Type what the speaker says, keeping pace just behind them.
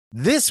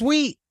This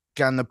week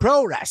on the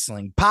Pro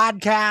Wrestling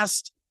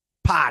Podcast,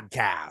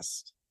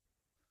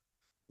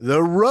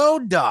 the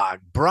Road Dogg,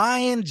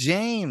 Brian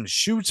James,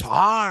 shoots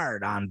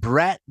hard on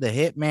Bret the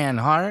Hitman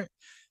Hart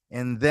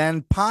and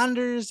then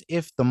ponders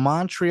if the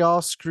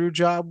Montreal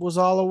Screwjob was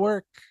all a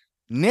work.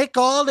 Nick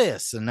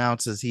Aldis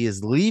announces he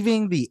is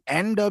leaving the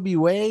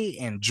NWA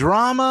and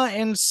drama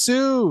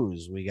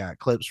ensues. We got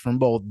clips from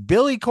both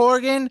Billy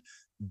Corgan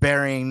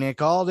burying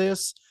Nick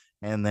Aldis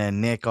and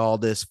then Nick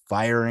Aldis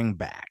firing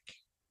back.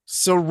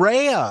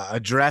 Saraya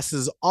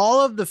addresses all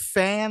of the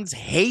fans'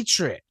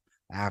 hatred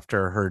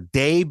after her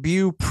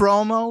debut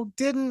promo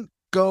didn't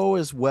go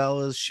as well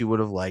as she would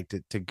have liked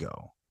it to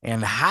go.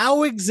 And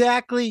how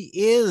exactly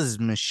is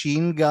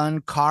Machine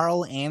Gun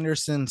Carl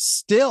Anderson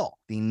still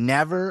the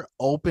never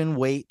open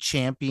weight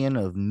champion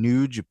of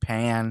New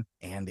Japan?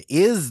 And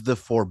is the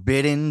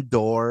forbidden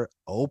door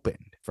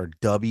opened for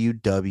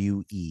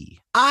WWE?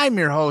 I'm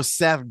your host,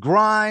 Seth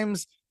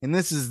Grimes, and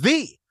this is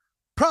the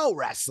Pro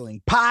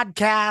Wrestling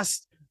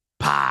Podcast.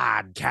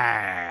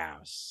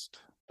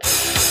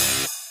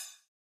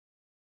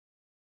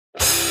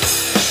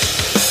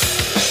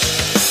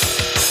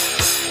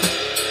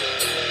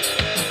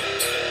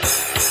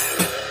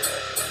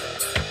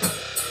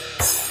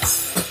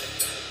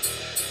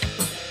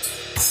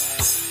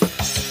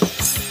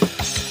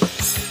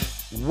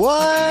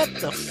 What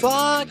the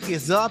fuck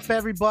is up,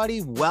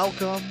 everybody?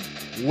 Welcome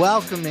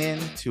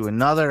in to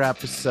another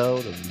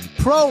episode of the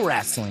Pro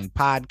Wrestling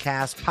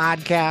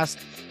Podcast.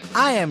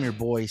 I am your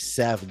boy,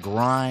 Seth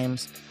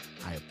Grimes.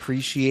 I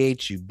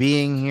appreciate you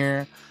being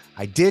here.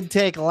 I did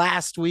take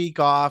last week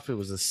off. It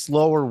was a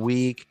slower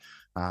week.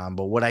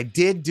 But what I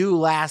did do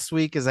last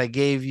week is I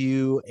gave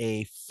you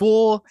a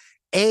full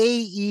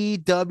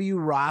AEW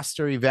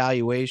roster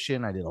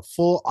evaluation. I did a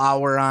full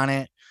hour on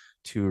it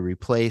to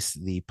replace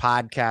the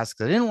podcast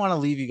because I didn't want to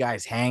leave you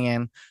guys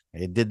hanging.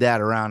 I did that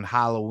around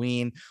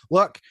Halloween.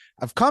 Look,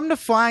 I've come to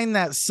find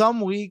that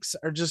some weeks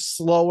are just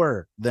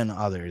slower than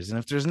others. And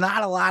if there's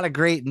not a lot of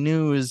great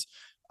news,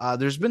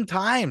 there's been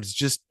times,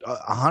 just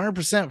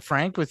 100%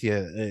 frank with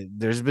you,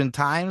 there's been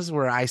times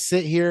where I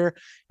sit here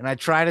and I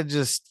try to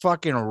just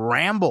fucking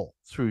ramble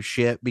through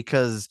shit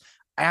because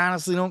I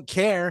honestly don't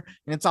care.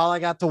 And it's all I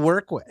got to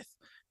work with.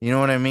 You know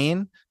what I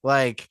mean?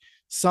 Like,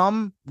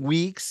 some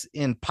weeks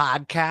in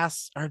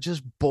podcasts are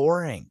just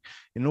boring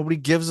and nobody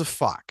gives a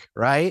fuck,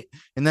 right?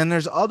 And then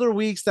there's other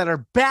weeks that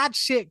are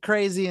batshit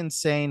crazy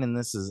insane, and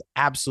this is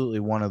absolutely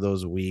one of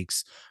those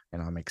weeks,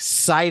 and I'm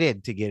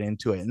excited to get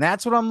into it. And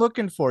that's what I'm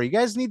looking for. You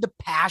guys need the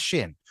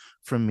passion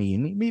from me. You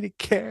need me to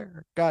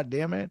care. God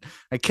damn it.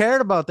 I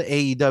cared about the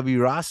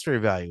AEW roster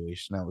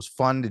evaluation. That was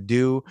fun to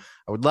do.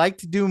 I would like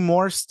to do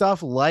more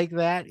stuff like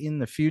that in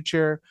the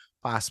future.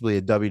 Possibly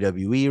a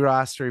WWE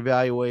roster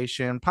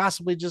evaluation,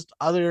 possibly just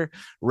other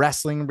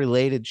wrestling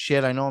related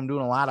shit. I know I'm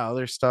doing a lot of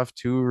other stuff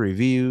too,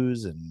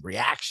 reviews and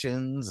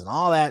reactions and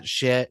all that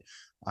shit.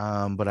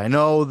 But I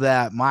know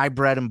that my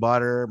bread and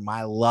butter,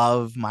 my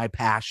love, my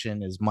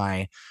passion is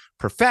my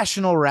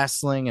professional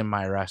wrestling and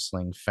my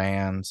wrestling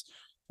fans.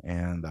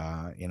 And,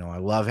 I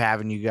love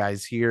having you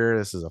guys here.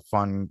 This is a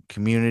fun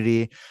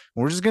community.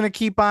 We're just going to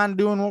keep on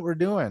doing what we're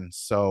doing.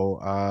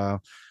 So,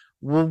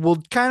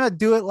 we'll kind of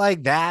do it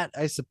like that,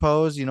 I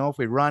suppose. If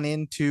we run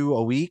into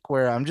a week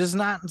where I'm just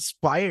not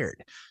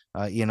inspired,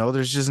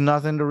 there's just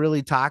nothing to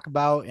really talk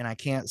about, and I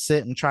can't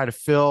sit and try to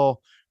fill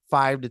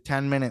 5 to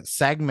 10 minute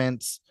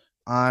segments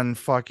on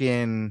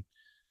fucking,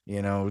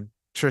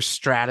 Trish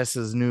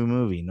Stratus's new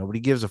movie.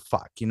 Nobody gives a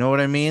fuck. You know what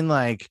I mean?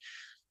 Like,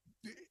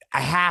 I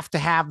have to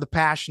have the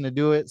passion to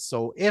do it.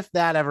 So if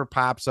that ever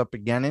pops up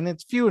again, and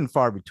it's few and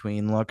far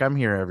between, look, I'm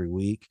here every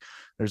week.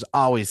 There's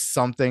always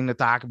something to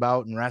talk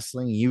about in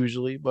wrestling,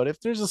 usually. But if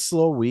there's a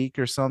slow week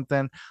or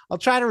something, I'll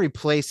try to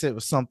replace it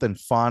with something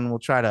fun. We'll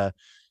try to,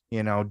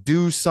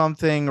 do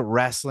something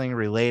wrestling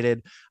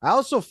related. I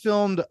also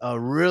filmed a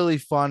really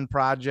fun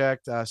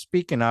project.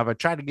 Speaking of, I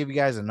tried to give you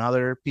guys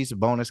another piece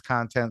of bonus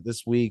content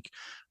this week,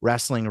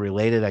 wrestling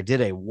related. I did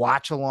a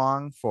watch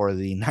along for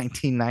the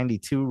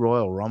 1992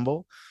 Royal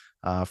Rumble.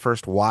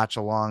 First watch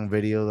along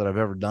video that I've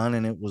ever done,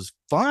 and it was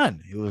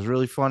fun. It was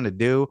really fun to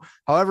do.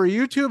 However,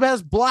 YouTube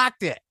has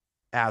blocked it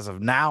as of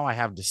now. I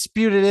have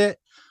disputed it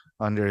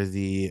under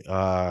the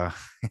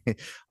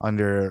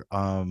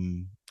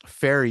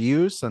fair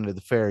use, under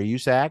the Fair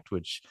Use Act,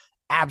 which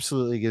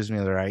absolutely gives me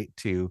the right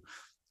to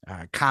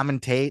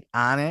commentate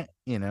on it,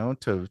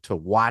 to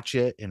watch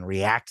it and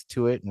react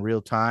to it in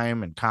real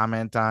time and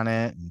comment on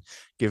it and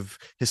give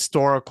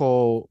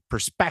historical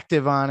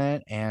perspective on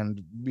it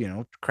and,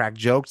 crack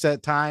jokes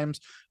at times.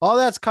 All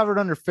that's covered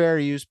under fair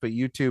use, but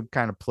YouTube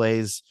kind of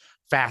plays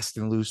fast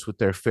and loose with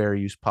their fair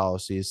use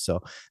policies.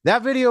 So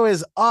that video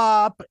is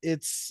up.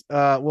 It's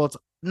it's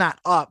not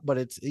up, but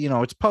it's,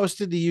 it's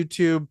posted to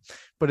YouTube,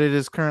 but it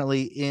is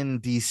currently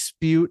in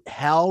dispute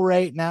hell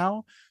right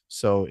now.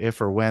 So if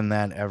or when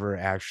that ever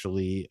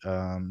actually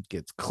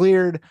gets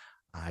cleared,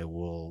 I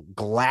will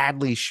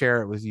gladly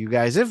share it with you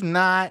guys. If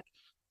not,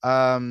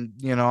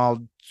 I'll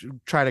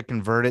try to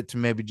convert it to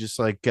maybe just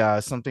like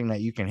something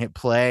that you can hit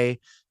play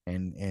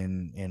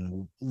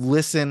and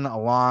listen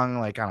along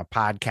like on a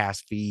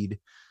podcast feed.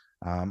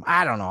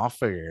 I don't know. I'll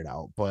figure it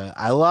out, but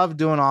I love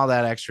doing all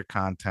that extra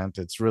content.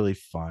 It's really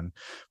fun.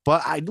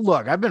 But I've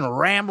been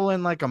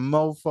rambling like a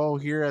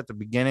mofo here at the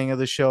beginning of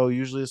the show.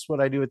 Usually it's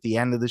what I do at the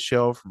end of the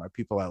show for my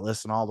people that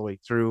listen all the way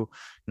through.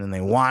 And then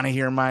they want to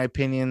hear my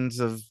opinions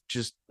of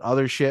just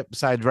other shit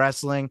besides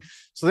wrestling.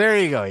 So there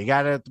you go. You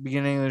got it at the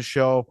beginning of the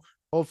show.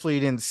 Hopefully you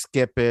didn't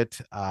skip it.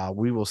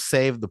 We will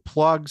save the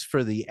plugs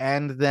for the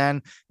end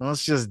then. And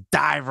let's just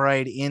dive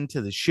right into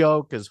the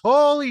show because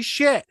holy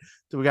shit.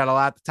 So we got a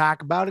lot to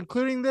talk about,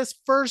 including this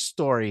first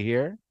story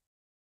here.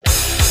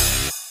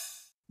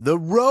 The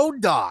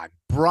Road Dogg,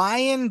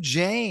 Brian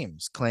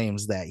James,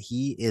 claims that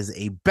he is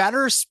a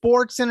better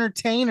sports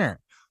entertainer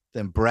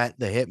than Bret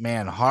the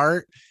Hitman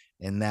Hart,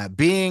 and that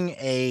being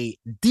a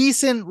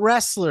decent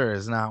wrestler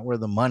is not where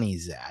the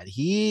money's at.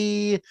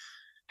 He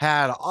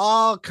had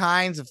all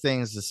kinds of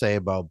things to say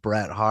about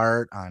Bret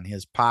Hart on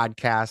his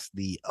podcast,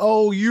 the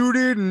Oh You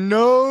Didn't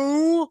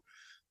Know,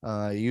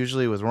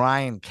 usually with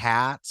Ryan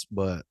Katz,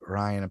 but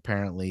Ryan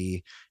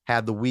apparently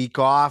had the week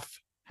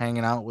off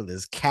hanging out with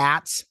his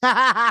cats.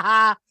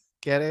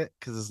 Get it?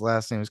 Because his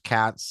last name is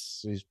Katz.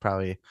 So he's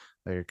probably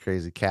like a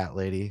crazy cat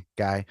lady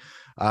guy.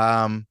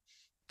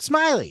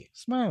 Smiley.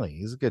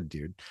 He's a good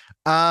dude.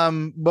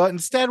 But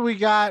instead we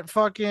got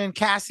fucking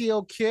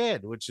Cassio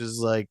Kid, which is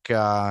like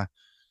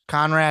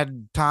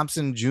Conrad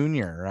Thompson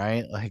Jr.,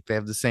 right? Like they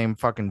have the same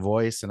fucking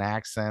voice and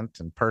accent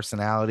and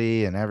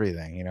personality and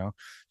everything, you know,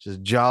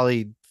 just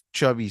jolly,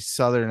 chubby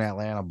Southern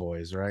Atlanta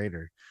boys, right?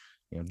 Or,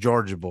 you know,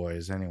 Georgia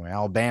boys, anyway,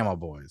 Alabama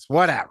boys,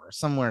 whatever,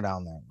 somewhere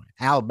down that way,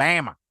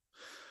 Alabama.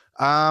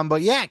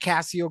 But yeah,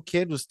 Cassio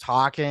Kid was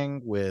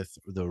talking with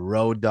the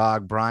Road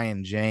Dogg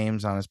Brian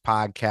James on his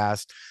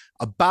podcast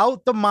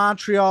about the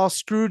Montreal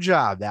screw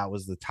job. That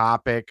was the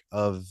topic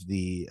of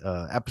the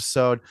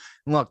episode.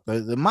 And look,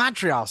 the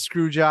Montreal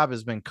screw job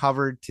has been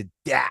covered to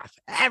death.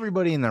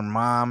 Everybody and their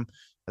mom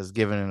has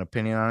given an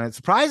opinion on it.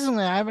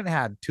 Surprisingly, I haven't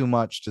had too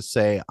much to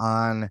say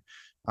on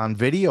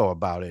video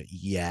about it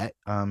yet.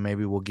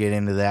 Maybe we'll get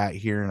into that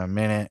here in a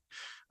minute.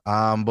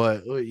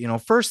 But you know,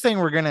 first thing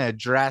we're going to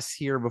address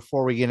here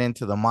before we get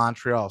into the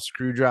Montreal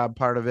screw job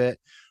part of it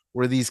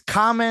were these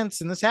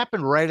comments, and this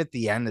happened right at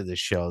the end of the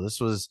show.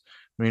 This was,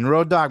 I mean,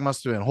 Road Dogg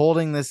must have been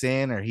holding this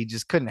in, or he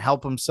just couldn't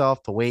help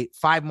himself to wait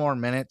 5 more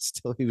minutes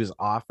till he was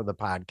off of the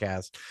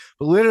podcast.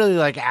 But literally,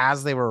 like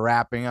as they were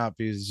wrapping up,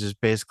 he was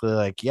just basically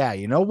like, yeah,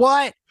 you know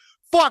what?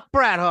 Fuck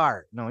Bret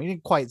Hart. No, he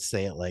didn't quite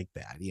say it like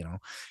that. You know,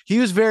 he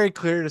was very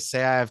clear to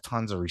say, I have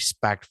tons of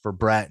respect for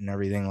Bret and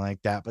everything like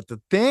that. But the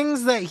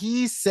things that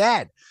he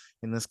said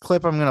in this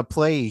clip, I'm going to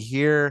play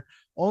here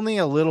only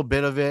a little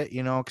bit of it,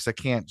 you know, because I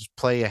can't just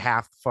play a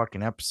half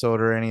fucking episode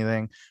or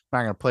anything. I'm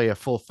not going to play a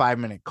full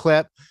 5-minute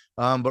clip.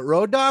 But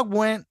Road Dogg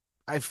went,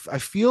 I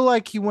feel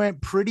like he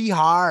went pretty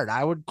hard.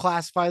 I would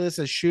classify this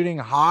as shooting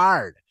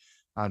hard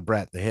on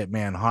Bret the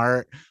Hitman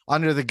Hart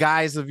under the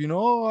guise of, you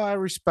know, I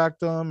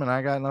respect him and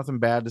I got nothing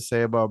bad to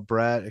say about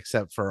Bret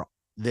except for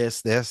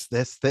this,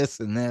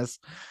 and this.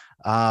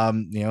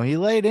 You know, he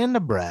laid into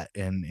Bret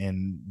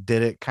and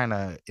did it kind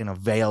of in a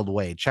veiled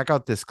way. Check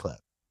out this clip.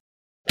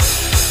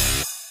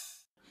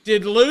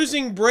 Did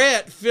losing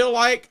Bret feel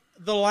like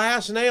the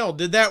last nail?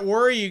 Did that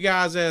worry you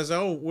guys as,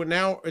 oh, well,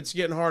 now it's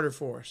getting harder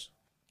for us?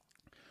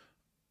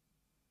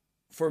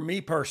 For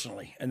me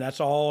personally, and that's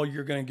all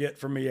you're going to get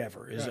from me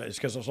ever, is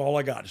because that's all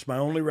I got. It's my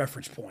only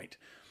reference point.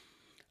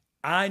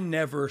 I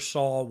never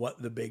saw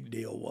what the big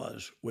deal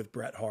was with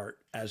Bret Hart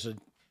as a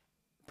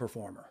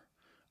performer.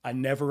 I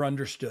never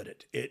understood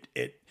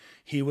it.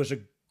 He was a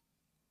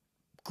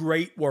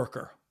great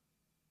worker,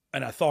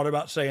 and I thought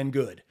about saying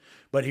good,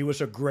 but he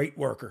was a great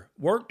worker.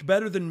 Worked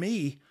better than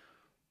me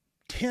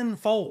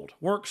tenfold,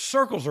 worked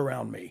circles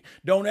around me.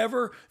 Don't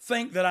ever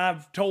think that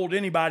I've told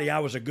anybody I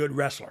was a good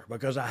wrestler,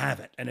 because I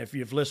haven't. And if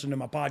you've listened to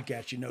my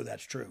podcast, you know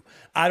that's true.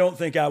 I don't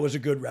think I was a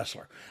good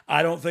wrestler.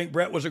 I don't think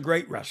Bret was a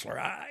great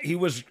wrestler. He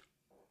was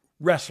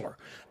wrestler.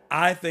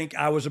 I think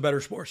I was a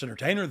better sports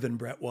entertainer than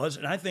Bret was,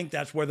 and I think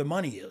that's where the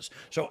money is.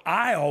 So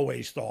I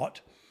always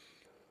thought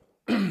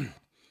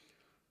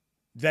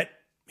that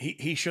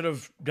he should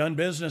have done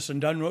business and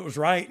done what was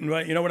right, and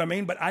you know what I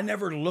mean? But I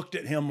never looked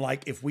at him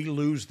like, if we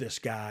lose this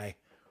guy,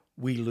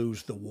 we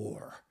lose the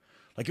war.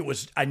 Like it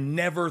was, I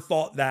never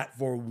thought that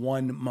for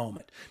one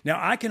moment. Now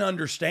I can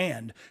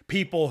understand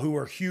people who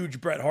are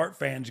huge Bret Hart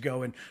fans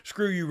going,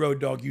 screw you,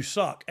 Road Dogg, you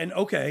suck. And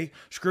okay,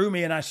 screw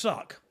me and I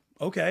suck.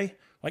 Okay,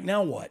 like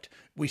now what?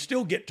 We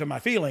still get to my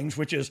feelings,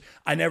 which is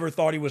I never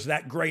thought he was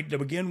that great to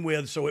begin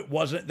with, so it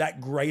wasn't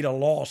that great a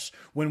loss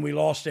when we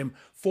lost him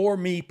for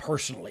me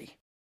personally.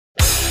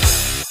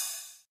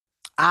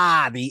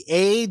 The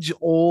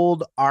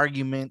age-old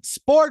argument,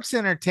 sports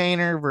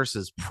entertainer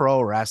versus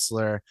pro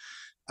wrestler.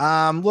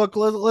 Look,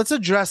 let's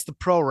address the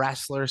pro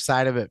wrestler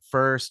side of it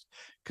first,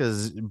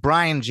 because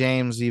Brian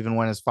James even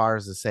went as far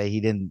as to say he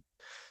didn't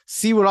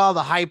see what all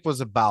the hype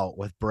was about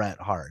with Bret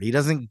Hart. He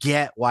doesn't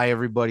get why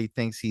everybody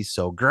thinks he's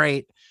so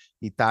great.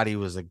 He thought he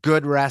was a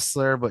good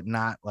wrestler, but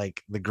not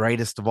like the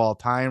greatest of all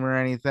time or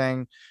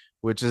anything.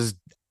 which is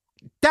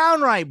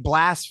downright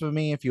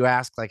blasphemy if you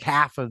ask like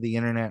half of the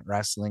internet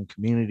wrestling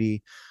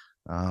community.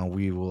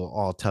 We will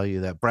all tell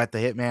you that Bret the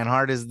Hitman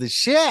Hart is the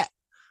shit.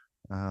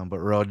 But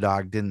Road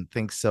Dogg didn't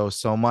think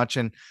so much.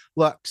 And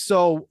look,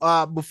 so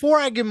before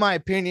I give my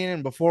opinion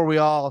and before we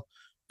all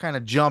kind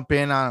of jump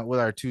in on it with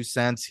our 2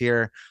 cents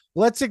here,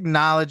 let's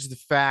acknowledge the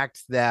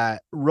fact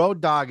that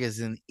Road Dogg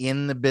isn't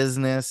in the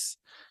business.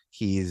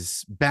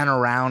 He's been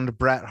around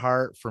Bret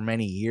Hart for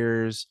many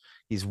years.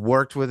 He's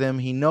worked with him.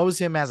 He knows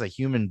him as a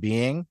human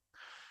being.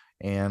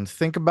 And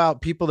think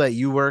about people that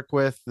you work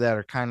with that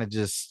are kind of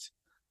just,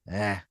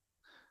 I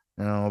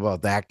don't know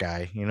about that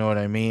guy. You know what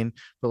I mean?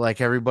 But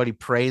like everybody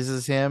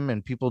praises him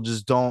and people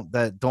just don't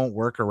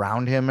work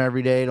around him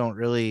every day, don't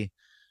really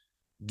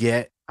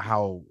get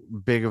how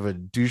big of a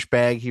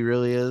douchebag he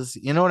really is.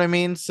 You know what I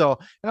mean? So,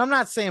 and I'm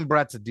not saying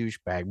Bret's a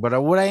douchebag,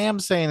 but what I am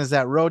saying is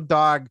that Road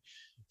Dogg,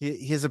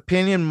 his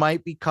opinion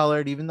might be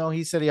colored, even though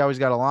he said he always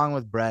got along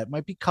with Bret,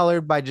 might be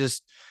colored by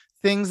just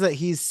things that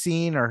he's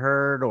seen or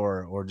heard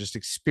or just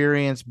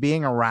experienced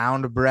being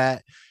around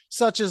Bret,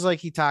 such as like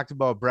he talked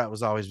about Bret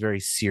was always very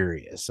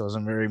serious. So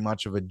wasn't very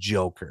much of a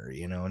joker,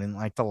 you know, and didn't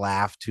like to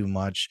laugh too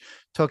much,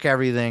 took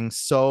everything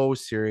so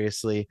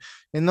seriously.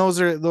 And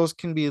those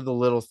can be the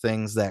little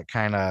things that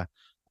kind of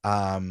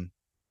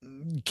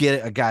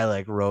get a guy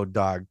like Road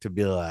Dogg to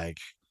be like,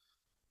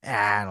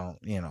 I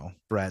don't,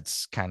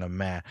 Bret's kind of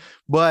mad.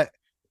 But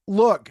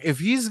look, if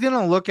he's going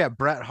to look at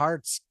Bret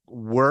Hart's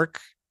work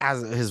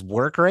as his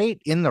work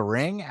rate in the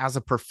ring as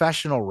a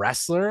professional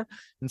wrestler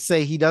and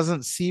say he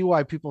doesn't see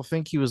why people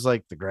think he was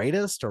like the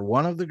greatest or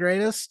one of the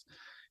greatest,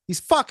 he's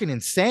fucking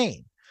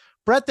insane.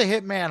 Bret the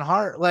Hitman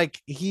Hart, like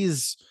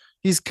he's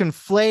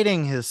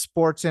conflating his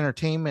sports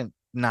entertainment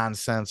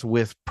nonsense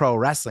with pro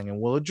wrestling,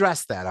 and we'll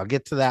address that. I'll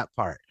get to that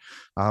part.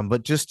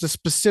 But just to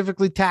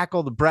specifically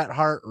tackle the Bret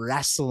Hart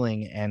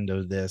wrestling end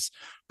of this,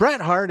 Bret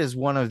Hart is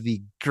one of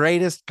the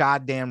greatest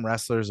goddamn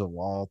wrestlers of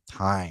all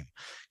time.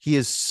 He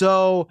is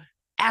so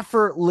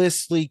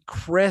effortlessly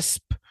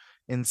crisp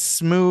and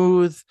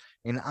smooth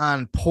and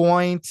on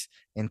point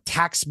and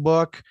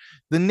textbook.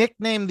 The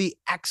nickname, the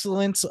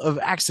excellence of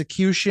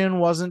execution,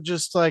 wasn't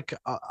just like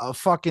a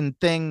fucking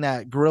thing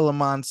that Gorilla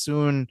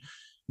Monsoon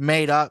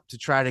made up to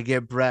try to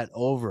get Bret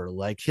over.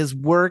 Like his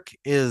work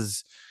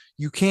is,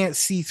 you can't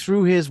see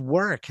through his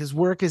work. His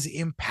work is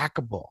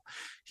impeccable.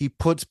 He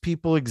puts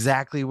people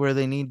exactly where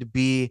they need to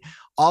be.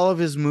 All of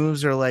his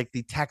moves are like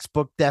the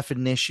textbook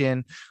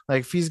definition.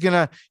 Like if he's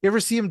gonna, you ever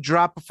see him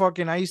drop a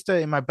fucking, I used to,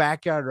 in my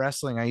backyard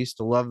wrestling, I used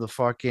to love the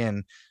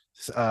fucking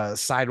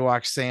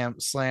sidewalk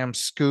slam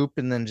scoop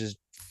and then just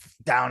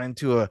down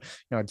into a,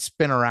 I'd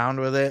spin around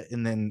with it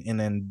and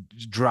then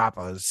drop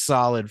a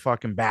solid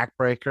fucking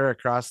backbreaker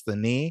across the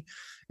knee.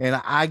 And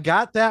I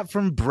got that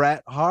from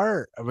Bret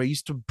Hart.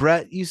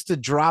 Bret used to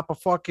drop a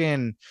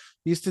fucking,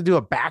 used to do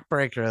a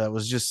backbreaker that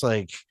was just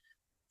like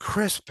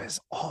crisp as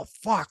all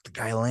fuck. The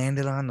guy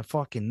landed on the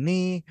fucking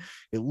knee.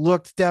 It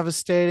looked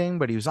devastating,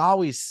 but he was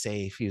always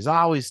safe. He was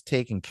always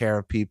taking care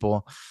of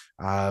people.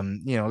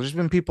 There's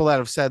been people that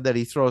have said that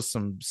he throws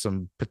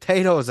some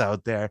potatoes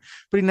out there,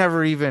 but he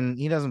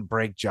doesn't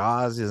break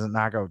jaws. He doesn't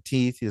knock out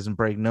teeth. He doesn't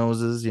break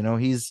noses. You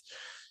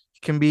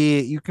can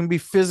be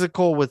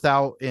physical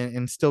without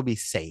and still be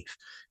safe.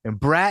 And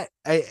Bret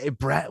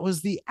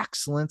was the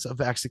excellence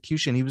of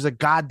execution. He was a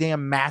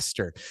goddamn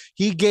master.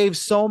 He gave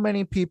so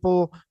many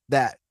people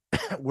that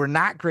were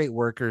not great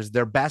workers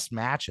their best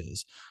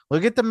matches.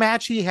 Look at the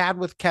match he had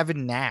with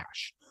Kevin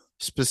Nash,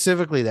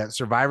 specifically that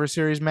Survivor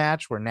Series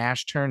match where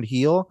Nash turned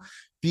heel.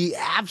 The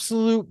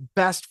absolute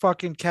best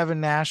fucking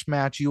Kevin Nash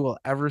match you will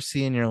ever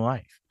see in your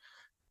life.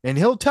 And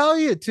he'll tell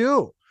you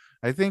too.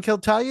 I think he'll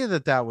tell you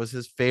that was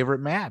his favorite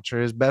match or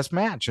his best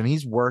match. And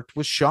he's worked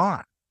with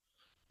Shawn.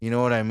 You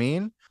know what I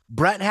mean?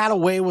 Bret had a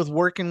way with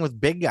working with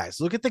big guys.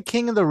 Look at the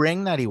King of the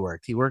Ring that he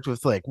worked. He worked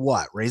with like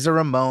what? Razor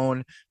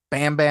Ramon,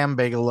 Bam Bam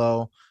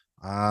Bigelow.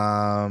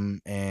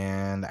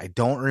 And I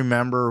don't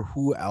remember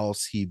who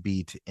else he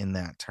beat in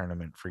that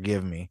tournament.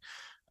 Forgive me.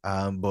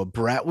 But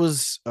Bret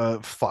was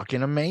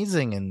fucking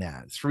amazing in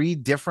that. 3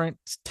 different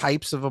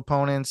types of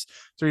opponents,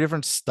 3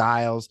 different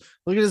styles.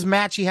 Look at his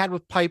match he had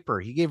with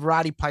Piper. He gave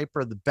Roddy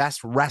Piper the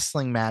best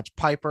wrestling match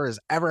Piper has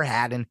ever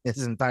had in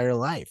his entire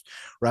life.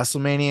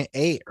 WrestleMania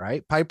 8,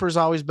 right? Piper's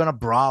always been a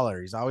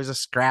brawler. He's always a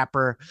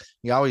scrapper.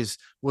 He always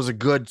was a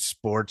good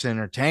sports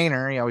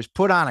entertainer. He always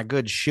put on a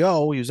good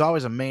show. He was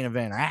always a main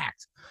event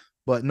act.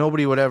 But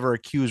nobody would ever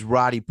accuse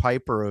Roddy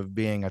Piper of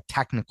being a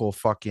technical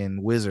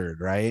fucking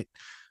wizard, right?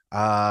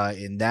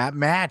 In that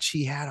match,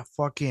 he had a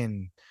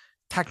fucking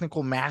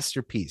technical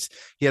masterpiece.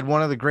 He had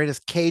one of the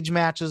greatest cage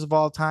matches of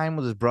all time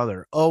with his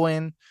brother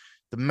Owen.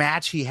 The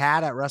match he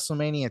had at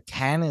WrestleMania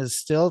 10 is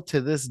still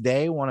to this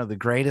day one of the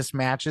greatest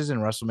matches in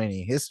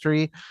WrestleMania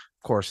history.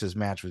 Of course, his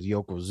match with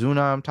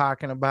Yokozuna I'm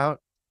talking about,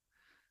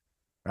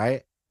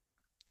 right?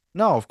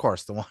 No, of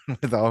course, the one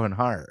with Owen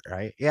Hart,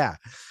 right? Yeah.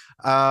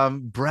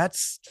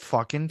 Bret's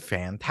fucking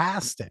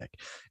fantastic.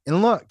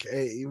 And look,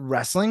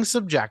 wrestling's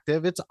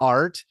subjective. It's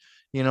art.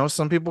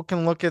 Some people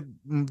can look at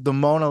the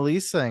Mona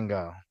Lisa and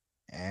go,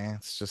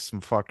 It's just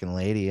some fucking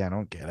lady. I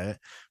don't get it.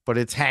 But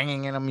it's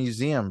hanging in a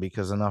museum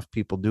because enough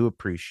people do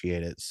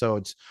appreciate it. So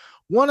it's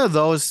one of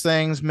those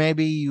things.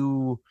 Maybe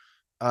you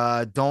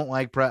don't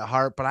like Bret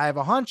Hart, but I have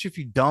a hunch if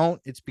you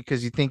don't, it's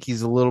because you think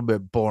he's a little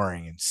bit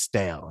boring and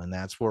stale. And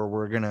that's where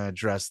we're going to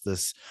address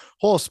this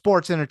whole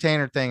sports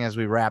entertainer thing as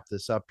we wrap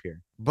this up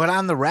here. But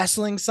on the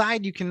wrestling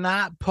side, you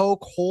cannot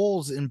poke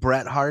holes in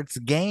Bret Hart's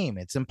game.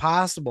 It's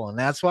impossible. And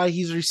that's why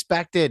he's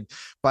respected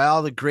by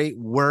all the great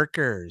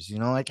workers. You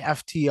know, like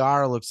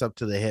FTR looks up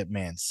to the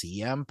Hitman.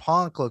 CM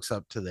Punk looks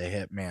up to the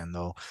Hitman,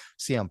 though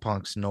CM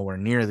Punk's nowhere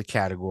near the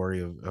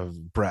category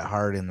of Bret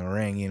Hart in the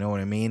ring. You know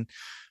what I mean?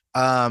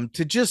 To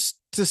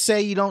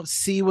say you don't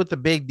see what the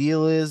big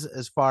deal is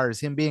as far as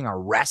him being a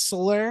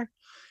wrestler,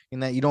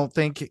 and that you don't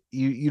think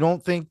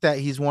that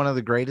he's one of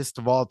the greatest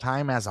of all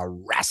time as a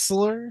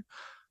wrestler.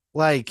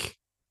 Like,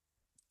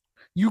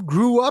 you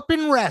grew up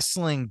in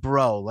wrestling,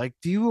 bro. Like,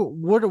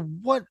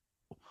 what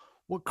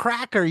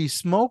crack are you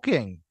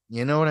smoking?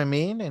 You know what I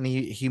mean? And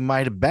he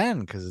might have been,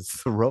 because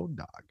it's the Road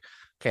Dogg.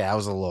 Okay, that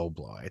was a low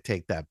blow. I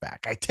take that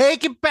back. I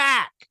take it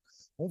back.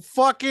 Don't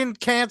fucking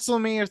cancel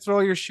me or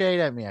throw your shade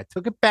at me. I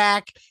took it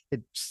back.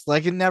 It's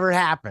like it never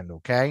happened,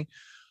 okay?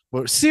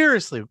 But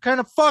seriously, what kind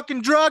of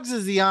fucking drugs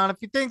is he on if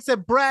he thinks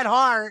that Bret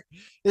Hart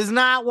is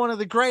not one of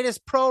the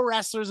greatest pro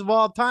wrestlers of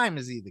all time?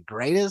 Is he the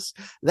greatest?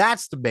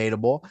 That's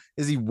debatable.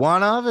 Is he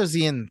one of? Is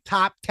he in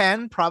top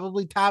 10?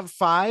 Probably top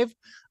 5.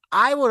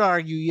 I would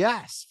argue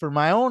yes. For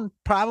my own,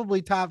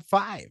 probably top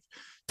 5.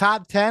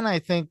 Top 10, I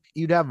think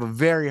you'd have a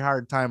very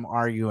hard time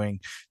arguing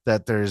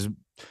that there's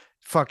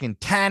fucking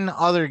 10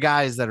 other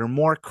guys that are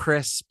more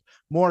crisp,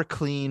 more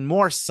clean,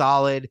 more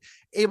solid,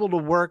 able to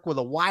work with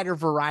a wider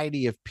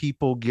variety of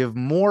people, give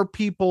more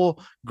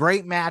people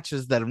great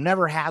matches that have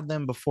never had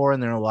them before in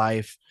their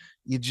life.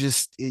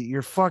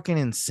 You're fucking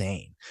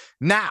insane.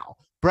 Now,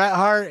 Bret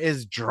Hart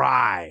is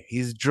dry.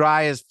 He's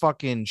dry as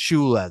fucking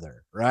shoe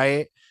leather,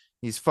 right?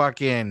 He's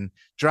fucking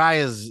dry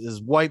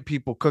as white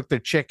people cook their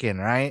chicken,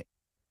 right?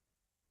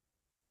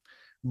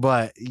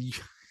 But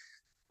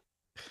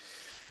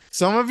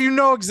some of you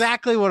know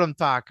exactly what I'm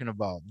talking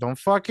about. Don't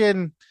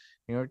fucking,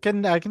 I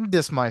can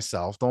diss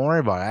myself. Don't worry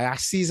about it. I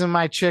season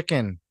my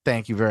chicken.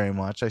 Thank you very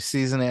much. I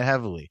season it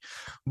heavily.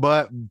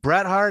 But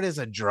Bret Hart is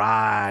a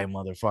dry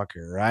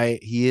motherfucker,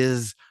 right? He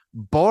is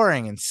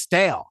boring and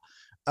stale.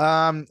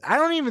 I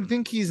don't even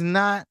think he's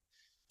not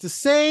to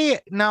say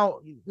now.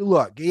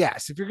 Look,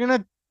 yes, if you're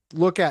gonna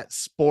look at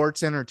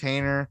sports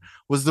entertainer,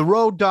 was the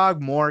Road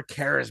Dogg more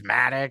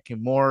charismatic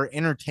and more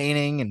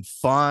entertaining and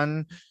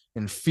fun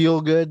and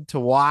feel good to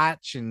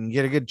watch and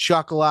get a good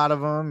chuckle out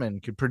of him,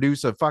 and could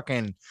produce a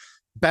fucking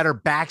better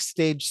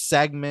backstage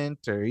segment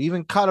or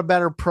even cut a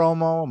better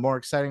promo, a more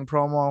exciting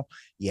promo?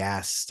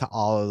 Yes, to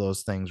all of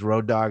those things.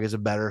 Road Dogg is a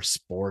better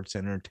sports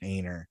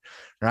entertainer,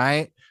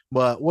 right?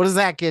 But what does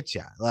that get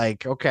you?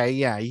 Like, okay,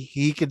 yeah,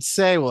 he could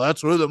say, well,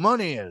 that's where the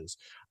money is.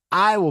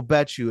 I will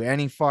bet you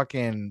any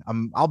fucking,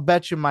 I'll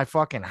bet you my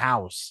fucking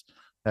house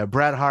that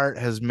Bret Hart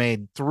has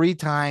made 3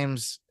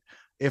 times,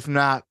 if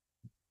not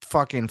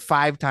fucking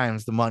 5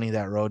 times the money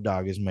that Road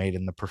Dogg has made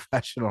in the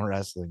professional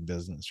wrestling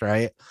business,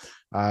 right?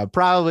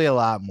 Probably a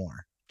lot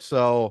more.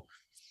 So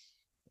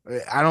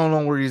I don't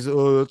know where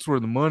that's where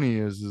the money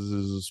is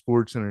a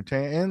sports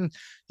entertainment. And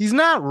he's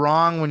not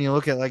wrong when you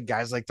look at like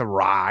guys like The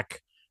Rock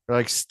or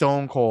like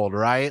Stone Cold,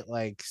 right?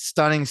 Like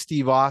Stunning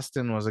Steve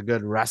Austin was a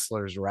good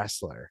wrestler's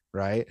wrestler,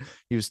 right?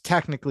 He was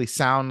technically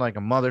sound like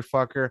a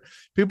motherfucker.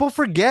 People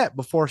forget,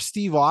 before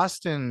Steve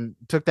Austin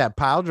took that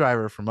pile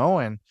driver from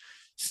Owen,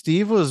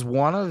 Steve was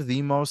one of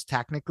the most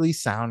technically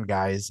sound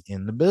guys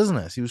in the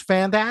business. He was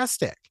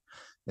fantastic.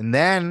 And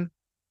then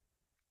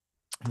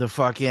the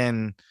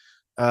fucking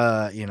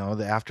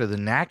after the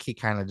neck, he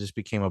kind of just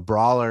became a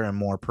brawler and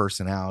more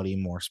personality,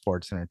 more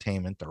sports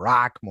entertainment. The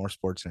Rock, more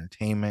sports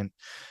entertainment.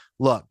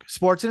 Look,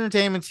 sports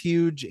entertainment's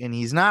huge, and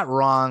he's not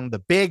wrong. The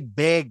big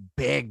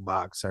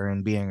bucks are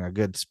in being a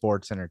good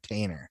sports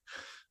entertainer.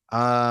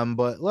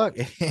 But look,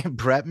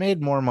 Bret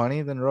made more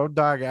money than Road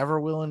Dogg ever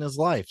will in his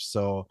life.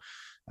 So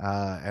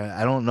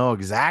I don't know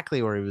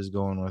exactly where he was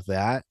going with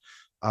that.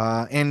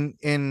 And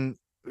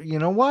you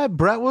know what?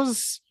 Bret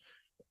was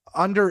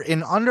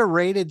an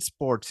underrated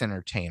sports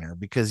entertainer,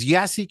 because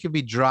yes, he could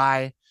be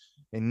dry,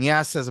 and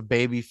yes, as a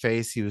baby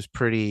face, he was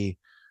pretty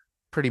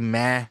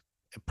meh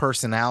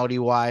personality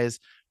wise,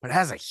 but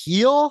as a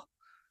heel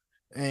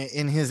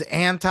in his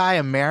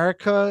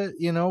anti-America,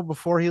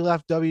 before he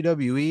left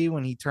WWE,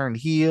 when he turned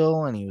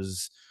heel and he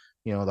was,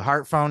 the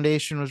Hart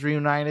Foundation was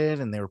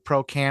reunited and they were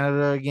pro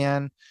Canada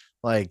again,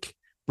 like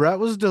Bret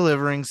was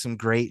delivering some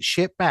great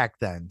shit back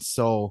then.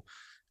 So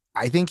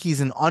I think he's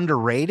an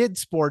underrated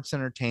sports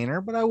entertainer,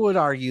 but I would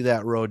argue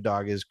that Road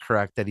Dogg is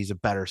correct that he's a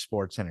better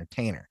sports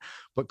entertainer.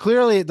 But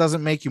clearly it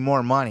doesn't make you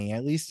more money.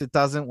 At least it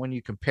doesn't when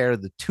you compare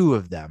the two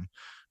of them.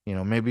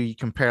 Maybe you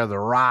compare The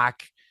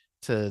Rock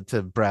to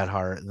Bret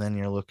Hart, then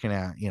you're looking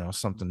at,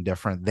 something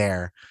different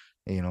there,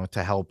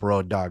 to help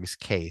Road Dogg's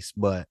case.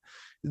 But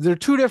they're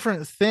two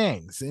different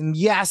things. And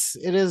yes,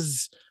 it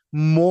is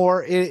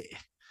more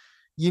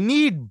you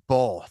need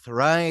both,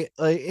 right?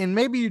 Like, and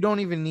maybe you don't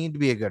even need to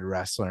be a good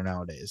wrestler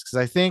nowadays, because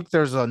I think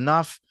there's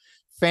enough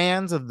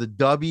fans of the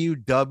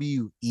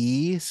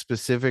WWE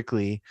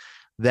specifically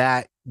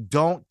that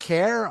don't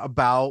care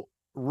about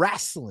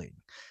wrestling.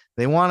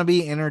 They want to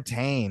be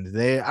entertained.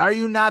 Are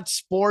you not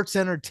sports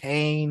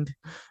entertained?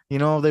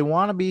 They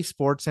want to be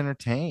sports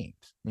entertained,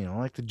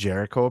 like the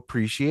Jericho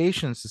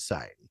Appreciation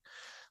Society,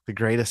 the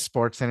greatest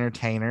sports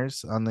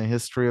entertainers on the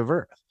history of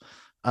Earth.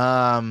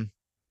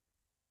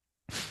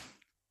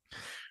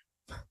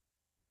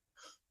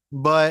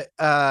 But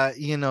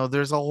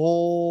there's a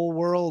whole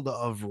world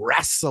of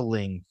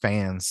wrestling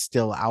fans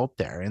still out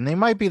there, and they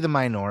might be the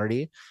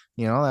minority.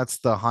 That's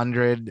the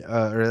 100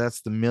 or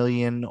that's the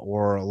million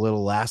or a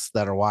little less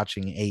that are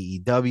watching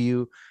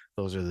AEW.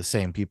 Those are the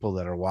same people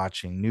that are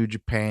watching New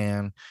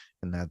Japan,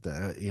 and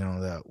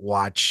that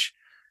watch,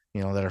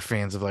 that are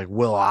fans of like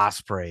Will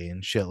Ospreay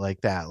and shit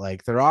like that.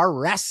 Like, there are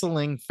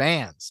wrestling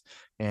fans,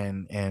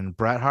 and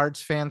Bret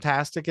Hart's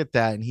fantastic at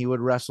that, and he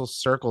would wrestle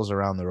circles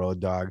around the Road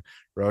Dogg.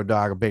 Road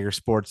Dogg, a bigger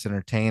sports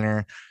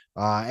entertainer.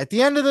 At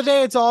the end of the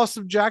day, it's all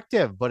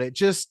subjective, but it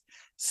just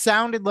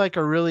sounded like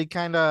a really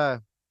kind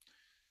of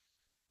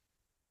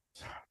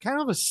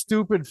a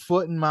stupid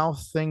foot and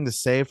mouth thing to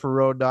say for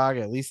Road Dogg,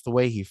 at least the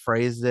way he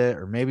phrased it,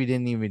 or maybe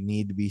didn't even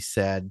need to be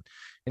said.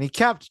 And he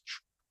kept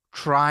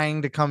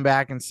trying to come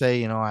back and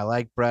say, I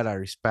like Bret, I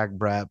respect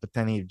Bret, but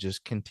then he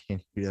just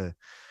continued to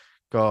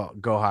go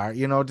hard,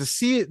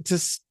 to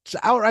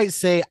outright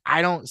say,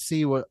 I don't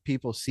see what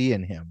people see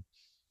in him.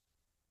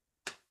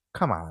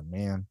 Come on,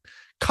 man.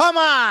 Come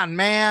on,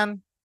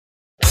 man.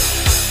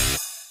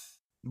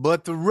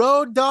 But the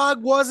Road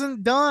Dogg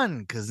wasn't done,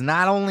 because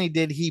not only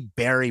did he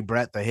bury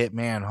Bret the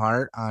Hitman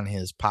Hart on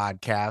his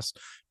podcast,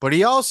 but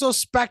he also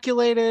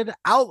speculated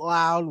out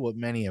loud what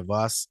many of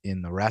us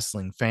in the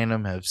wrestling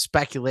fandom have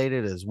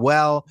speculated as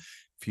well.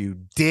 If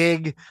you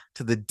dig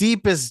to the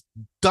deepest,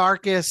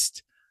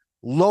 darkest,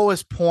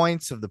 lowest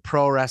points of the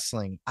pro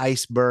wrestling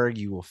iceberg,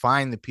 you will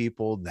find the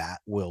people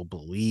that will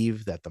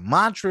believe that the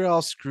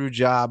Montreal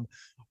Screwjob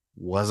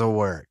was a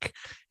work.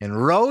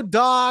 And Road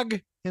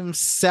Dogg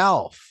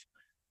himself,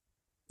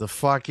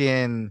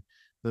 the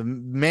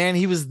man,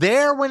 he was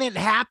there when it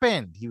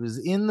happened. He was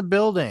in the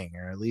building,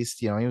 or at least,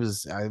 he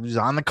was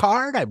on the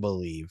card, I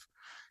believe.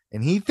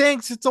 And he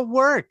thinks it's a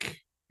work.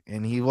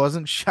 And he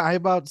wasn't shy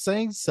about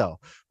saying so,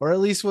 or at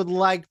least would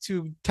like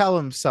to tell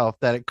himself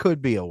that it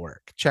could be a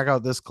work. Check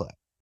out this clip.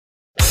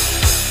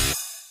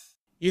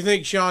 You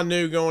think Sean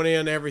knew going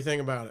in everything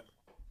about it?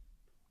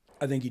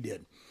 I think he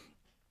did.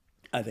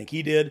 I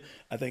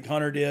think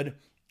Hunter did.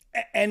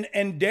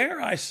 And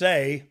dare I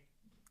say,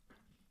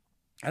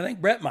 I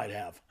think Bret might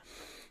have.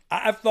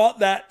 I've thought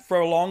that for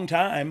a long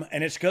time,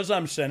 and it's because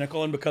I'm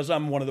cynical and because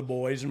I'm one of the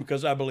boys and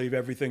because I believe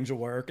everything's a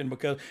work and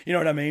because, you know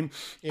what I mean?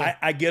 Yeah.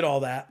 I get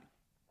all that.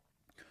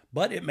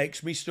 But it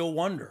makes me still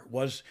wonder,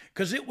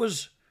 because it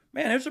was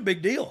a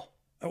big deal.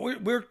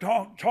 We're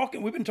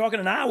talking. We've been talking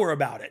an hour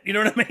about it. You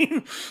know what I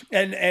mean?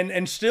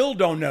 And still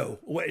don't know.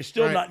 It's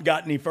still right. Not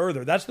got any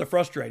further. That's the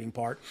frustrating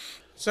part.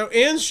 So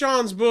in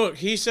Sean's book,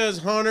 he says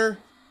Hunter.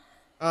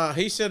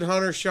 He said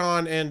Hunter,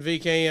 Sean, and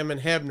VKM and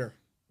Hebner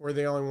were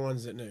the only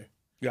ones that knew.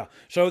 Yeah.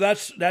 So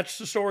that's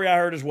the story I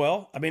heard as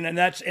well. I mean,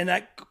 I've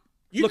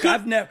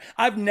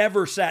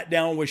never sat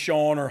down with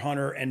Sean or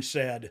Hunter and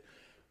said,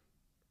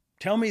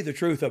 tell me the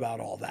truth about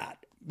all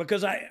that,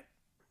 because I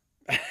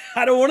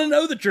don't want to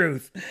know the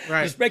truth.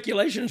 Right. The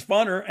speculation is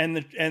funner, and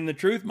the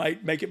truth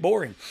might make it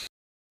boring.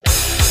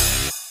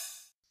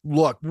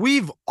 Look,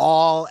 we've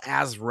all,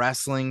 as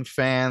wrestling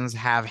fans,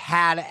 have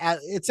had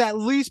it's at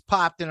least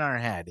popped in our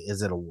head.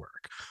 Is it a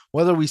work?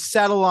 Whether we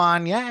settle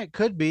on, yeah, it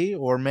could be,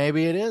 or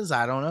maybe it is.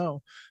 I don't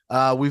know.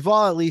 We've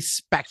all at least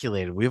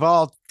speculated. We've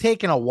all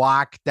taken a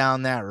walk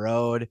down that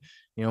road.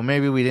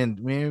 Maybe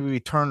we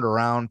turned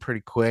around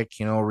pretty quick,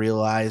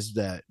 realized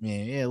that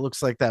it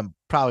looks like that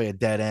probably a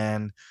dead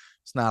end.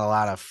 It's not a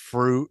lot of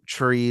fruit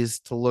trees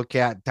to look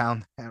at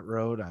down that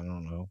road. I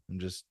don't know. I'm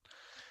just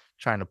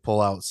trying to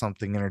pull out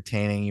something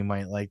entertaining you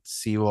might like to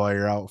see while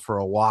you're out for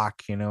a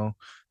walk. How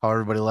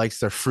everybody likes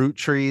their fruit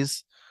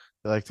trees.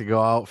 They like to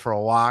go out for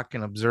a walk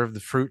and observe the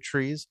fruit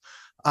trees.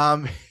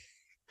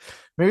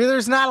 Maybe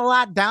there's not a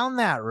lot down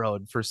that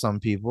road for some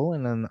people,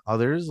 and then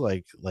others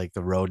like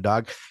the Road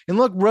Dogg. And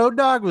look, Road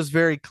Dogg was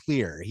very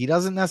clear. He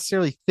doesn't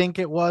necessarily think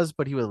it was,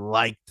 but he would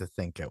like to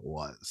think it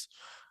was.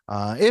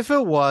 If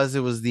it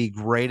was the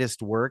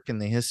greatest work in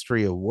the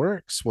history of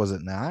works, was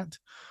it not?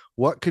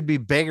 What could be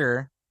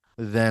bigger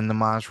than the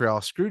Montreal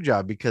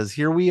Screwjob? Because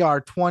here we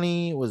are,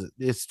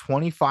 it's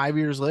 25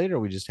 years later.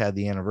 We just had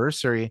the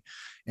anniversary,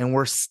 and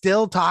we're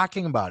still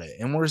talking about it,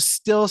 and we're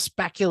still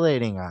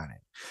speculating on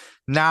it.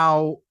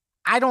 Now,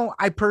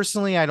 I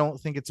personally don't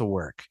think it's a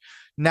work.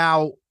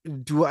 Now,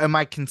 am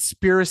I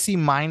conspiracy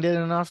minded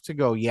enough to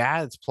go,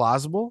 yeah, it's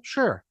plausible?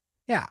 Sure.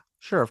 Yeah,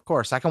 sure. Of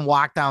course. I can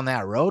walk down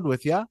that road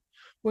with you.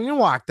 We can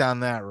walk down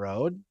that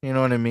road. You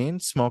know what I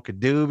mean? Smoke a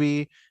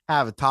doobie,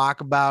 have a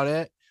talk about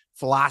it,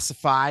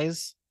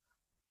 philosophize.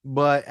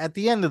 But at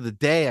the end of the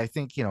day, I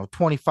think,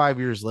 25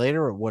 years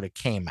later, it would have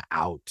came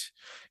out.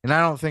 And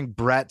I don't think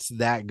Brett's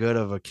that good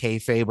of a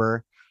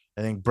kayfaber.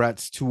 I think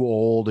Brett's too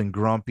old and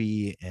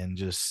grumpy and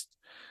just,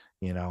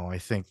 I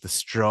think the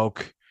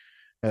stroke,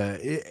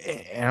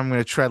 and I'm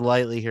going to tread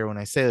lightly here when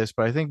I say this,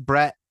 but I think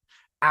Brett,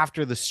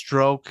 after the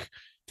stroke,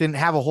 didn't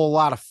have a whole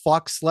lot of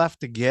fucks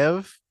left to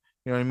give.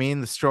 You know what I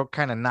mean? The stroke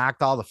kind of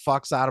knocked all the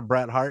fucks out of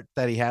Bret Hart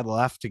that he had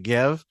left to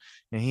give.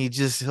 And he'll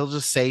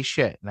just say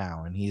shit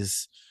now. And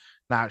he's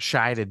not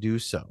shy to do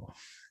so.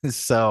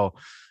 So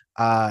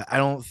I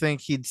don't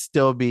think he'd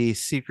still be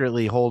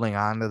secretly holding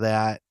on to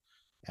that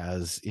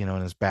as, in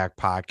his back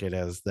pocket,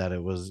 as that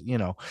it was,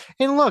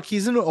 and look,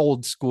 he's an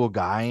old school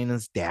guy and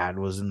his dad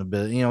was in the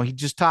business. He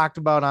just talked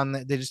about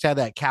they just had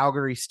that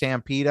Calgary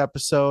Stampede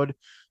episode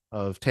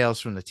of Tales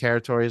from the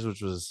Territories,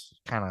 which was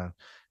kind of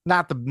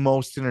not the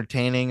most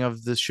entertaining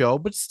of the show,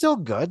 but still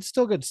good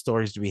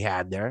stories to be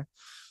had there.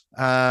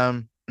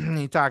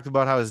 He talked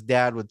about how his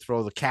dad would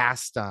throw the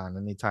cast on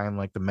anytime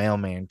like the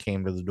mailman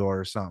came to the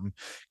door or something,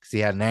 because he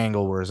had an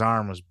angle where his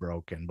arm was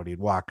broken, but he'd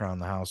walk around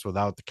the house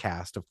without the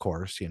cast, of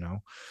course.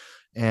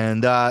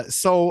 And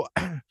so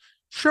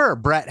sure,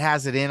 Brett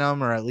has it in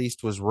him, or at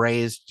least was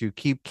raised to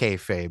keep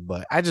kayfabe,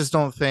 but I just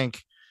don't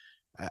think.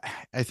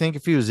 I think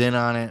if he was in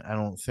on it, I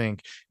don't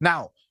think.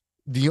 Now,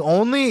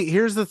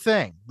 here's the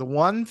thing. The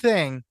one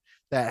thing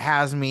that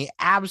has me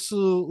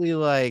absolutely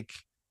like,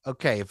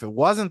 okay, if it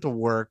wasn't the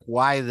work,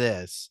 why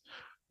this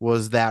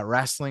was that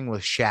Wrestling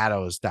with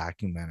Shadows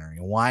documentary,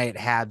 and why it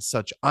had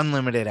such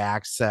unlimited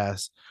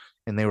access.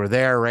 And they were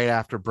there right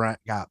after Brett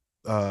got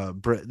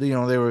Brett,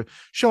 they were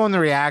showing the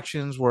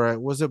reactions where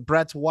was it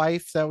Brett's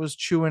wife that was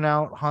chewing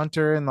out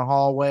Hunter in the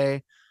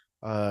hallway,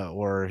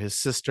 or his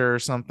sister or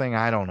something,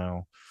 I don't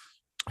know.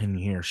 And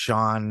you hear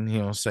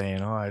Sean,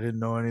 saying, "Oh, I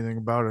didn't know anything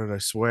about it, I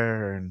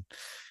swear." And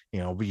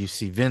but you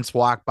see Vince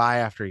walk by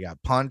after he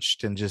got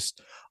punched, and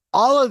just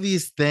all of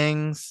these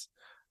things.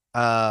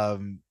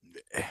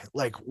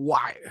 Like,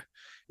 why?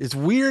 It's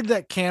weird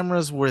that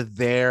cameras were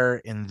there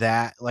in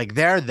that, like,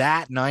 there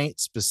that night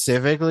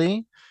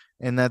specifically,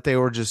 and that they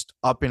were just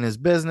up in his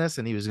business,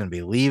 and he was going to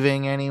be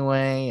leaving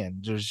anyway.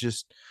 And there's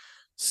just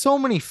so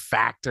many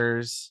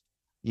factors,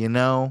 you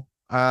know.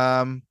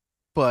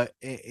 But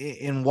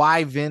in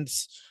why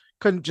Vince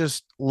couldn't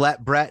just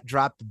let Brett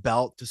drop the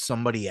belt to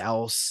somebody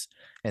else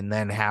and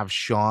then have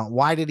Sean.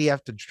 Why did he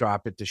have to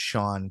drop it to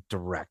Sean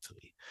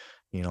directly?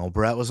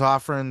 Brett was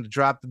offering to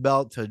drop the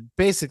belt to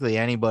basically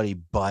anybody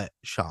but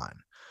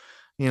Sean.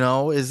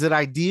 Is it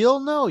ideal?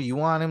 No, you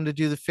want him to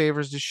do the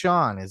favors to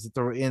Sean. Is it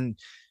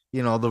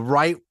the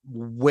right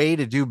way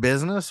to do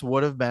business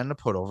would have been to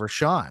put over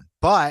Sean,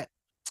 but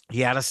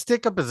he had a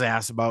stick up his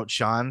ass about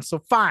Sean. So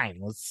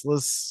fine,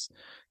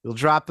 you'll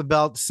drop the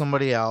belt to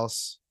somebody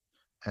else,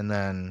 and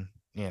then,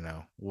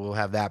 we'll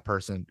have that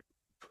person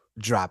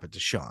drop it to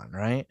Sean,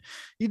 right?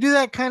 You do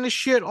that kind of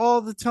shit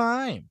all the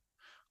time.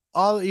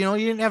 You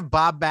didn't have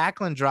Bob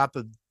Backlund drop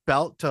the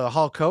belt to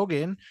Hulk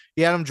Hogan.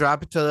 You had him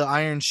drop it to the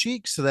Iron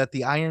Sheik so that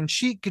the Iron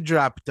Sheik could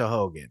drop it to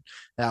Hogan.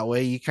 That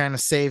way you kind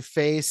of save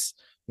face.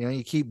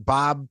 You keep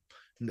Bob,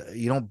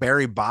 you don't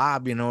bury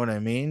Bob, you know what I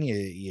mean?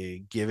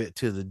 You give it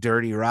to the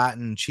dirty,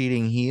 rotten,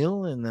 cheating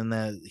heel, and then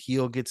the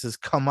heel gets his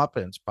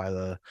comeuppance by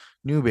the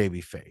new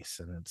baby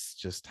face. And it's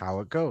just how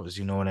it goes,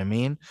 you know what I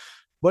mean?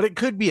 But it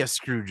could be a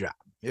screw job.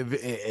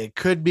 It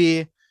could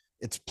be.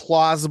 It's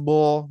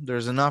plausible.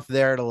 There's enough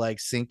there to like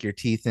sink your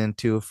teeth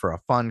into for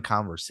a fun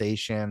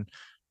conversation,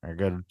 or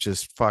go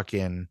just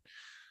fucking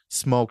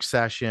smoke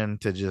session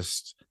to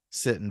just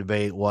sit and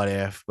debate what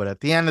if. But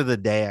at the end of the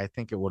day, I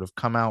think it would have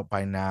come out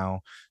by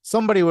now.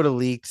 Somebody would have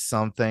leaked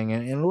something,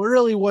 and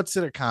really, what's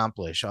it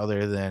accomplish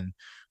other than,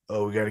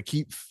 oh, we got to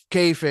keep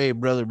kayfabe,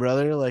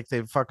 brother. Like,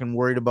 they've fucking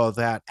worried about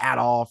that at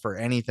all for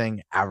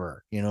anything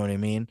ever. You know what I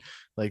mean?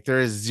 Like, there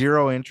is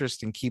zero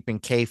interest in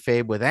keeping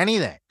kayfabe with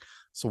anything.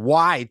 So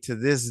why, to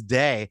this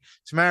day,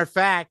 as a matter of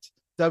fact,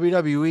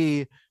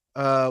 WWE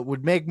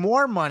would make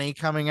more money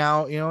coming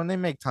out, and they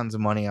make tons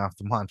of money off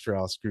the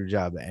Montreal screw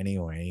job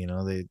anyway.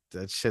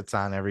 That shit's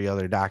on every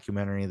other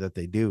documentary that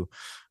they do.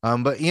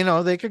 But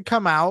they could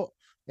come out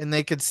and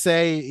they could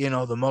say,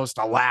 the most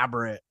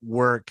elaborate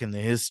work in the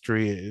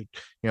history,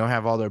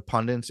 have all their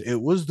pundits.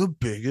 It was the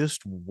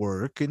biggest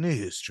work in the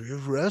history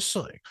of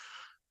wrestling.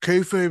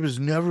 Kayfabe has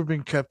never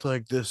been kept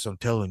like this. I'm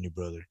telling you,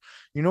 brother.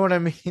 You know what I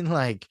mean?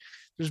 Like,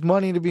 there's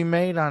money to be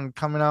made on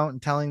coming out and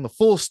telling the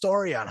full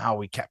story on how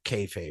we kept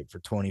kayfabe for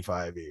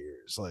 25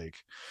 years. Like,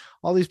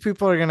 all these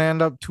people are going to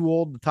end up too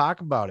old to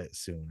talk about it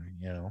soon,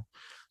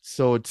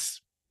 So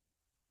it's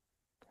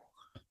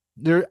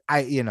there.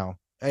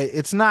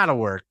 It's not a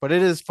work, but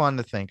it is fun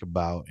to think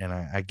about. And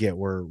I get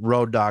where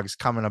Road Dogg's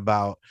coming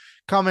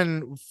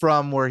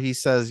from, where he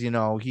says,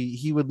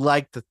 he would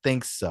like to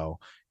think so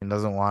and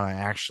doesn't want to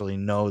actually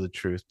know the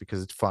truth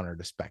because it's funner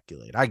to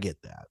speculate. I get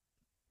that.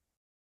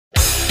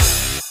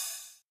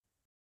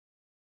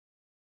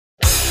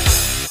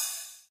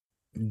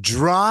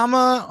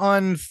 Drama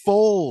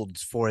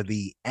unfolds for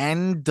the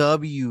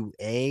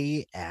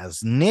NWA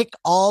as Nick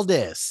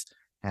Aldis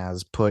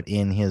has put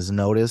in his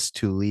notice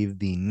to leave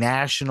the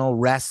National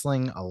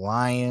Wrestling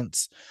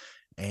Alliance,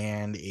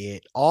 and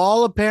it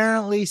all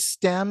apparently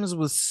stems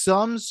with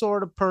some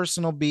sort of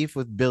personal beef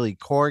with Billy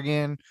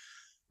Corgan.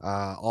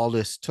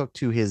 Aldis took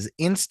to his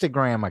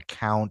Instagram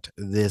account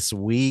this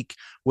week,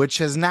 which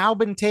has now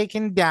been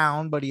taken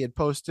down, but he had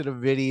posted a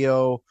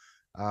video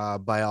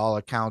by all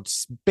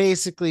accounts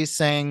basically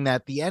saying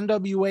that the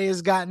NWA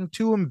has gotten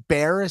too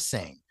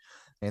embarrassing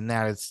and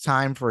that it's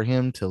time for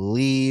him to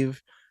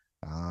leave.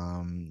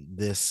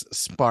 This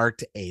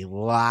sparked a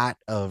lot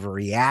of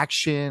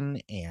reaction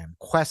and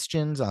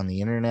questions on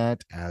the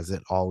internet, as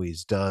it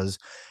always does.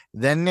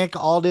 Then Nick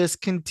Aldis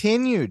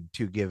continued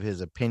to give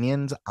his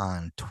opinions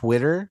on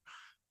Twitter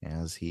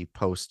as he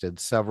posted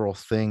several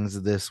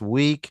things this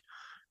week,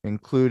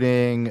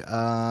 including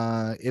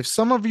if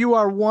some of you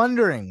are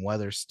wondering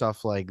whether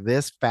stuff like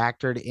this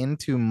factored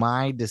into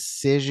my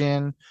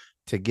decision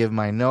to give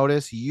my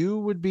notice, you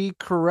would be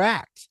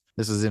correct.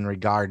 This is in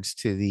regards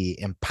to the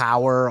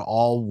Empower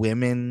All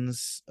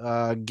Women's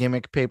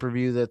gimmick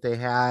pay-per-view that they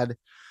had.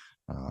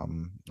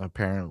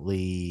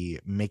 Apparently,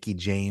 Mickie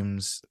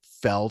James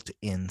felt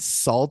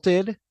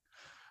insulted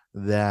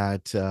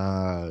that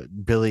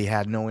Billy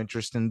had no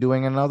interest in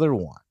doing another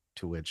one,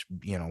 to which,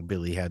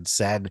 Billy had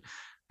said,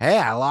 hey,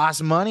 I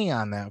lost money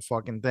on that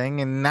fucking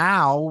thing, and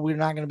now we're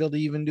not going to be able to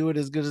even do it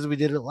as good as we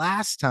did it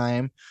last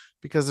time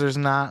because there's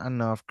not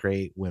enough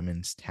great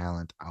women's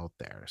talent out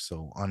there.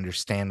 So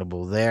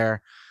understandable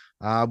there.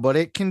 But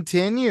it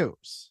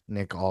continues.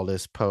 Nick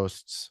Aldis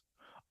posts,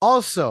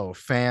 also,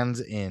 fans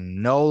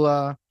in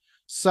NOLA,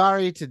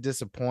 sorry to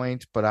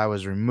disappoint, but I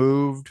was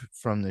removed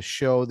from the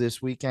show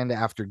this weekend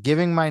after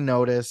giving my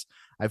notice.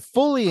 I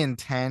fully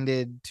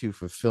intended to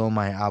fulfill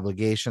my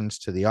obligations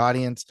to the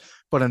audience,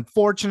 but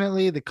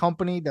unfortunately, the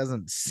company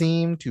doesn't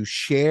seem to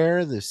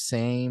share the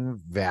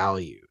same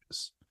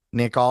values.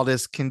 Nick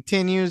Aldis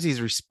continues.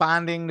 He's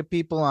responding to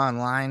people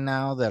online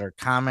now that are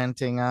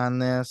commenting on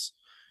this.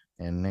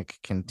 And Nick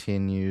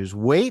continues,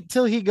 wait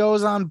till he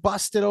goes on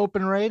Busted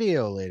Open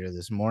Radio later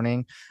this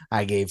morning.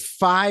 I gave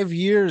 5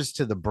 years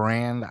to the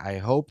brand. I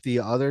hope the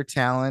other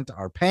talent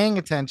are paying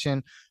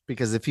attention,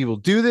 because if he will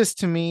do this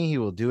to me, he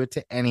will do it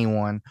to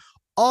anyone.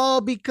 All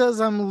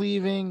because I'm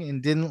leaving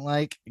and didn't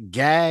like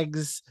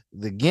Gags,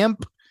 the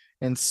Gimp,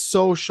 and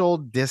social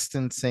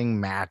distancing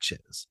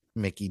matches.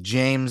 Mickie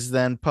James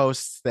then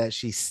posts that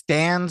she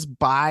stands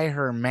by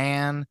her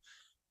man,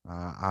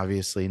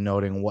 obviously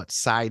noting what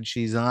side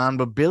she's on,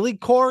 but Billy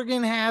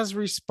Corgan has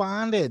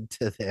responded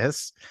to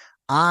this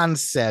on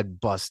said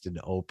Busted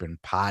Open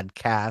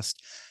podcast,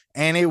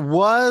 and it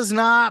was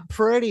not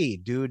pretty.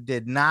 Dude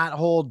did not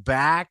hold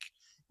back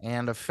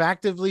and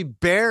effectively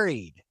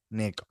buried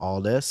Nick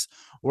Aldis.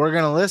 We're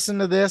going to listen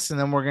to this, and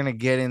then we're going to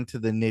get into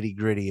the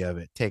nitty-gritty of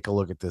it. Take a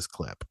look at this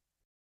clip.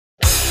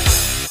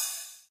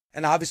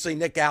 And obviously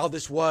Nick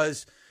Aldis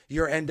was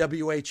your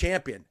NWA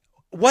champion.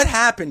 What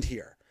happened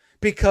here?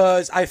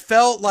 Because I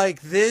felt like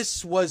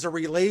this was a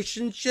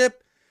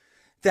relationship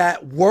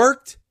that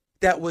worked,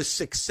 that was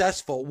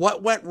successful.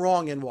 What went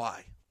wrong and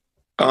why?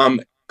 A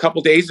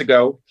couple days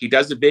ago, he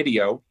does a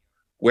video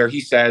where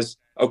he says,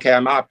 okay,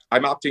 I'm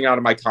opting out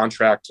of my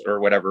contract or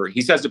whatever.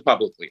 He says it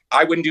publicly.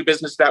 I wouldn't do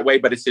business that way,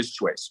 but it's his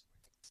choice.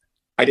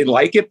 I didn't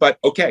like it, but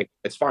okay,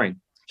 it's fine.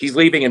 He's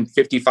leaving in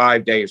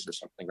 55 days or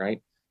something, right?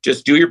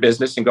 Just do your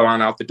business and go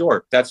on out the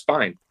door. That's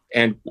fine.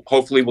 And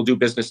hopefully we'll do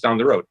business down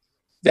the road.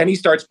 Then he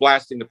starts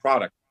blasting the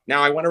product.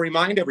 Now, I want to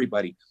remind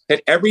everybody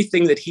that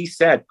everything that he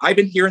said, I've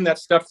been hearing that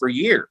stuff for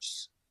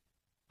years.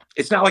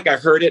 It's not like I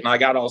heard it and I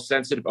got all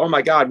sensitive. Oh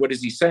my God, what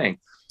is he saying?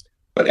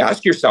 But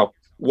ask yourself,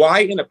 why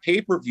in a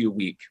pay-per-view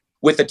week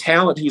with a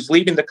talent who's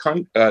leaving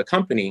the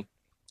company,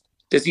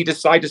 does he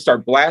decide to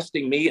start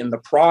blasting me and the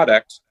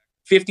product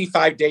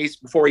 55 days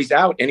before he's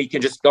out, and he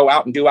can just go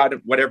out and do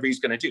whatever he's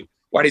going to do?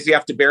 Why does he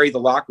have to bury the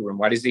locker room?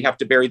 Why does he have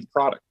to bury the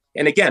product?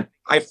 And again,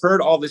 I've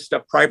heard all this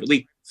stuff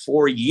privately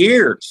for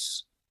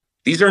years.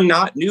 These are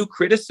not new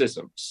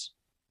criticisms.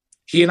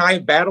 He and I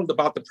have battled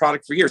about the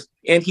product for years,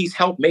 and he's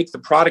helped make the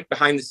product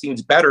behind the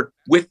scenes better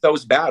with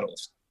those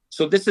battles.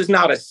 So this is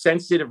not a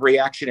sensitive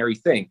reactionary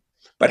thing.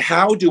 But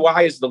how do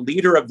I, as the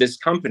leader of this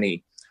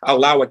company,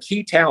 allow a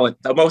key talent,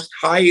 the most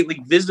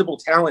highly visible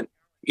talent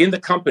in the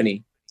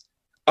company,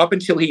 up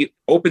until he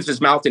opens his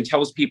mouth and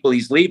tells people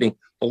he's leaving,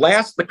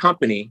 blast the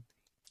company,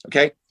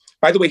 okay?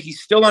 By the way,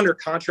 he's still under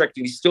contract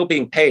and he's still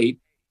being paid.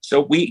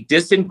 So we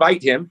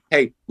disinvite him.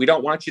 Hey, we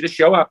don't want you to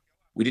show up.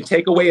 We didn't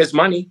take away his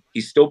money.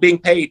 He's still being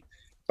paid.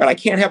 But I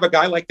can't have a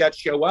guy like that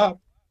show up,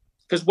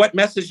 because what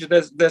message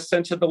does this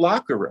send to the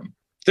locker room?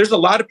 There's a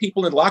lot of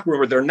people in the locker room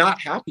where they're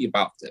not happy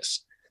about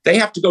this. They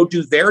have to go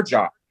do their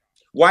job.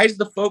 Why is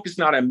the focus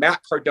not on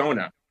Matt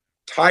Cardona,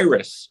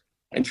 Tyrus,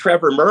 and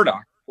Trevor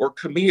Murdoch, or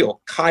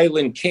Camille,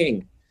 Kylan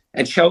King,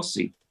 and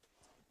Chelsea?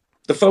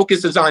 The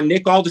focus is on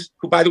Nick Aldis,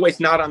 who, by the way, is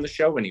not on the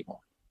show anymore.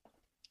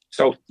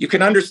 So you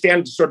can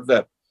understand sort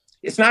of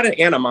it's not an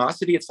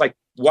animosity. It's like,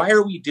 why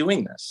are we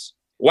doing this?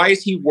 Why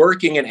is he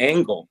working an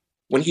angle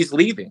when he's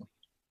leaving?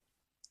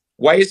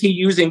 Why is he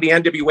using the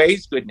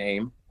NWA's good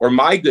name or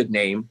my good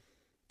name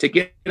to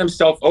get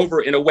himself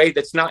over in a way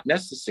that's not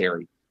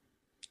necessary.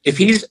 If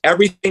he's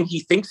everything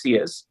he thinks he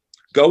is,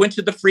 go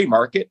into the free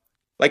market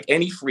like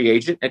any free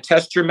agent and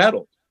test your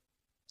mettle.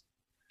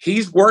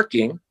 He's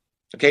working,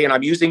 okay, and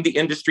I'm using the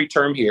industry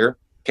term here,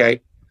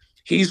 okay?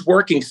 He's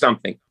working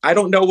something. I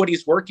don't know what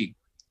he's working,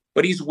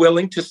 but he's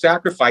willing to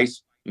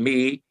sacrifice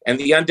me and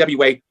the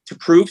NWA to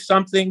prove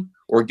something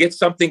or get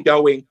something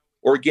going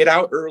or get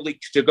out early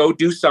to go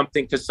do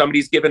something because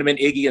somebody's given him an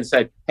Iggy and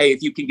said, hey,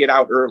 if you can get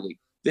out early.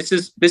 This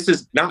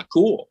is not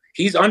cool.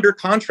 He's under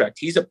contract.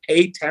 He's a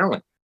paid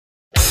talent.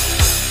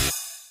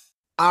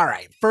 All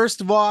right.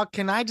 First of all,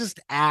 can we just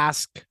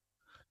ask,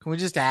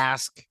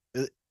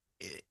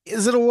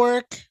 is it a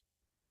work?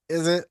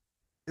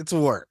 It's a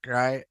work,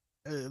 right?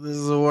 This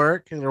is a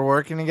work. They're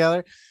working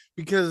together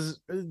because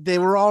they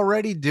were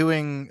already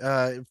doing,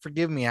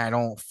 forgive me, I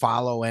don't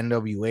follow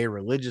NWA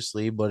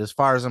religiously, but as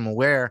far as I'm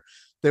aware,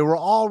 they were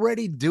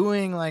already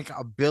doing like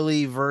a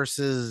Billy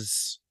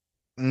versus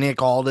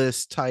Nick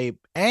Aldis type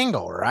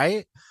angle,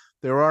 right?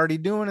 They were already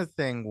doing a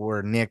thing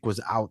where Nick was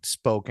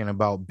outspoken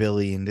about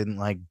Billy and didn't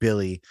like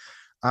Billy.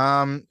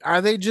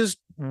 Are they just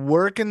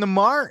working the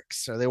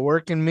marks? Are they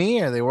working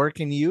me? Are they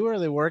working you? Are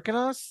they working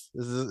us?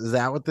 Is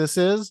that what this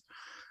is?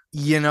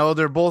 You know,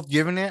 they're both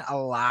giving it a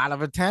lot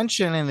of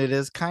attention and it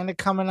is kind of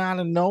coming out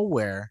of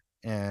nowhere.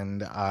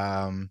 And,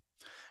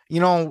 you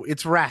know,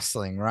 it's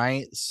wrestling,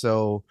 right?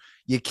 So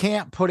you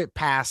can't put it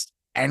past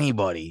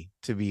anybody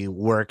to be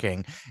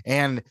working.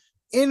 And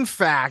in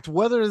fact,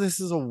 whether this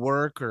is a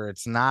work or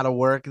it's not a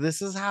work,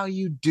 this is how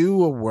you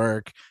do a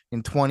work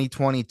in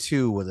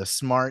 2022 with a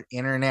smart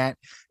internet.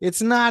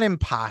 It's not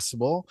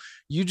impossible.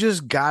 You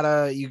just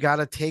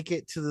gotta take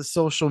it to the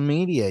social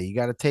media. You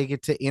gotta take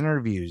it to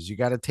interviews. You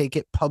gotta take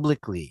it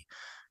publicly.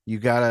 You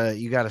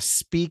gotta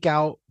speak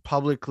out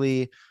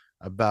publicly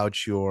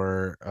about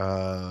your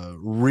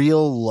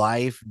real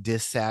life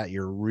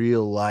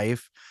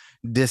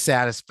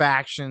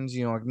dissatisfactions,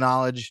 you know,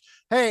 acknowledge,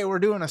 hey, we're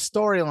doing a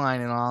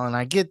storyline and all, and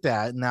I get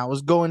that, and that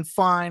was going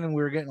fine and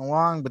we were getting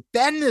along, but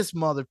then this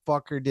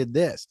motherfucker did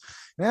this.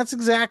 And that's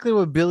exactly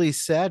what Billy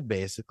said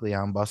basically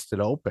on Busted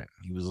Open.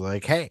 He was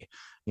like, hey,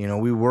 you know,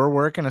 we were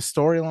working a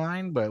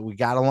storyline, but we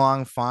got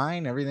along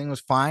fine, everything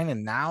was fine,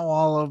 and now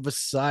all of a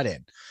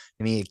sudden,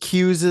 and he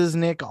accuses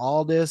Nick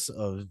Aldis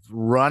of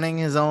running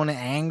his own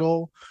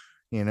angle.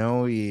 You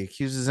know, he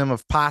accuses him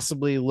of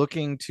possibly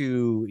looking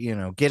to, you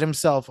know, get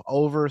himself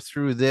over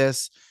through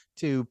this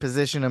to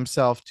position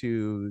himself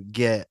to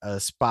get a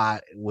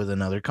spot with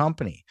another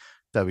company,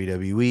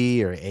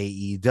 WWE or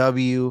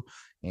AEW,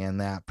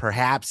 and that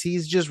perhaps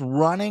he's just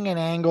running an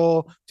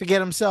angle to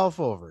get himself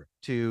over,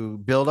 to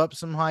build up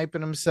some hype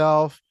in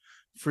himself,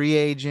 free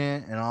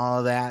agent and all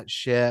of that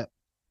shit.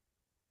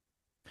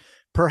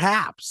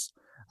 Perhaps.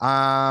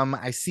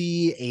 I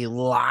see a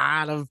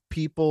lot of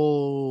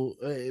people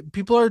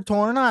are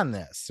torn on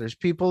this. There's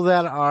people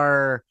that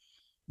are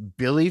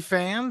Billy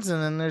fans,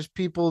 and then there's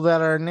people that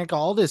are Nick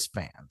Aldis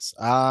fans.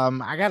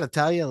 I gotta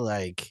tell you,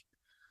 like,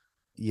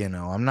 you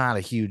know, I'm not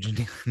a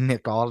huge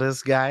Nick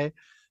Aldis guy,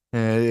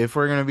 if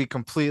we're gonna be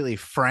completely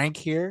frank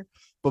here,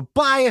 but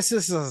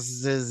biases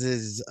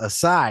is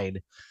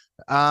aside.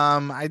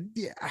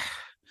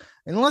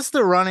 Unless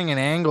they're running an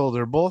angle,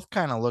 they're both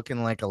kind of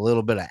looking like a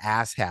little bit of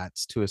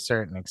asshats to a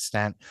certain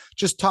extent,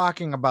 just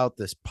talking about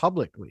this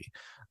publicly.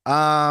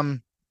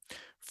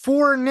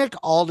 For Nick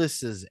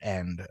Aldis's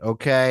end,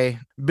 okay,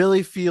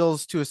 Billy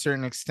feels to a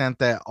certain extent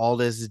that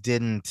Aldis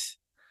didn't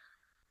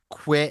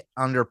quit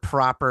under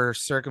proper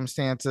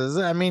circumstances.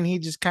 I mean, he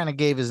just kind of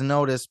gave his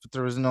notice, but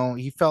there was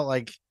he felt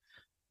like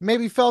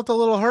maybe felt a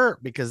little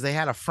hurt because they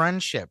had a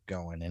friendship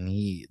going and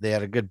they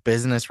had a good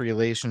business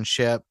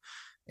relationship.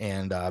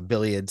 And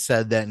Billy had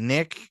said that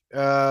Nick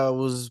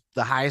was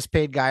the highest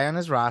paid guy on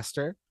his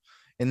roster,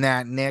 and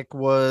that Nick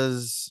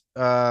was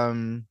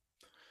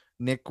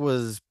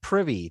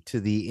privy to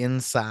the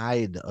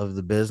inside of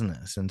the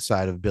business,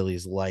 inside of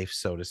Billy's life,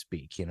 so to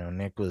speak. You know,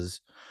 Nick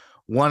was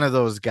one of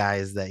those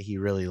guys that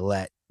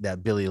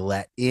Billy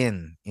let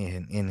in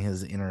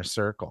his inner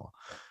circle.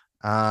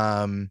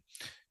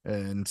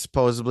 And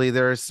supposedly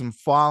there is some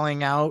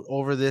falling out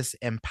over this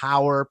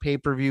Empower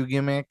pay-per-view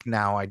gimmick.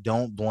 Now, I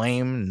don't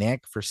blame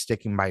Nick for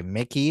sticking by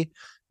Mickey.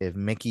 If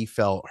Mickey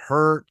felt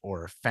hurt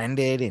or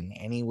offended in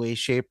any way,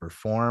 shape, or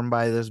form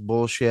by this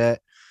bullshit.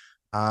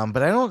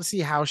 But I don't see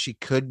how she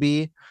could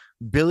be.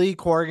 Billy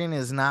Corgan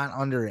is not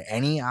under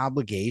any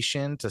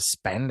obligation to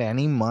spend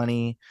any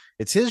money.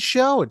 It's his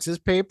show. It's his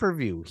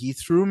pay-per-view. He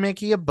threw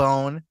Mickey a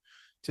bone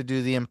to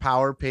do the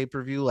Empower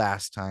pay-per-view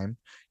last time.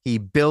 He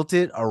built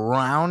it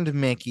around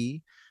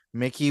Mickey.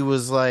 Mickey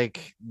was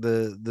like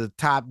the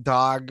top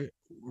dog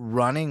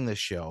running the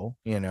show.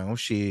 You know,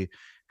 she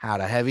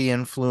had a heavy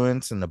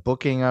influence in the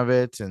booking of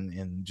it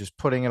and just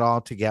putting it all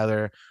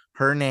together.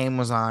 Her name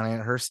was on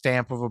it, her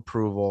stamp of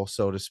approval,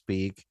 so to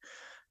speak.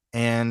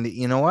 And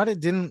you know what?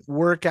 It didn't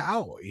work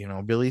out. You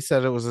know, Billy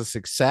said it was a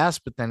success,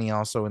 but then he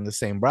also in the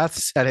same breath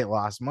said it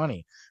lost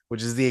money,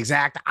 which is the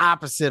exact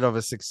opposite of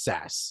a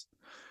success.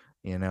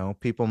 You know,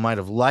 people might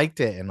have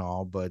liked it and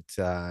all, but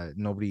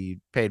nobody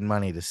paid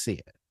money to see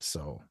it.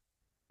 So,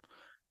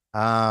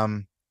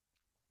 um,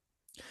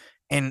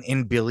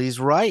 and Billy's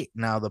right.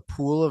 Now the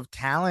pool of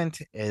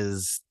talent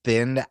is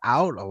thinned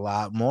out a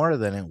lot more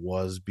than it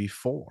was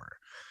before.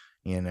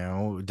 You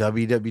know,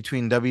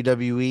 between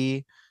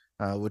WWE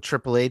with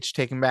Triple H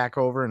taking back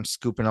over and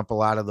scooping up a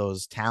lot of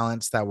those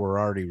talents that were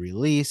already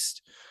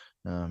released.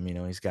 You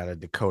know, he's got a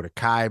Dakota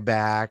Kai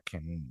back,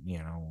 and you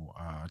know,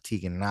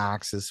 Tegan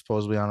Knox is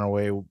supposedly on her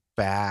way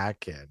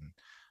back, and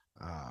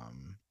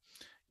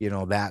you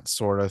know, that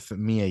sort of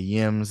Mia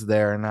Yim's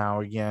there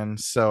now again.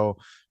 So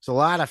there's a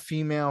lot of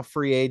female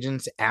free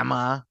agents.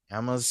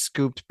 Emma's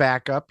scooped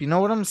back up. You know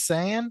what I'm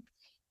saying?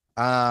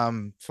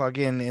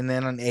 Fucking, and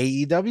then on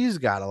AEW's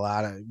got a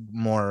lot of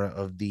more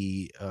of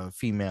the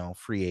female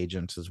free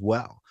agents as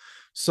well.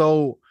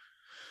 So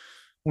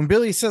when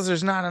Billy says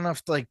there's not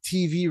enough like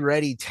TV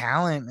ready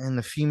talent in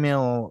the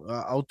female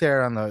out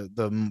there on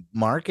the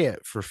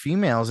market for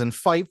females, and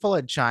Fightful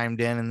had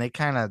chimed in and they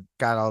kind of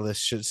got all this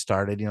shit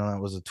started. You know,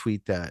 that was a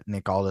tweet that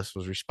Nick Aldis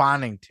was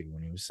responding to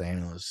when he was saying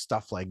it was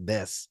stuff like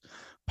this.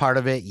 Part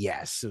of it,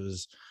 yes, it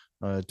was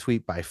a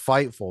tweet by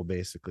Fightful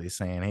basically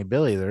saying, "Hey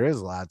Billy, there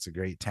is lots of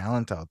great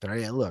talent out there.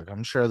 Yeah, look,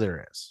 I'm sure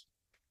there is.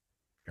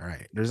 All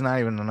right, there's not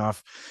even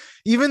enough.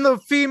 Even the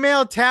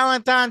female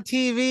talent on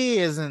TV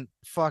isn't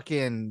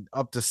fucking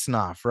up to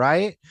snuff,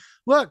 right?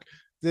 Look,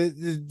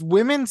 the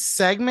women's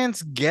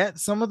segments get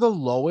some of the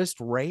lowest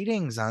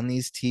ratings on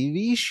these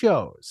TV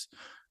shows.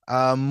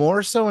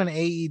 More so in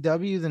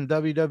AEW than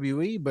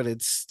WWE, but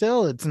it's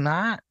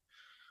not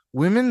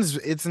women's.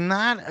 It's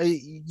not.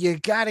 You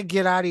got to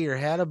get out of your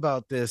head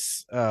about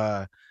this.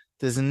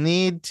 This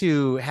need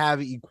to have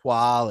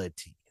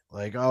equality.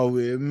 Like, oh,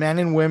 men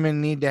and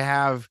women need to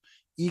have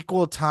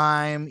equal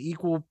time,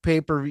 equal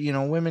pay-per-view. You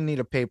know, women need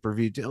a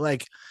pay-per-view.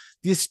 Like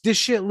this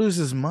shit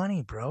loses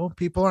money, bro.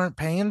 People aren't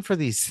paying for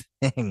these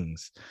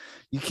things.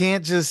 You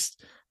can't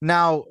just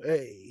now.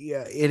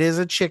 It is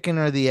a chicken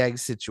or the egg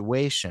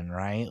situation,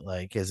 right?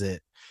 Like, is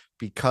it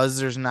because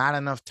there's not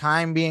enough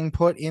time being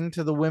put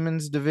into the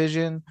women's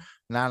division,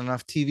 not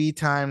enough TV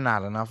time,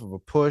 not enough of a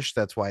push?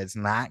 That's why it's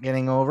not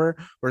getting over.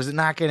 Or is it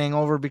not getting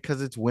over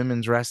because it's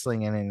women's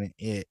wrestling and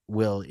it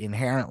will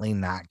inherently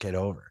not get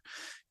over?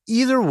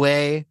 Either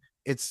way,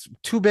 it's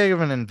too big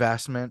of an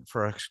investment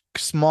for a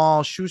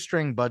small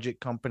shoestring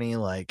budget company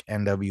like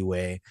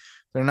NWA.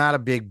 They're not a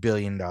big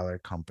billion-dollar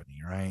company,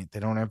 right? They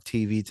don't have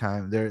TV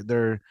time.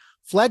 They're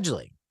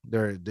fledgling.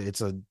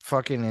 It's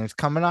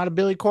coming out of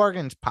Billy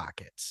Corgan's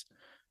pockets,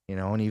 you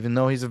know. And even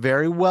though he's a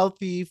very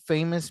wealthy,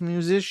 famous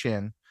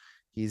musician,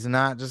 he's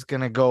not just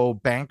gonna go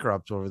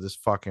bankrupt over this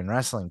fucking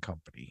wrestling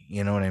company.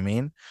 You know what I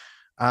mean?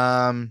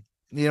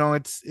 You know,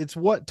 it's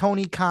what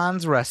Tony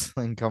Khan's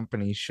wrestling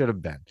company should have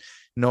been.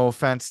 No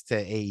offense to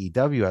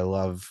AEW. I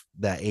love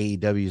that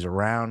AEW is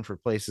around for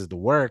places to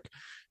work,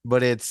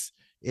 but it's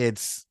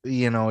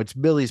you know, it's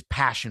Billy's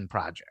passion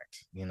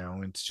project. You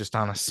know, it's just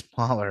on a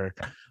smaller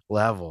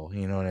level.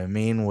 You know what I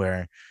mean?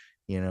 Where,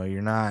 you know,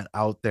 you're not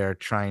out there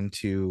trying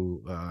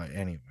to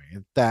anyway.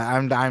 That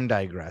I'm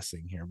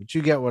digressing here, but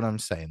you get what I'm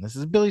saying. This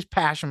is Billy's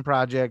passion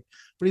project,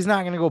 but he's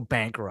not going to go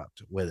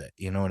bankrupt with it.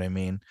 You know what I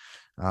mean?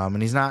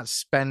 And he's not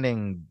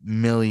spending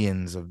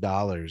millions of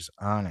dollars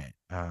on it,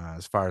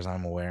 as far as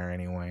I'm aware,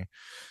 anyway.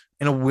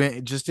 And another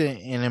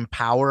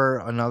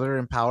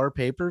Empower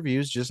pay-per-view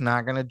is just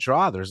not going to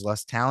draw. There's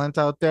less talent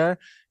out there,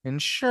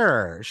 and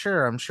sure,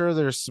 I'm sure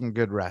there's some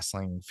good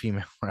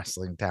female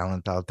wrestling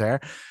talent out there,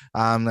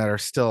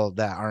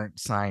 that aren't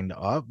signed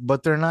up,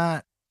 but they're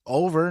not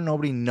over.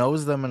 Nobody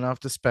knows them enough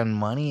to spend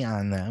money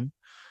on them.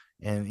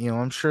 And, you know,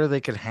 I'm sure they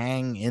could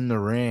hang in the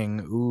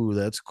ring. Ooh,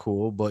 that's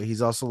cool. But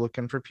he's also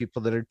looking for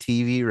people that are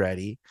TV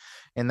ready,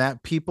 and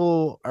that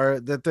people are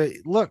that they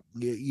look,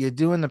 you're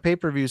doing the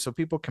pay-per-view so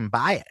people can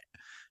buy it.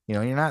 You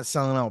know, you're not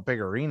selling out big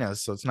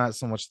arenas, so it's not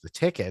so much the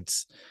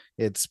tickets,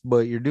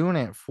 but you're doing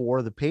it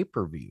for the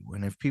pay-per-view.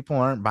 And if people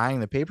aren't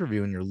buying the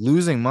pay-per-view and you're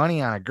losing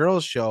money on a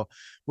girls' show,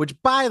 which,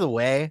 by the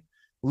way,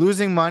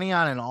 losing money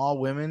on an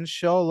all-women's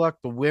show, look,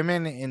 the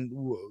women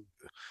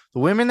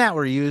that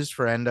were used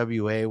for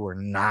NWA were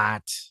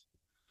not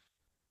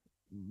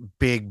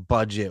big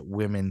budget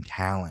women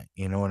talent.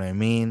 You know what I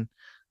mean?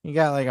 You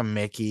got like a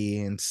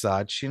Mickey and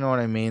such. You know what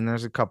I mean?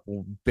 There's a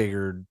couple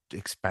bigger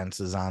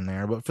expenses on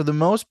there, but for the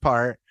most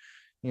part,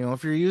 you know,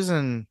 if you're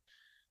using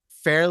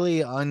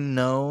fairly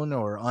unknown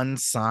or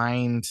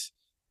unsigned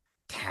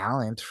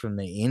talent from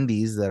the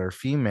indies that are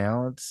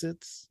female,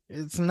 it's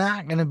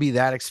not going to be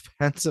that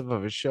expensive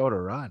of a show to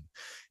run.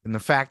 And the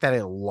fact that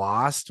it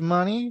lost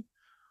money,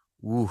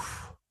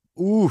 oof,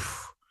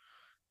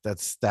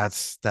 that's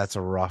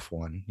a rough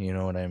one. You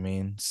know what I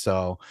mean?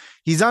 So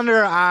he's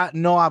under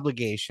no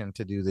obligation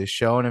to do this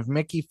show. And if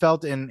Mickey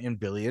felt, and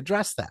Billy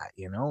addressed that,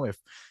 you know,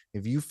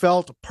 if you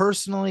felt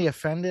personally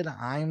offended,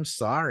 I'm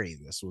sorry.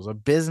 This was a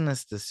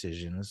business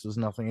decision. This was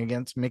nothing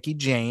against Mickey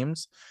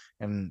James.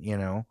 And, you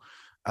know,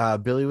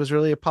 Billy was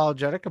really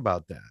apologetic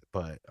about that.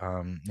 But,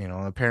 you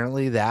know,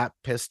 apparently that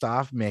pissed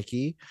off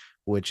Mickey.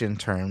 which in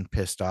turn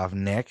pissed off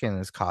Nick and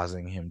is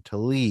causing him to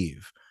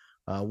leave.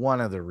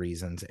 One of the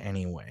reasons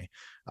anyway.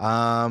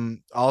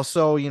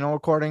 Also,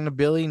 according to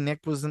Billy, Nick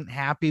wasn't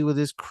happy with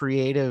his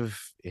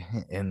creative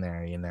in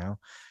there,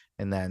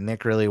 and that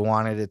Nick really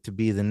wanted it to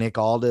be the Nick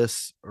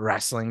Aldis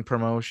wrestling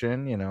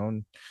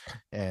promotion,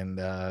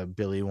 and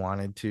Billy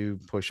wanted to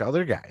push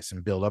other guys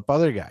and build up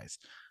other guys.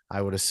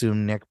 I would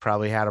assume Nick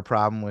probably had a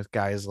problem with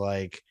guys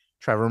like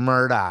Trevor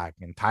Murdoch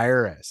and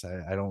Tyrus.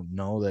 I don't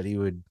know that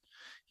he'd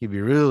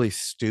be really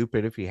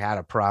stupid if he had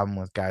a problem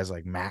with guys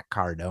like Matt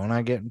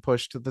Cardona getting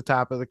pushed to the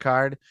top of the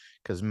card,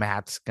 because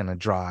Matt's going to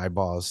draw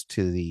eyeballs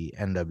to the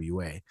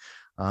NWA.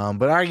 But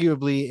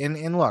arguably,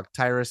 and look,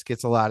 Tyrus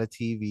gets a lot of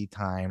TV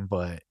time,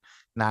 but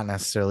not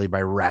necessarily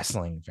by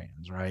wrestling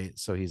fans, right?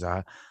 So he's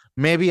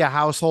maybe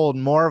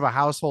more of a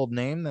household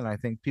name than I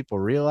think people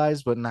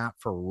realize, but not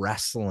for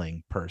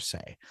wrestling per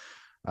se.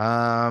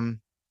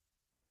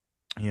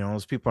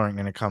 Those people aren't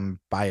going to come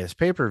buy his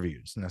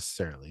pay-per-views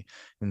necessarily.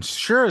 And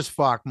sure as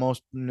fuck,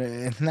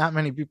 not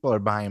many people are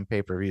buying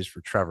pay-per-views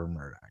for Trevor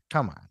Murdoch.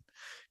 Come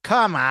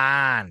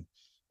on.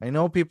 I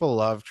know people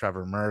love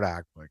Trevor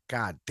Murdoch, but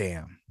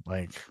goddamn,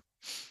 like,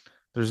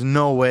 there's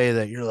no way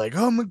that you're like,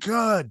 oh my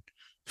God,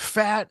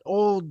 fat,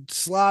 old,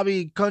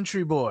 slobby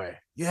country boy.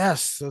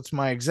 Yes, that's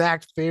my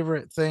exact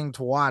favorite thing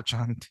to watch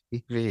on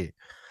TV.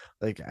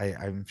 Like,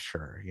 I'm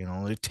sure,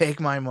 take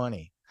my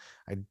money.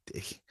 I'm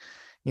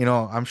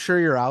sure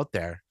you're out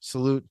there.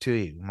 Salute to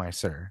you, my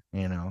sir,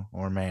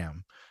 or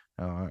ma'am.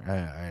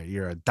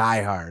 You're a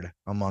diehard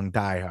among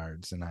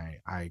diehards, and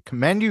I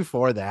commend you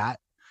for that.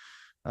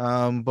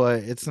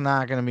 But it's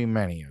not going to be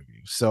many of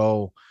you.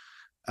 So,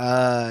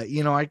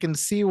 I can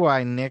see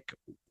why Nick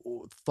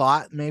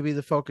thought maybe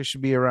the focus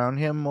should be around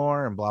him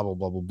more and blah, blah,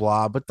 blah, blah,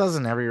 blah. But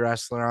doesn't every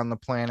wrestler on the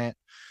planet?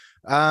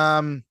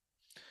 And,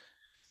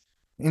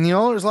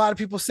 there's a lot of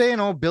people saying,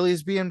 oh,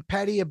 Billy's being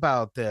petty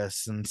about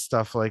this and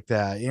stuff like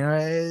that.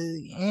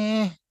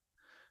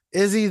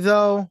 Is he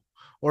though?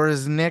 Or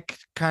is Nick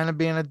kind of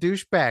being a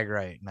douchebag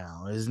right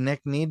now? Does Nick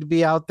need to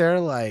be out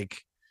there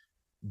like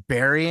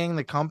burying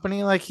the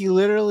company? Like, he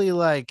literally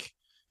like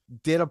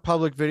did a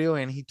public video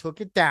and he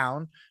took it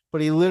down, but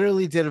he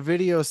literally did a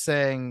video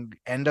saying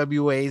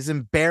NWA is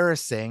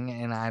embarrassing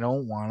and I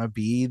don't want to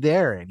be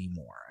there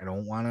anymore. I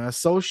don't want to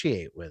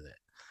associate with it.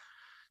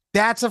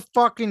 That's a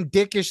fucking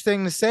dickish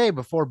thing to say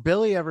before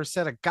Billy ever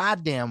said a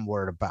goddamn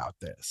word about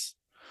this.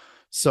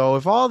 So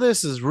if all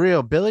this is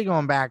real, Billy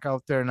going back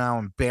out there now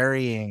and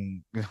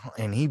burying,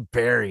 and he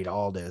buried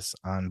Aldis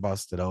on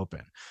Busted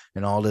Open,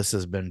 and Aldis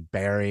has been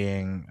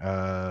burying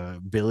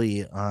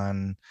Billy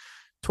on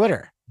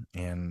Twitter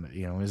and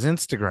his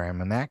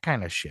Instagram and that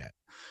kind of shit.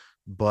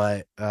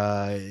 But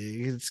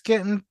it's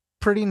getting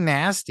pretty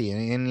nasty,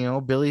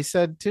 and Billy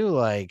said too,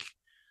 like,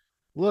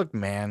 look,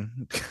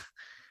 man.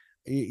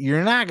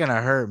 You're not going to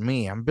hurt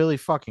me. I'm Billy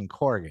fucking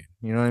Corgan.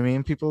 You know what I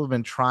mean? People have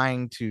been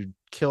trying to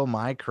kill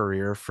my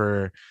career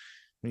for,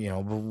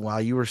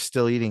 while you were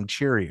still eating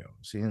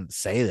Cheerios. He didn't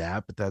say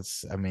that, but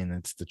it's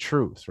the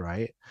truth,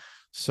 right?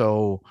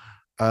 So,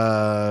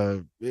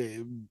 all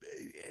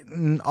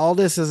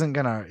this isn't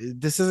gonna,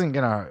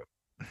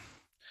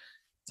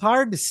 it's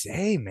hard to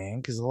say,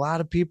 man, because a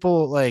lot of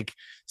people like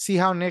see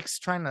how Nick's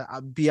trying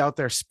to be out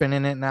there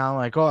spinning it now.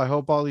 Like, oh, I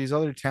hope all these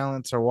other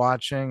talents are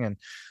watching. And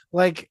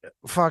like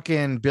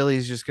fucking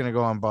Billy's just going to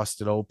go on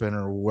Busted Open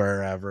or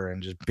wherever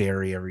and just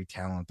bury every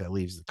talent that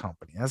leaves the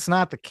company. That's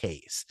not the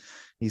case.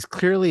 He's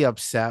clearly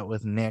upset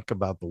with Nick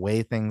about the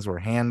way things were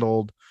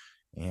handled.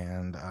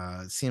 And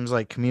it seems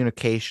like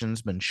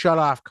communication's been shut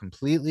off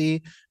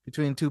completely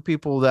between two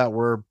people that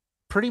were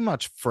pretty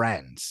much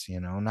friends,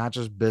 not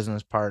just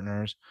business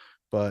partners,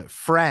 but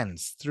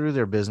friends through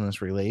their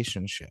business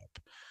relationship.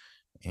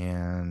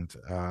 And,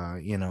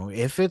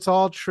 if it's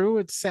all true,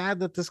 it's sad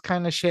that this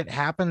kind of shit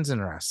happens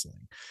in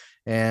wrestling.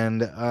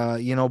 And,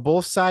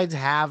 both sides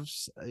have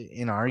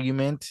an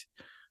argument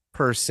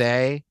per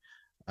se.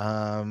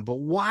 But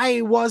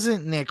why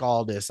wasn't Nick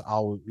Aldis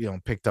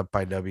picked up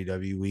by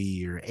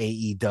WWE or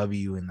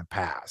AEW in the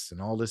past?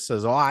 And Aldis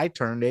says, oh, I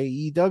turned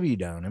AEW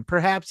down. And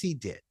perhaps he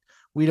did.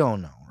 We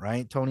don't know,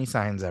 right? Tony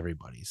signs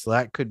everybody. So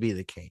that could be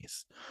the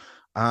case.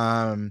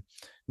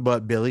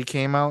 But Billy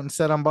came out and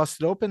said on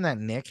Busted Open that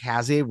Nick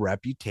has a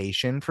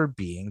reputation for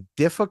being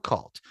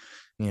difficult.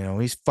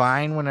 He's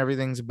fine when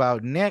everything's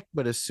about Nick,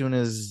 but as soon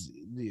as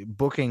the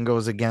booking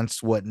goes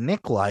against what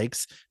Nick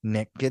likes,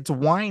 Nick gets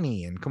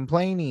whiny and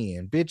complainy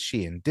and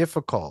bitchy and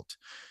difficult.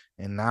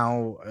 And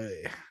now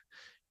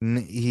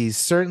he's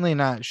certainly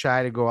not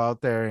shy to go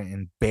out there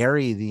and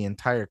bury the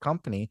entire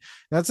company.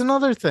 That's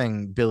another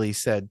thing Billy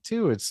said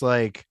too. It's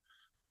like,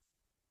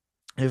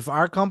 if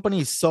our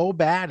company's so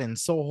bad and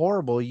so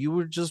horrible, you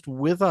were just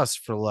with us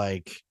for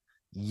like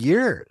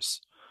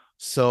years.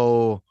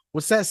 So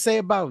what's that say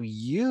about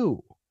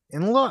you?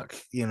 And look,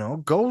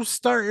 go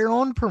start your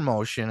own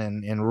promotion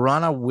and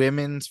run a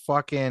women's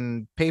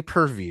fucking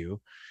pay-per-view,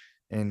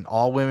 an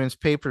all women's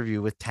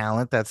pay-per-view with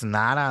talent that's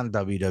not on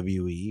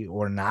WWE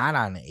or not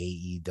on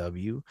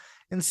AEW,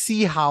 and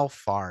see how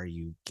far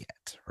you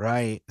get,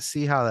 right?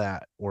 See how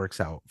that works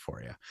out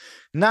for you.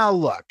 Now,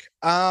 look,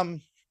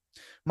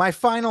 my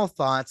final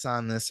thoughts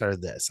on this are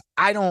this.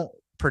 I don't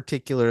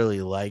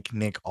particularly like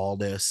Nick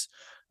Aldis.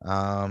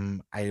 I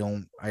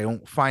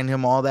don't find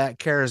him all that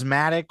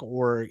charismatic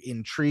or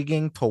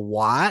intriguing to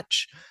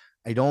watch.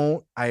 I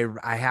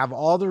have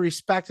all the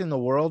respect in the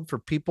world for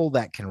people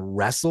that can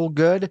wrestle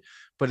good,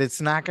 but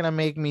it's not going to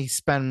make me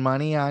spend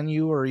money on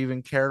you or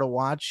even care to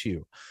watch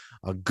you.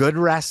 A good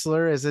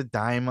wrestler is a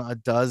dime a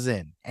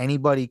dozen.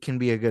 Anybody can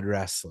be a good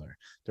wrestler.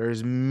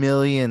 There's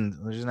millions,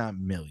 there's not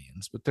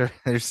millions, but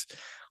there's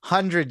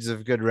hundreds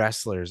of good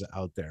wrestlers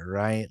out there,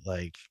 right?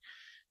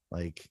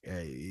 It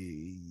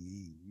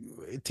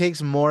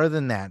takes more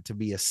than that to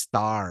be a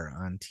star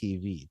on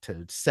TV,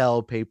 to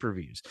sell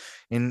pay-per-views.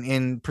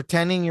 In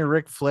pretending you're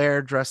Ric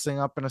Flair dressing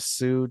up in a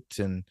suit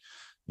and,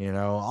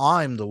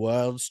 I'm the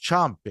world's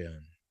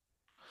champion.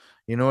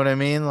 You know what I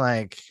mean?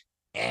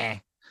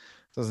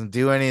 Doesn't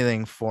do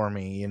anything for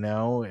me,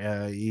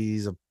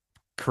 he's a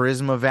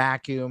charisma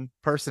vacuum,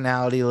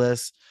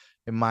 personalityless,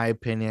 in my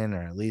opinion,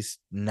 or at least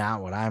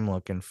not what I'm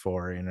looking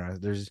for.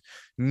 There's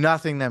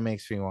nothing that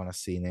makes me want to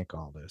see Nick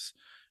Aldis.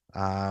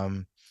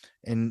 And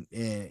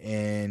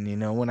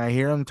when I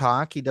hear him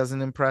talk, he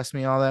doesn't impress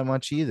me all that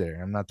much either.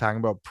 I'm not talking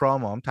about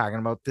promo. I'm talking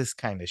about this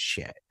kind of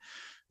shit.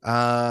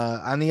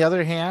 On the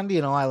other hand,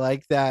 I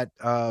like that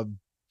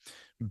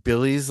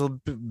Billy's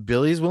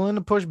willing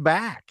to push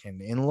back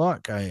and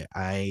look,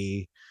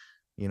 I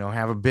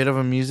have a bit of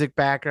a music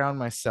background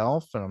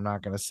myself, and I'm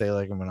not going to say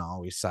like I'm going to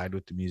always side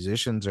with the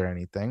musicians or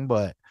anything,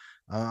 but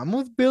I'm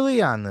with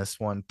Billy on this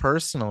one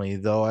personally,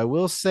 though. I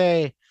will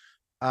say,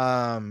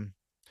 I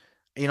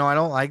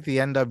don't like the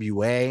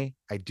NWA.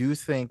 I do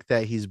think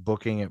that he's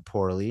booking it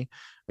poorly.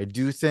 I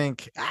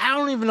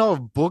don't even know if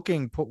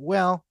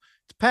well,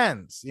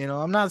 depends.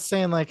 I'm not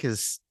saying like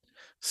his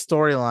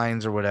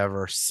storylines or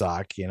whatever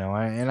suck, and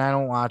I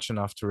don't watch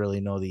enough to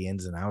really know the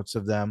ins and outs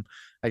of them.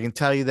 I can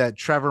tell you that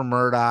Trevor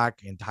Murdoch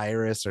and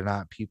Tyrus are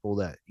not people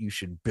that you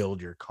should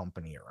build your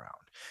company around.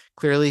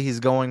 Clearly,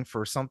 he's going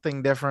for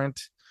something different,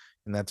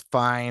 and that's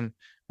fine.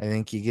 I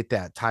think you get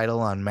that title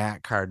on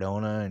Matt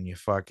Cardona and you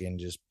fucking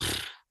just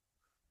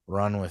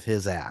run with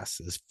his ass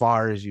as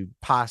far as you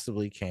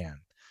possibly can.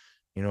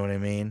 You know what I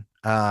mean?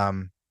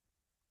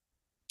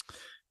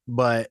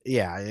 But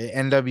yeah,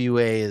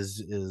 NWA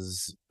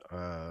is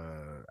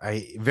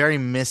very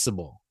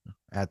missable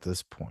at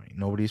this point.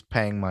 Nobody's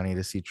paying money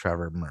to see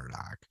Trevor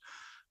Murdoch.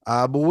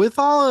 But with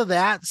all of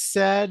that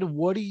said,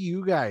 what do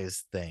you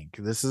guys think?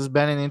 This has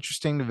been an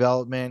interesting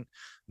development.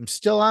 I'm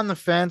still on the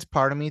fence.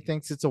 Part of me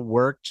thinks it's a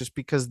work just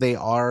because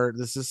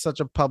this is such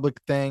a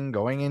public thing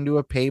going into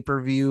a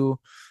pay-per-view.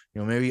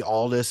 Maybe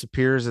Aldis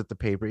appears at the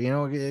paper.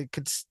 It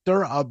could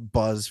stir up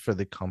buzz for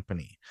the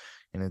company.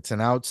 And it's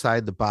an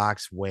outside the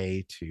box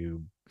way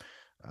to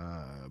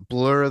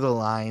blur the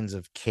lines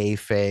of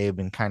kayfabe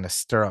and kind of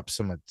stir up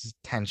some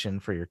attention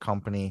for your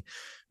company.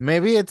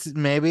 Maybe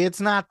it's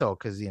not though,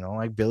 because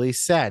like Billy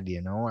said,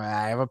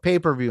 I have a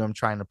pay-per-view I'm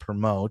trying to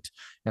promote,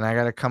 and I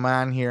got to come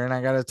on here and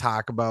I got to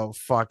talk about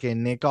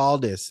fucking Nick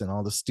Aldis and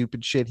all the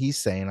stupid shit he's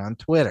saying on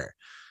Twitter.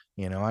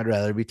 I'd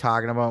rather be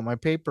talking about my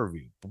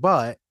pay-per-view,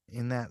 but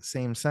in that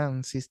same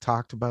sentence, he's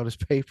talked about his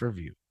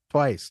pay-per-view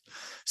twice.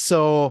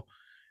 So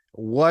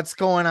what's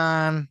going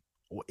on?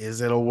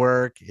 Is it a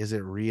work? Is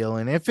it real?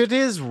 And if it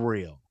is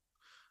real,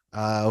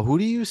 who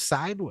do you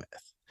side with?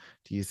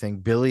 Do you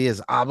think Billy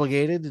is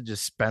obligated to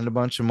just spend a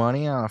bunch of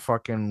money on a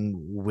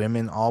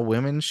fucking all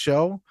women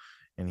show,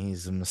 and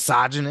he's a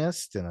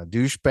misogynist and a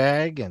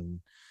douchebag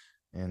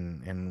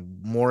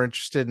and more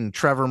interested in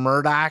Trevor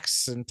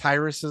Murdoch's and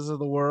Tyruses of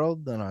the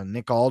world than on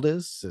Nick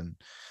Aldis, and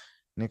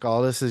Nick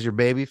Aldis is your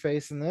baby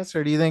face in this?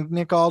 Or do you think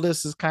Nick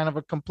Aldis is kind of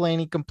a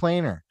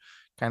complainer,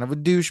 kind of a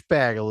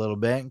douchebag a little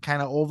bit, and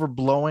kind of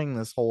overblowing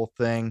this whole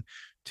thing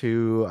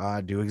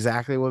to do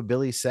exactly what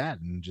Billy said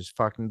and just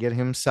fucking get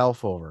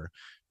himself over,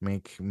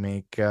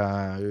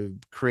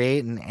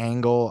 create an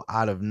angle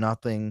out of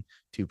nothing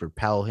to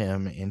propel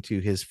him into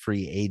his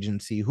free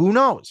agency? Who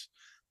knows?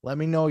 Let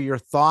me know your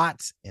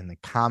thoughts in the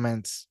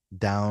comments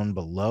down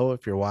below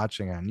if you're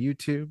watching on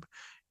YouTube,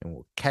 and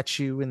we'll catch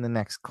you in the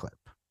next clip.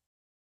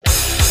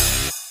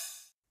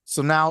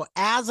 So now,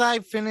 as I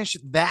finish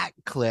that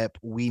clip,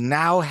 we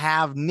now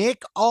have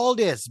Nick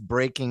Aldis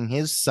breaking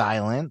his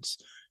silence,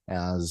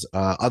 as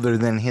other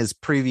than his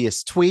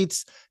previous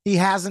tweets, he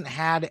hasn't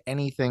had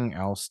anything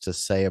else to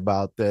say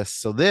about this.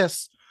 So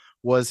this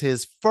was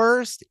his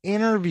first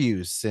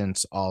interview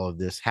since all of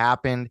this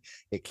happened.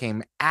 It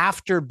came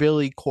after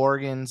Billy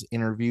Corgan's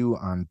interview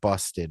on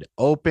Busted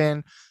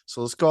Open.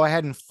 So let's go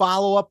ahead and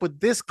follow up with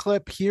this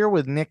clip here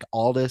with Nick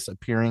Aldis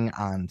appearing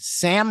on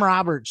Sam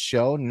Roberts'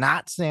 show,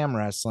 Not Sam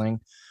Wrestling.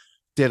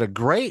 Did a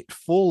great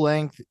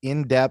full-length,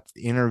 in-depth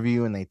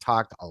interview, and they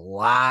talked a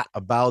lot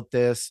about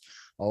this,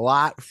 a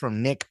lot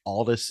from Nick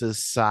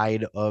Aldis's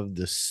side of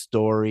the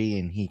story,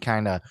 and he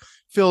kind of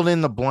filled in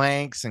the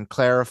blanks and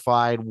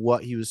clarified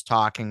what he was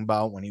talking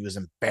about when he was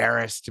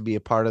embarrassed to be a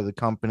part of the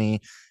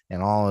company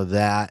and all of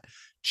that.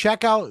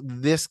 check out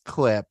this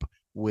clip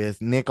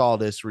with Nick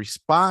Aldis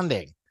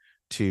responding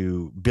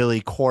to Billy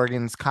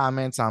Corgan's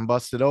comments on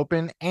Busted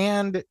Open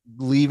and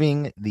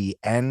leaving the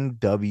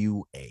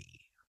NWA.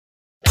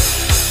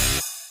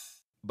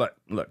 But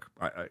look,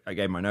 I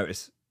gave my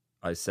notice.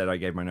 I said I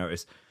gave my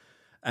notice,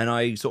 and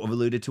I sort of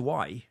alluded to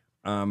why.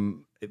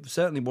 It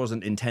certainly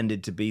wasn't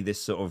intended to be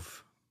this sort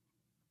of,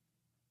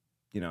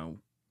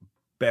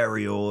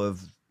 burial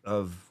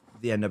of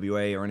the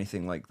NWA or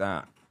anything like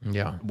that.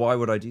 Yeah. Why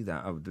would I do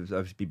that? I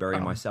would be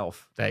burying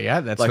myself.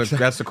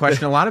 That's the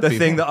question a lot of the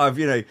people. thing that I've,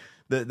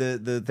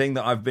 the thing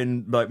that I've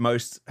been like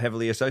most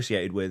heavily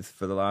associated with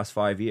for the last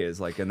 5 years,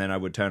 and then I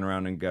would turn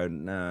around and go,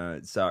 nah,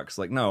 it sucks.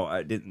 No,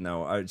 I didn't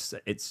know.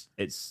 It's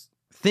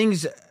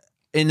things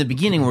in the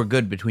beginning were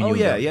good between you.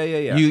 Yeah, and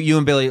Billy. yeah. You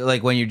and Billy,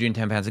 like when you're doing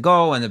 10 pounds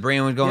ago and the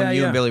brain was going,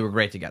 you Yeah. and Billy were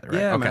great together, right?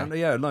 Yeah, Okay. man.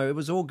 Yeah, no, it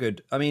was all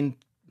good. I mean,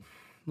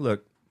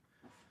 look,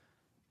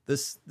 the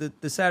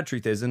sad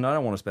truth is, and I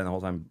don't want to spend the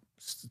whole time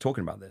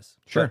talking about this.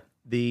 Sure.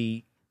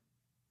 But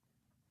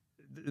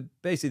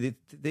basically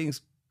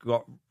things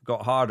got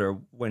harder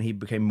when he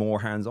became more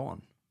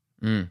hands-on.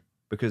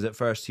 Because at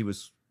first he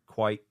was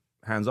quite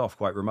hands-off,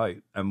 quite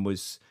remote, and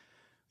was,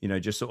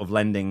 just sort of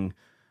lending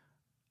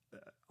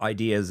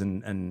ideas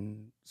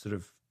and sort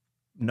of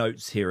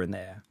notes here and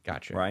there.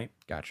 Gotcha. Right?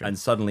 Gotcha. And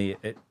suddenly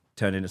it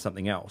turned into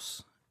something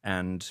else.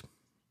 And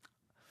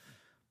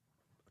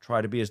try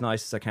to be as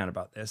nice as I can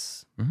about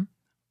this. Mhm.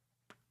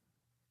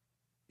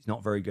 He's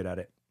not very good at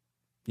it,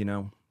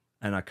 and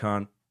I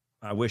can't.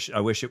 I wish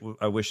it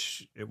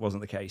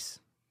wasn't the case,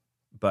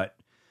 but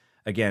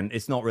again,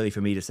 it's not really for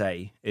me to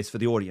say. It's for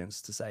the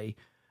audience to say,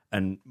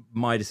 and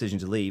my decision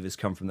to leave has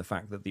come from the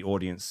fact that the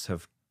audience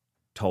have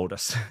told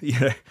us.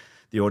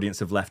 The audience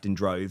have left in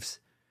droves.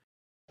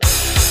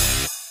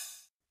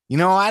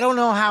 I don't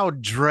know how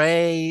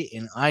Dre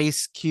and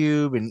Ice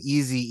Cube and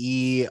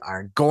Eazy-E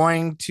are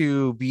going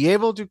to be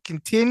able to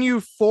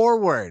continue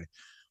forward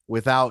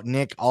without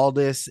Nick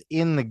Aldis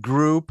in the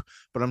group,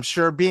 but I'm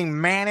sure being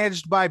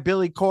managed by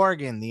Billy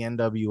Corgan, the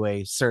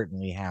NWA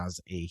certainly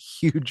has a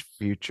huge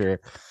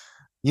future.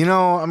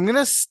 I'm going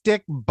to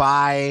stick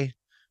by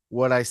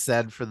what I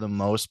said for the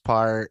most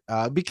part,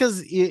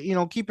 because,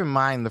 keep in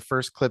mind the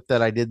first clip that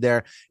I did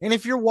there. And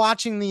if you're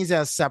watching these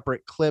as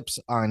separate clips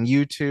on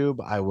YouTube,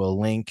 I will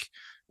link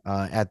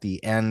at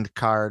the end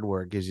card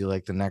where it gives you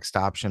the next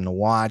option to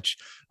watch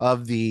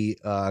of the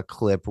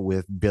clip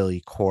with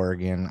Billy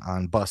Corgan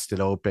on Busted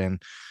Open.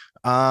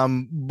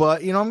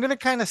 But I'm gonna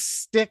kind of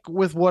stick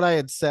with what I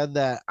had said,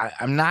 that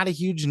I'm not a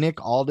huge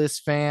Nick Aldis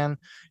fan,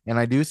 and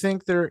I do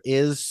think there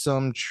is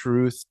some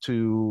truth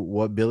to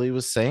what Billy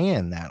was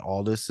saying, that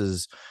Aldis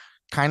is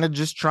kind of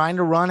just trying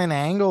to run an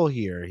angle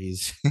here.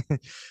 He's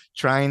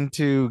trying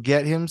to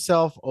get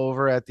himself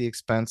over at the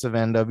expense of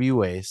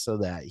NWA so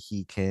that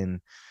he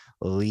can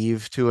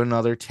leave to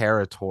another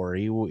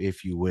territory,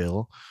 if you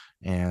will,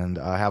 and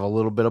have a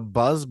little bit of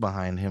buzz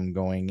behind him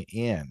going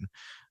in.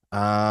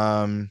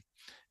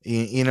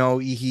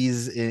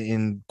 He's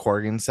in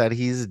Corgan said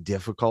he's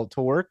difficult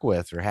to work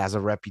with, or has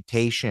a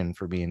reputation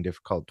for being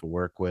difficult to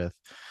work with.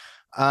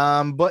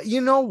 But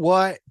you know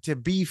what, to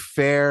be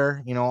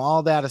fair,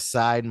 all that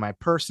aside, my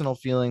personal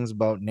feelings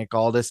about Nick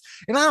Aldis,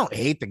 and I don't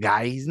hate the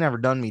guy, he's never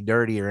done me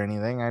dirty or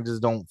anything, I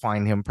just don't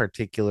find him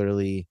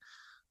particularly,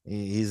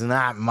 he's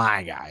not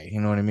my guy,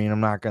 you know what I mean? I'm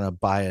not gonna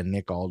buy a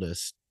Nick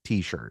Aldis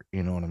t-shirt,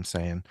 you know what I'm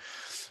saying?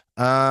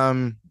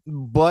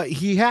 But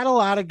he had a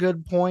lot of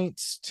good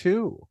points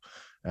too.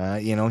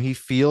 He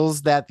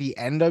feels that the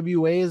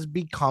NWA is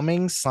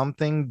becoming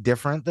something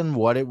different than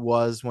what it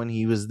was when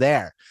he was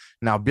there.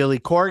 Now, Billy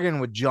Corgan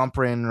would jump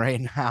in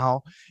right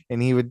now and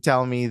he would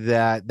tell me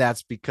that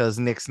that's because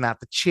Nick's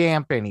not the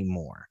champ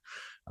anymore.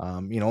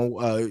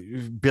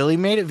 Billy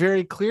made it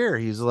very clear.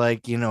 He's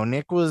like,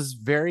 Nick was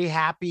very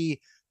happy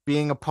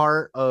being a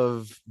part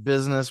of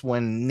business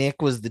when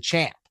Nick was the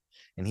champ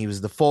and he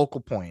was the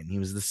focal point. He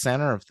was the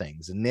center of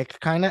things. And Nick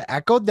kind of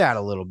echoed that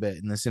a little bit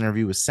in this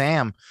interview with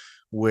Sam,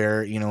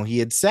 where, he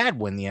had said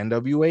when the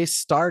NWA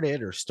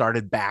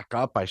started back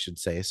up, I should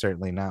say,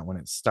 certainly not when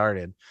it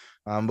started.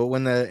 But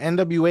when the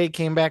NWA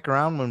came back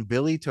around, when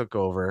Billy took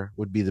over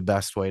would be the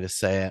best way to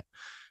say it.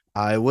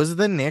 It was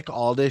the Nick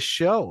Aldis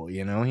show.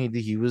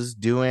 He was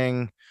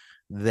doing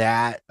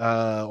that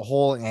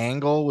whole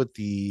angle with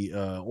the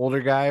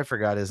older guy. I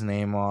forgot his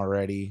name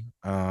already.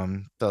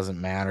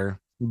 Doesn't matter.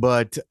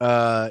 But,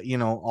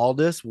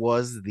 Aldis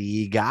was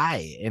the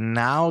guy. And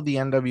now the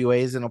NWA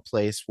is in a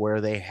place where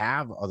they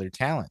have other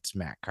talents,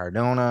 Matt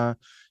Cardona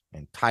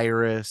and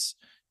Tyrus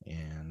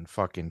and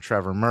fucking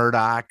Trevor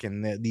Murdoch.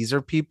 And these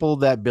are people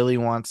that Billy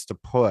wants to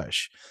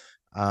push.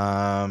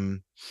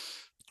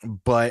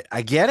 But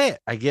I get it.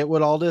 I get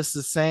what Aldis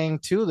is saying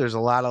too. There's a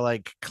lot of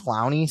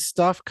clowny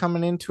stuff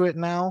coming into it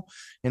now.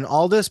 And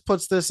Aldis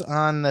puts this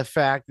on the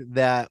fact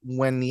that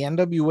when the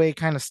NWA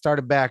kind of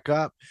started back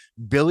up,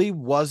 Billy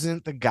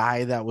wasn't the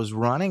guy that was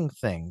running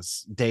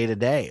things day to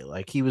day.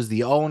 He was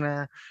the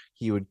owner.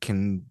 He would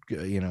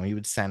he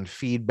would send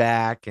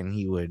feedback and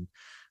he would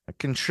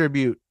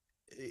contribute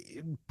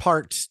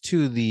parts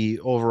to the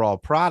overall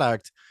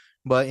product,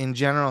 but in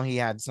general, he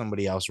had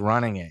somebody else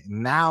running it.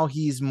 Now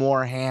he's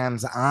more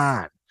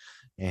hands-on.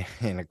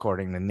 And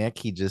according to Nick,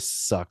 he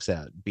just sucks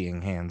at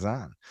being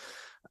hands-on.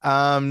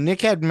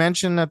 Nick had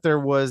mentioned that there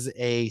was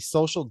a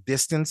social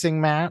distancing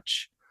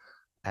match.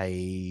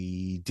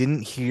 I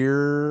didn't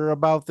hear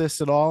about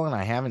this at all, and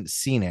I haven't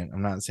seen it.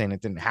 I'm not saying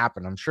it didn't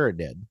happen. I'm sure it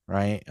did,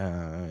 right?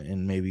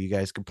 And maybe you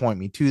guys could point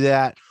me to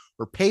that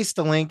or paste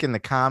a link in the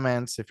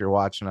comments if you're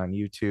watching on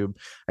YouTube.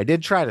 I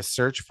did try to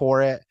search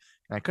for it,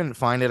 and I couldn't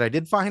find it. I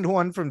did find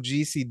one from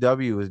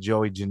GCW with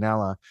Joey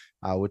Janela,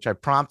 which I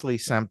promptly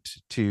sent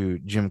to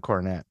Jim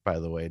Cornette, by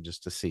the way,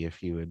 just to see if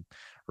he would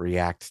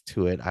react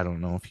to it. I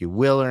don't know if you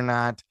will or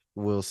not.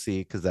 We'll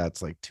see, because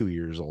that's like 2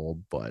 years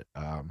old. But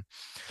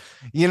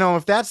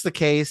if that's the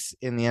case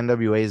and the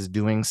NWA is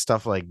doing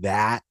stuff like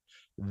that,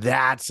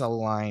 that's a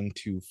line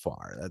too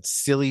far. That's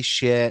silly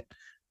shit.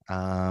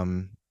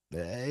 GCW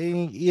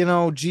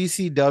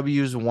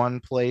is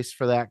one place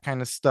for that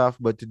kind of stuff,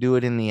 but to do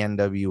it in the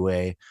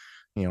NWA,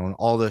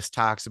 all this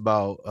talks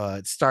about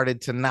it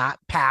started to not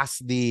pass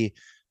the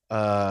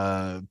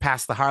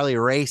Harley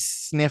Race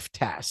sniff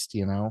test.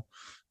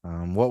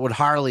 What would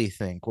Harley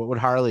think? What would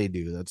Harley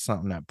do? That's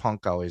something that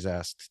Punk always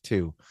asked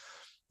too.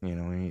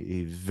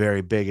 He's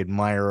very big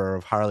admirer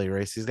of Harley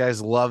Race. These guys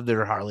love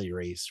their Harley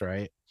Race,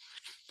 right?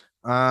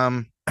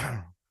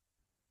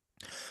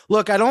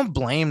 Look, I don't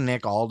blame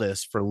Nick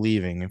Aldis for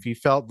leaving. If he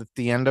felt that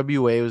the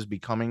NWA was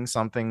becoming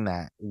something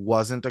that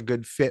wasn't a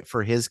good fit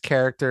for his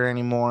character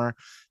anymore,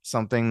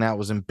 something that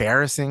was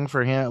embarrassing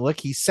for him. Look,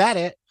 he said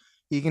it.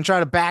 He can try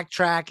to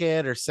backtrack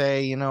it or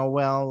say, blah,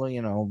 blah,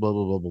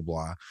 blah, blah,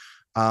 blah.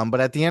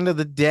 But at the end of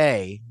the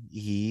day,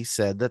 he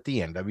said that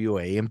the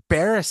NWA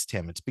embarrassed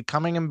him. It's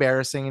becoming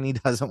embarrassing, and he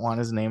doesn't want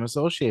his name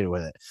associated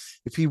with it.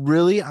 If he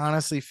really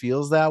honestly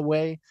feels that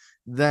way,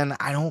 then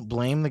I don't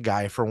blame the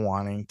guy for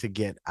wanting to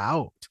get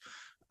out.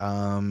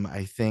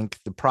 I think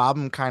the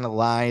problem kind of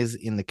lies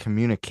in the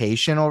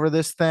communication over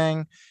this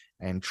thing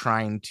and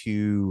trying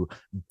to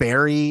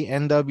bury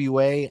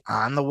NWA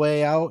on the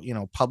way out,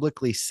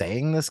 publicly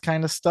saying this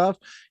kind of stuff.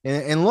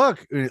 And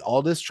look,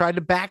 Aldis tried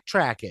to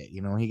backtrack it.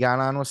 He got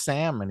on with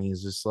Sam and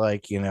he's just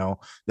like,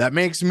 that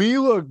makes me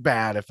look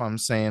bad if I'm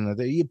saying that.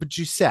 But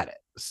you said it.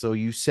 So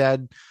you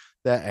said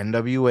that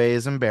NWA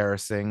is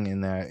embarrassing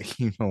and that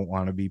you don't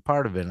want to be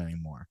part of it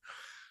anymore.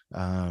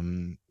 I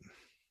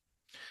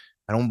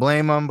don't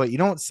blame him, but you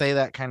don't say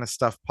that kind of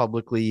stuff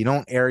publicly. You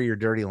don't air your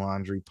dirty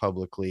laundry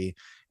publicly.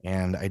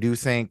 And I do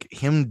think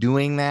him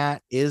doing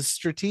that is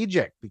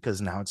strategic, because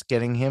now it's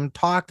getting him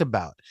talked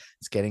about.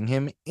 It's getting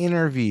him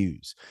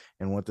interviews.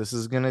 And what this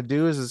is going to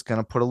do is it's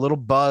going to put a little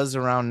buzz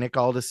around Nick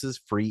Aldis's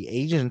free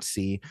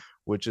agency,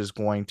 which is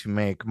going to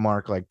make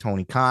Mark like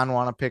Tony Khan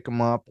want to pick him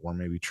up, or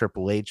maybe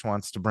Triple H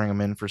wants to bring him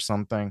in for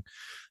something.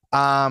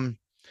 With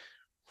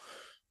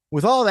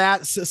all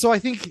that, so I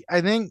think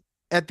at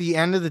the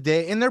end of the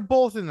day, and they're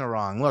both in the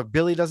wrong. Look,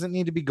 Billy doesn't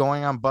need to be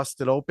going on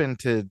Busted Open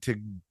to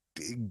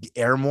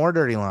air more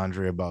dirty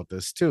laundry about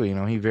this too.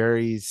 He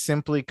very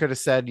simply could have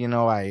said,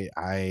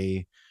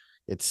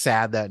 it's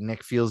sad that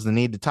Nick feels the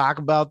need to talk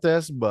about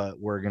this, but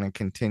we're going to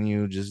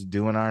continue just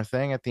doing our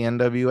thing at the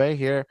NWA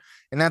here.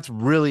 And that's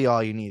really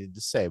all you needed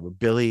to say. But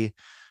Billy,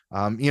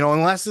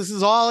 unless this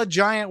is all a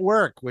giant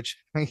work, which,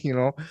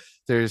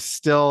 there's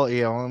still,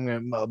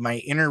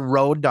 my inner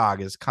Road Dogg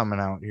is coming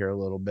out here a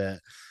little bit.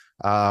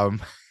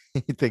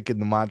 Thinking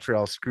the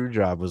Montreal screw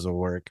job was a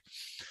work.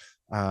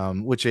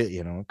 Which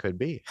it could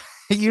be.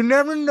 You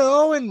never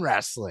know in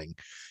wrestling.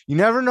 You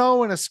never know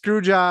when a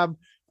screw job,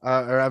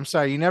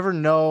 you never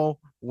know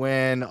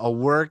when a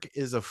work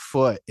is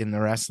afoot in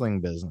the wrestling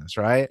business,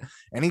 right?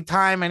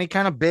 Anytime any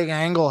kind of big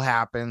angle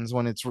happens,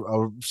 when it's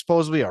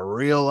supposed to be a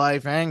real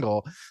life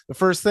angle, the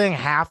first thing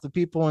half the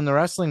people in the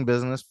wrestling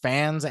business,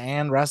 fans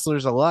and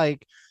wrestlers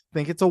alike,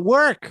 think it's a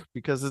work,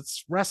 because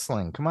it's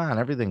wrestling. Come on,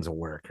 everything's a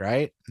work,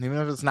 right? Even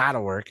if it's not a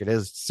work, it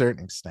is to a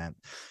certain extent.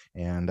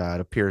 And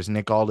it appears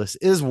Nick Aldis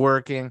is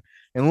working.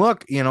 And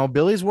look,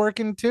 Billy's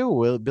working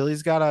too.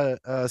 Billy's got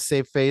a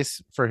safe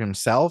face for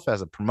himself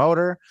as a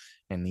promoter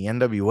and the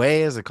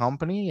NWA as a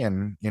company.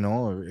 And,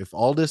 if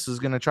Aldis is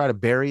going to try to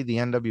bury the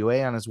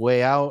NWA on his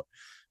way out,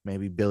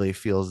 maybe Billy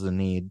feels the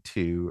need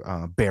to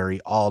bury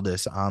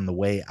Aldis on the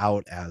way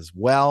out as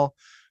well.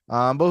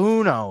 But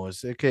who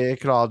knows? It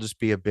could all just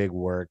be a big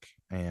work.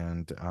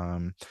 And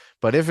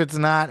but if it's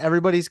not,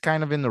 everybody's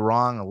kind of in the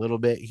wrong a little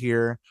bit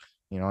here.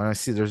 And I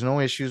see there's no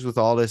issues with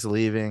Aldis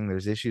leaving.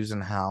 There's issues in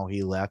how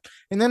he left.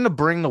 And then to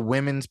bring the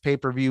women's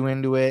pay-per-view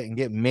into it and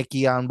get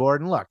Mickey on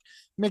board. And look,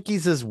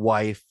 Mickey's his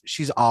wife.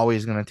 She's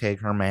always going to take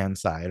her man's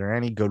side, or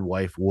any good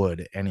wife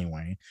would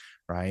anyway,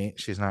 right?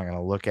 She's not going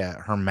to look at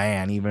her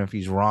man, even if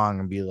he's wrong,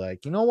 and be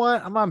like, you know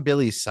what? I'm on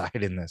Billy's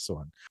side in this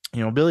one.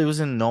 Billy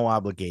was in no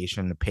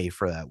obligation to pay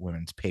for that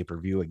women's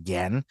pay-per-view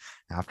again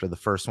after the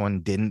first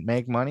one didn't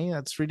make money.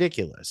 That's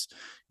ridiculous.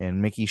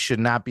 And Mickey should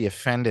not be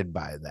offended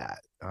by that.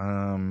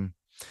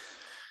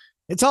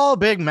 It's all a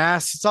big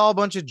mess. It's all a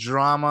bunch of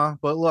drama.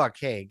 But look,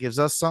 hey, it gives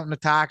us something to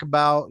talk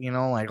about.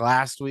 Like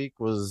last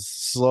week was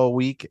slow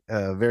week,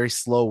 a very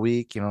slow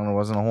week. There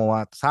wasn't a whole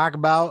lot to talk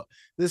about.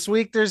 This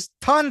week, there's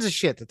tons of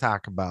shit to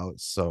talk about.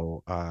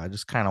 So I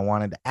just kind of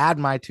wanted to add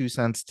my 2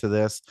 cents to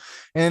this.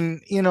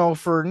 And,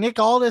 for Nick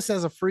Aldis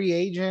as a free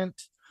agent,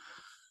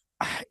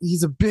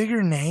 he's a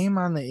bigger name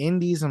on the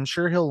indies. I'm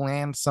sure he'll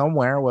land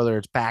somewhere, whether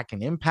it's back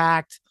in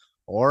Impact,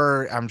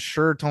 or I'm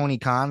sure Tony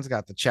Khan's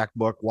got the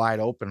checkbook wide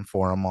open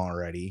for him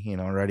already,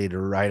 ready to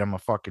write him a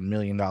fucking $1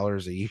 million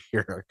a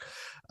year.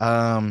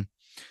 Though,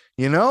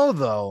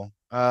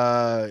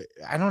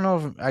 I don't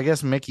know I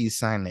guess Mickey's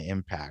signed the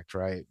Impact,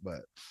 right?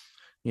 But,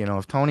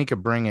 if Tony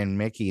could bring in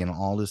Mickey and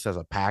Aldis as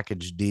a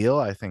package deal,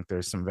 I think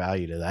there's some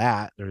value to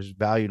that. There's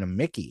value to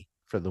Mickey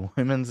for the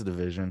women's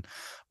division,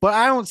 but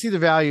I don't see the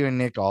value in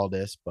Nick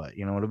Aldis. But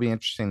it'll be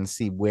interesting to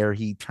see where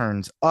he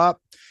turns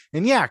up.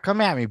 And yeah, come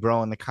at me,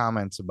 bro, in the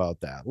comments about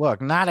that.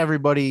 Look, not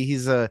everybody.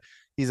 He's a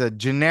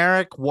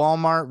generic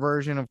Walmart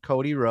version of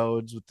Cody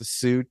Rhodes with the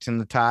suit and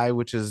the tie,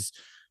 which is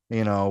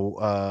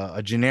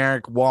a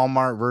generic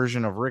Walmart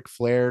version of Ric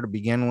Flair to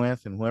begin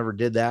with, and whoever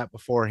did that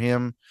before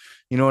him,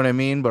 you know what I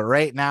mean? But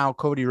right now,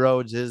 Cody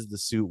Rhodes is the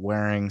suit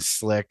wearing,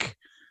 slick,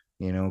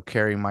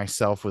 carry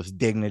myself with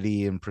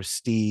dignity and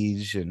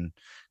prestige. And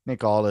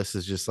Nick Aldis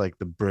is just like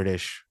the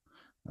British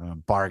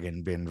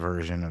bargain bin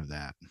version of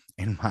that,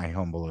 in my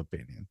humble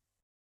opinion.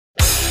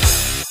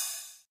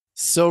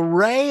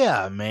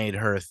 Soraya made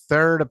her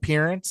third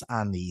appearance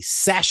on the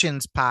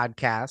Sessions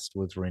podcast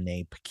with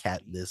Renee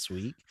Paquette this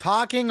week,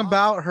 talking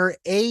about her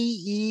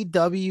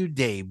AEW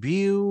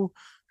debut,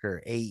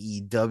 her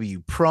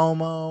AEW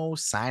promo,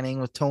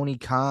 signing with Tony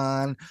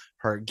Khan,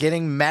 her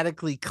getting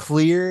medically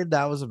cleared.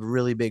 That was a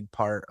really big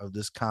part of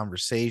this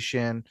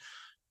conversation.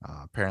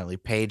 Apparently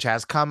Paige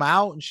has come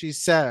out and she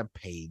said,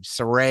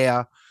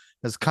 Soraya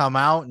has come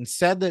out and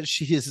said that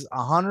she is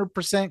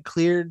 100%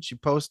 cleared. She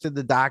posted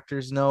the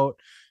doctor's note,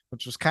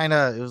 which was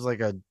it was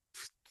like a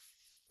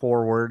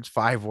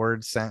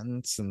 5-word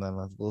sentence, and then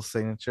a little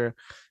signature.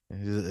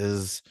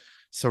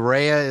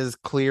 Soraya is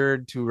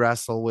cleared to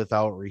wrestle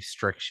without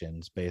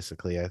restrictions,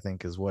 basically, I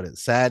think is what it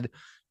said.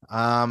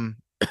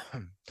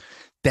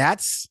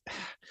 That's,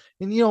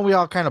 and we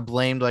all kind of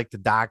blamed like the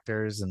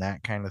doctors and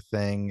that kind of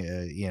thing,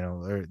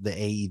 or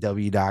the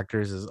AEW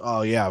doctors is,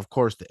 oh yeah, of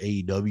course the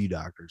AEW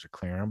doctors are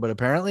clearing, but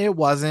apparently it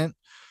wasn't.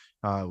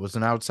 It was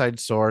an outside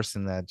source,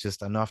 and that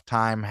just enough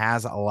time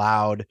has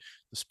allowed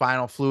the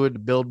spinal fluid to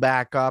build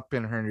back up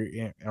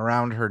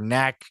around her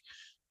neck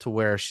to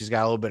where she's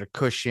got a little bit of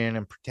cushion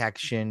and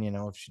protection.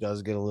 If she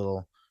does get a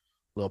little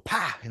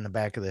pah in the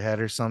back of the head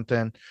or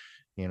something,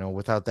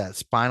 without that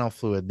spinal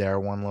fluid there,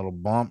 one little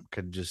bump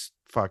could just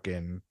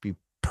fucking be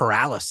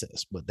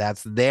paralysis. But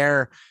that's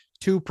there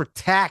to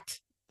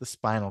protect the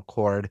spinal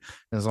cord.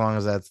 And as long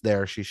as that's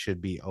there, she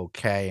should be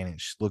okay. And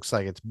it looks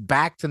like it's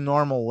back to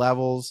normal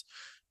levels.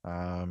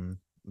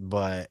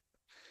 But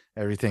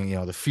everything,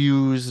 the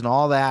fuse and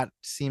all that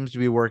seems to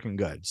be working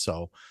good.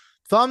 So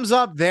thumbs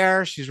up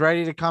there. She's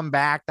ready to come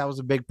back. That was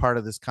a big part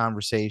of this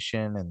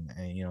conversation.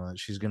 And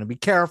she's going to be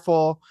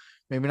careful,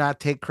 maybe not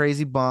take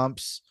crazy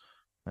bumps.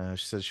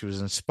 She said she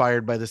was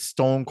inspired by the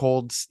Stone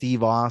Cold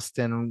Steve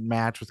Austin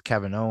match with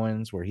Kevin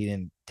Owens, where he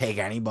didn't take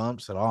any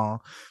bumps at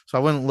all. So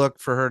I wouldn't look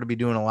for her to be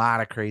doing a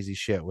lot of crazy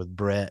shit with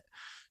Britt.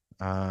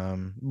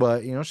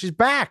 But she's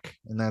back,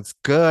 and that's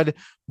good.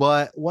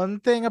 But one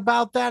thing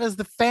about that is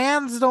the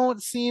fans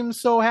don't seem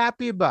so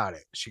happy about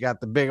it. She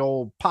got the big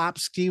old pop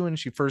ski when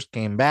she first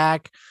came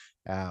back.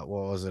 What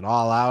was it,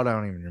 All Out? I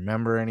don't even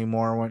remember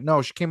anymore.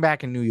 No, she came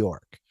back in New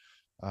York.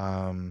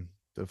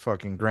 The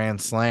fucking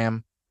Grand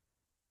Slam.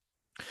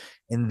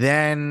 And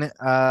then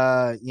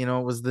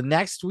it was the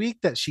next week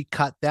that she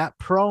cut that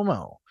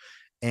promo,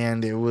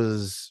 and it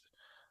was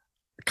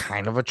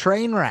kind of a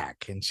train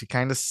wreck, and she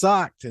kind of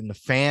sucked, and the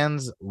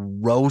fans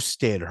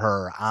roasted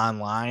her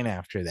online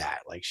after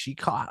that. Like, she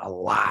caught a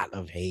lot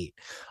of hate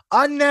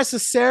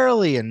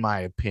unnecessarily, in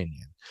my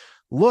opinion.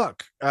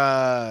 Look,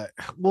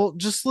 well,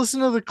 just listen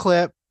to the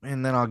clip,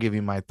 and then I'll give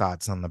you my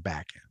thoughts on the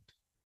back end.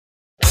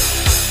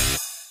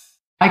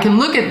 I can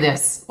look at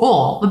this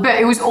all, but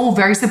it was all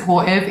very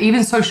supportive.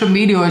 Even social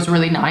media was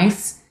really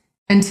nice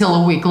until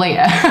a week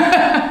later.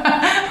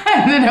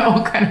 And then it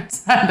all kind of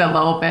turned a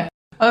little bit.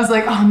 I was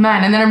like, oh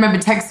man. And then I remember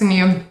texting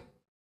you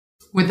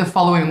with the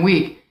following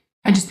week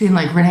and just being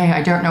like, Renee,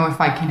 I don't know if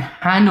I can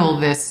handle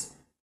this.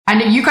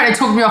 And you kind of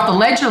took me off the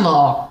ledge a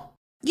little.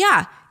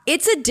 Yeah,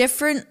 it's a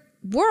different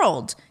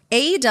world.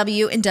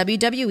 AEW and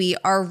WWE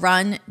are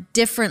run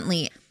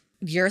differently.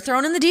 You're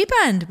thrown in the deep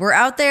end. We're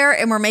out there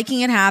and we're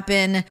making it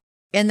happen.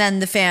 And then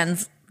the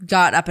fans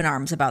got up in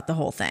arms about the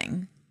whole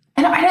thing.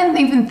 And I didn't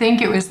even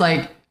think it was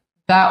like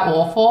that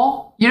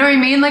awful. You know what I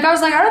mean? Like, I was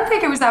like, I don't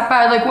think it was that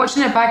bad. Like,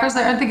 watching it back, I was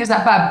like, I don't think it's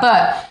that bad.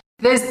 But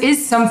there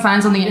is some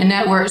fans on the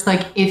internet where it's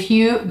like, if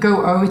you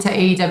go over to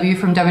AEW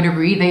from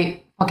WWE,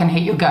 they fucking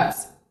hate your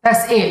guts.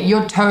 That's it.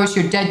 You're toast.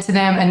 You're dead to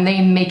them. And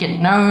they make it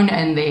known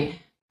and they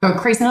go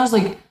crazy. And I was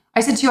like,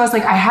 I said to you, I was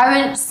like, I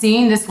haven't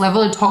seen this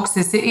level of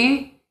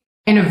toxicity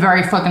in a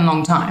very fucking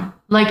long time.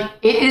 Like,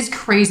 it is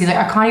crazy. Like,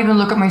 I can't even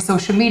look at my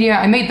social media.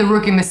 I made the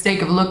rookie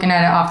mistake of looking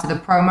at it after the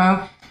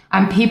promo,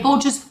 and people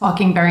just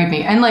fucking buried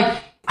me. And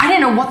like, I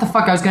didn't know what the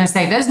fuck I was going to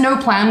say. There's no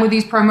plan with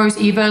these promos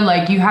either.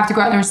 Like, you have to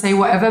go out there and say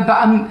whatever,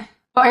 but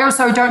I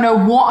also don't know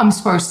what I'm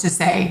supposed to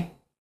say.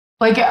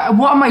 Like,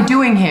 what am I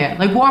doing here?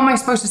 Like, what am I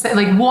supposed to say?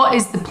 Like, what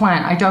is the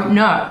plan? I don't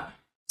know.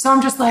 So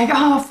I'm just like,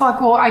 oh,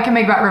 fuck, well, I can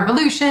make that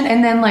revolution.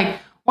 And then, like,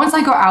 once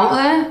I got out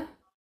there,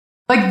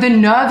 like, the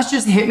nerves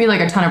just hit me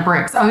like a ton of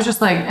bricks. I was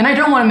just like, and I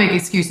don't want to make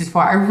excuses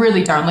for it. I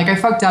really don't. Like, I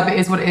fucked up. It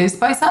is what it is.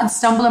 But I started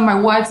stumbling my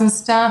words and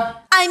stuff.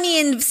 I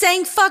mean,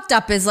 saying fucked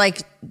up is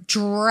like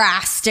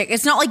drastic.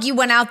 It's not like you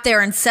went out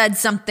there and said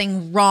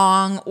something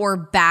wrong or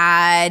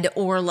bad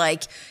or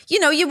like, you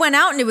know, you went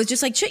out and it was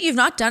just like, shit, you've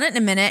not done it in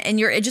a minute and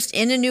you're just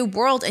in a new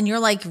world and you're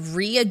like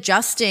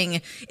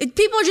readjusting.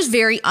 People are just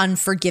very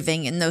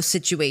unforgiving in those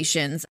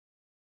situations.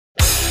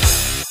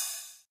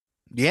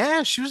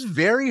 Yeah, she was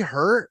very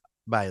hurt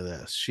by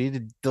this. She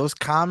did those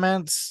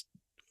comments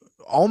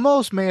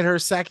almost made her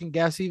second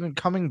guess even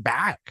coming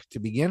back to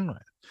begin with.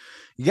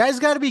 You guys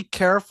got to be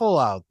careful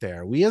out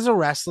there. We as a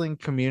wrestling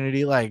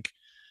community, like,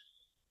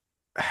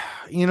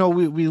 you know,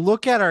 we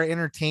look at our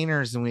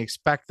entertainers and we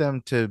expect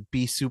them to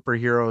be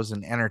superheroes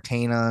and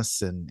entertain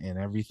us and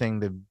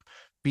everything to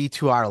be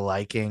to our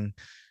liking.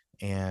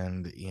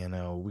 And, you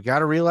know, we got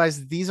to realize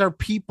that these are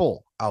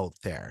people out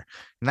there,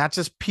 not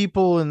just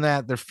people in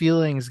that their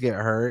feelings get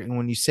hurt. And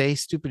when you say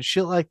stupid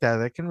shit like that,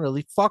 that can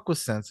really fuck with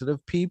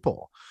sensitive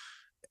people.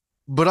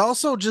 But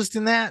also just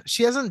in that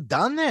she hasn't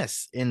done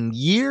this in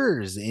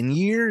years and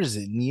years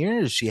and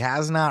years. She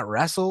has not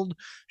wrestled.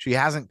 She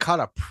hasn't cut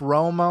a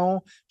promo.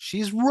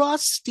 She's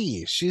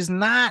rusty. She's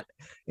not,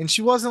 and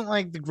she wasn't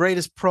like the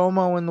greatest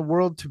promo in the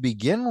world to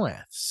begin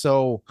with.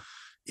 So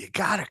you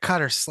got to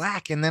cut her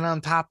slack. And then on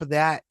top of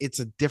that, it's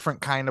a different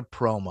kind of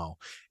promo.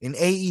 In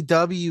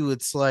AEW,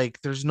 it's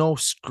like there's no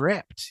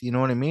script. You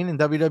know what I mean? In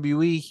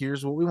WWE,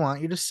 here's what we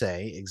want you to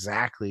say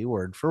exactly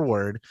word for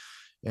word.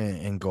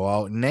 And go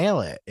out and nail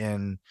it.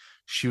 And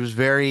she was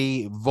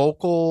very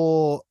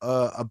vocal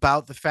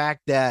about the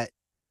fact that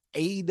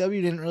AEW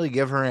didn't really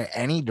give her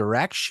any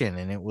direction,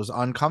 and it was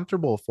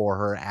uncomfortable for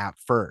her at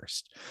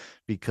first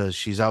because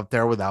she's out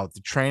there without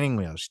the training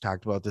wheels. She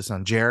talked about this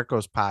on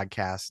Jericho's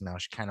podcast. Now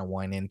she kind of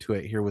went into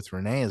it here with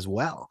Renee as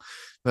well,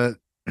 but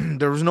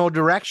there was no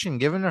direction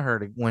given to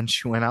her when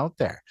she went out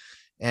there.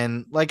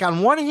 And like,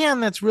 on one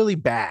hand, that's really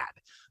bad.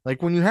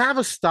 Like when you have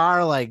a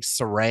star like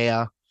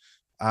Saraya,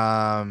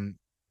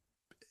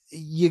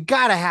 you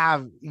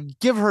gotta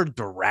give her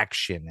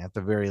direction at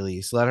the very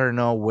least. Let her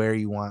know where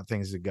you want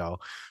things to go.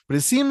 But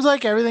it seems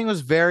like everything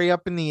was very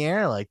up in the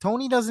air. Like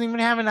Tony doesn't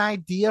even have an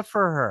idea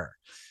for her.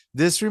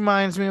 This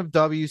reminds me of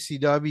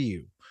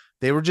WCW.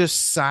 They were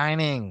just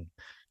signing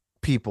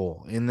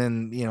people, and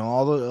then a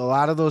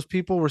lot of those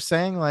people were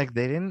saying like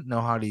they didn't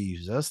know how to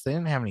use us. They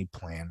didn't have any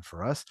plan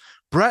for us.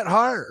 Bret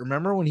Hart,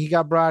 remember when he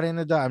got brought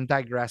into I'm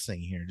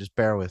digressing here, just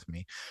bear with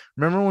me.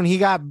 Remember when he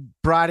got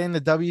brought into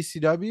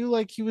WCW?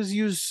 Like he was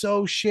used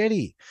so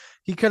shitty.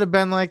 He could have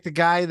been like the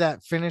guy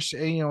that finished,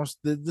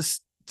 the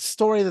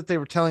story that they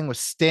were telling was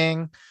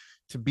Sting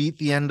to beat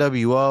the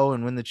NWO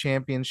and win the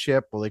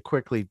championship. Well, they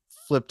quickly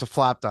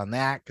flopped on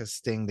that because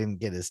Sting didn't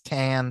get his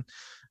tan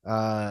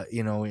to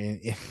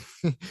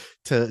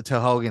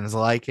Hogan's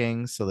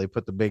liking, so they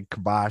put the big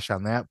kibosh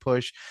on that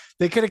push.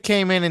 They could have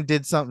came in and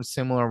did something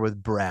similar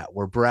with Bret,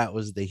 where Bret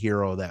was the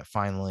hero that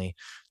finally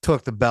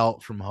took the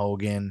belt from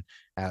Hogan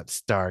at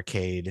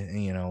Starrcade,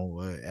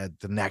 at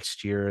the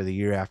next year or the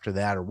year after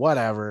that or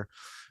whatever.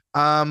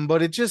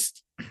 But it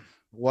just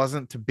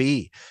wasn't to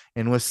be.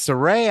 And with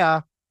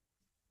Saraya,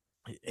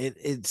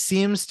 it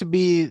seems to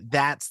be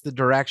that's the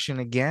direction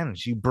again.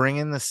 You bring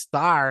in the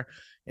star.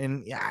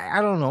 And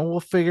I don't know, we'll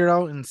figure it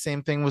out. And the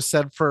same thing was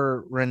said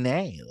for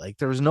Renee. Like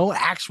there was no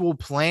actual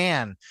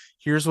plan.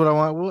 Here's what I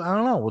want. Well, I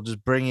don't know. We'll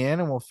just bring you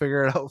in and we'll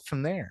figure it out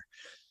from there.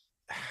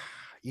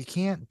 You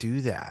can't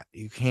do that.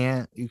 You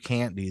can't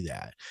do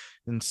that.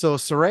 And so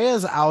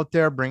Saraya's out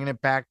there bringing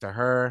it back to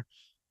her.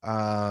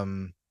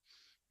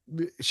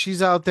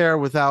 She's out there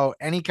without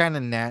any kind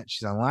of net.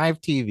 She's on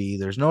live TV.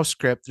 There's no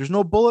script. There's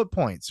no bullet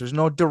points. There's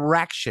no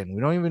direction.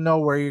 We don't even know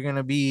where you're going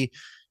to be.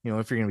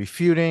 If you're going to be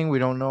feuding, we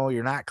don't know.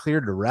 You're not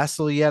cleared to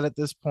wrestle yet at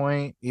this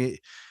point.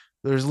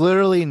 There's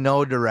literally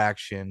no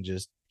direction.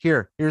 Just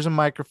here's a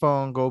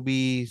microphone. Go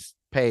be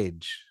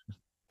Paige.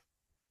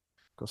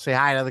 Go say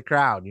hi to the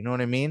crowd. You know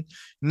what I mean?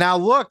 Now,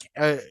 look,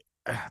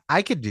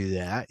 I could do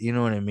that. You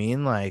know what I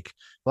mean? Like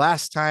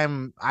last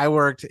time I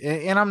worked,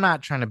 and I'm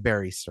not trying to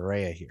bury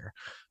Saraya here.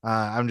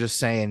 I'm just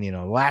saying,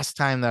 last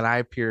time that I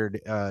appeared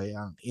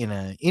in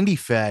an indie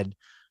fed,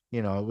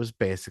 it was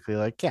basically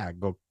like, yeah,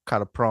 go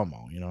cut a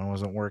promo. I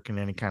wasn't working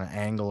any kind of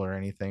angle or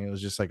anything. It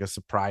was just like a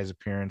surprise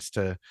appearance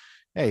to,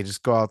 hey,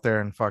 just go out there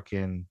and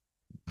fucking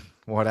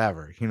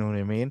whatever. You know what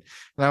I mean?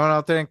 And I went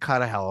out there and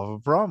cut a hell of a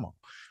promo.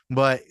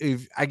 But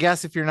I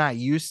guess if you're not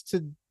used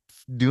to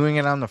doing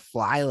it on the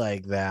fly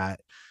like that,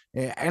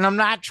 and I'm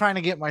not trying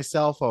to get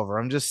myself over,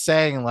 I'm just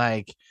saying,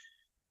 like,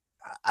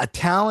 a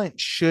talent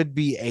should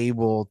be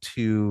able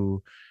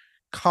to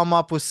come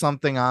up with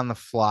something on the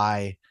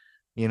fly.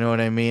 You know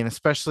what I mean?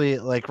 Especially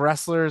like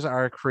wrestlers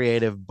are a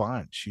creative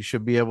bunch. You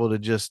should be able to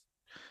just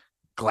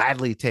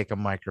gladly take a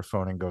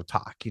microphone and go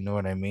talk. You know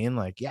what I mean?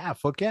 Like, yeah,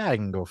 fuck yeah, I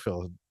can go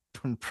fill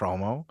a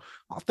promo.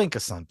 I'll think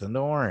of something.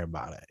 Don't worry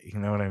about it. You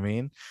know what I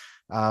mean?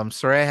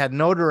 Saraya had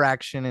no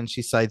direction, and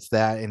she cites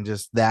that and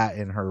just that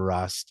in her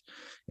rust.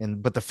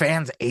 But the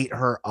fans ate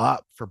her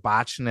up for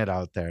botching it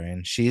out there,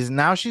 and she's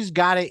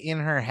got it in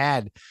her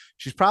head.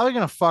 She's probably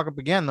gonna fuck up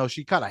again, though.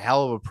 She cut a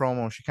hell of a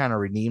promo. She kind of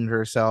redeemed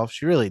herself.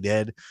 She really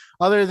did.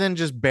 Other than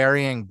just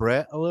burying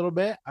Britt a little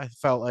bit, I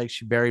felt like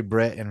she buried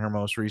Britt in her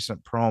most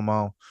recent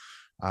promo.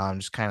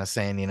 Just kind of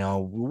saying,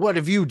 what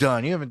have you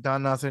done? You haven't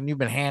done nothing. You've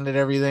been handed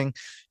everything.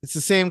 It's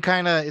the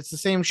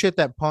same shit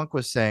that Punk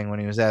was saying when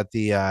he was at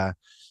the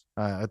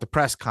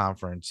press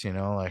conference,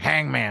 like,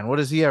 Hangman, what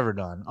has he ever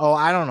done? Oh,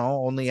 I don't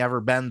know. Only ever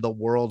been the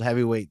world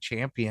heavyweight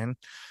champion,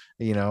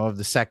 of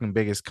the second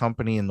biggest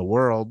company in the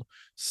world.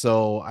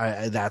 So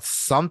that's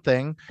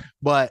something,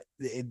 but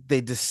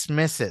they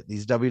dismiss it.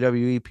 These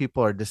WWE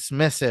people are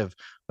dismissive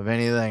of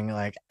anything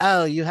like,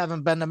 oh, you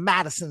haven't been to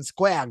Madison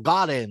Square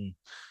Garden.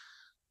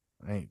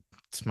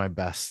 It's my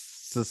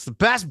best. It's the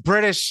best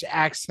British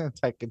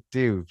accent I could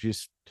do.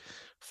 Just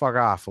fuck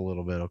off a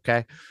little bit,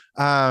 okay?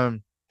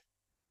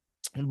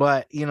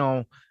 But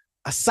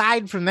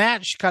aside from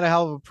that, she cut a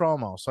hell of a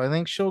promo. So I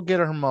think she'll get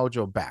her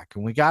mojo back.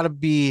 And we gotta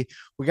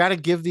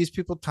give these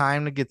people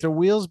time to get their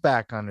wheels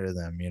back under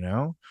them,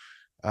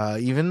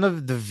 even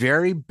the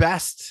very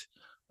best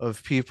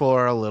of people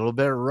are a little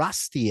bit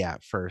rusty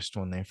at first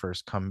when they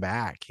first come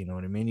back. You know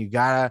what I mean? You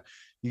gotta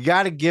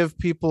give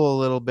people a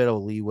little bit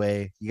of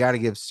leeway. You gotta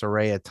give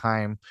Saraya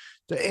time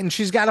and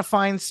she's got to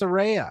find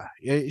Saraya.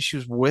 She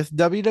was with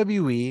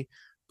WWE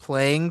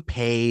playing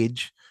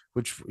Paige,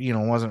 which,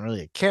 wasn't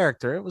really a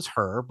character. It was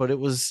her, but it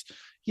was,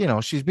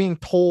 she's being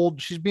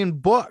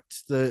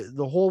booked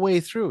the whole way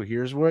through.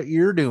 Here's what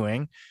you're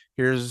doing.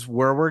 Here's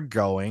where we're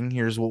going.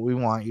 Here's what we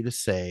want you to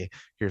say.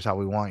 Here's how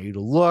we want you to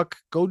look.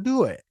 Go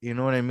do it. You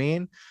know what I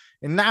mean?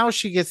 And now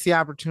she gets the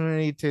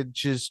opportunity to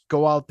just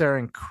go out there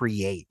and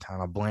create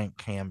on a blank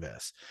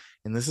canvas.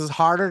 And this is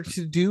harder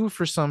to do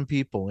for some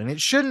people, and it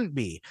shouldn't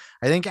be.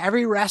 I think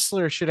every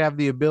wrestler should have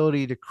the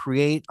ability to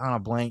create on a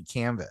blank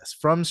canvas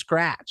from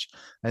scratch.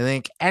 I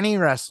think any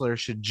wrestler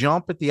should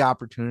jump at the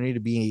opportunity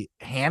to be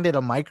handed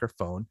a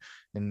microphone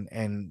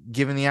and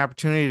given the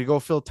opportunity to go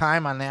fill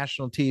time on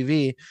national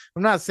TV.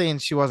 I'm not saying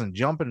she wasn't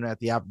jumping at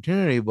the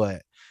opportunity,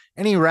 but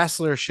any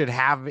wrestler should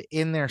have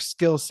in their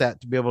skill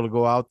set to be able to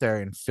go out there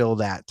and fill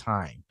that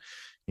time.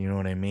 You know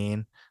what I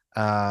mean?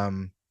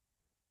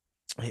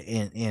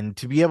 And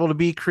to be able to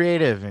be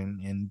creative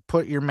and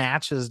put your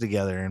matches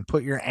together and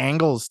put your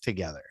angles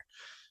together.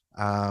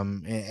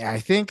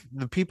 I think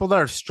the people that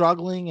are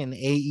struggling in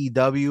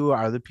AEW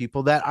are the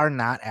people that are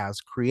not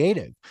as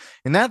creative,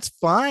 and that's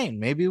fine.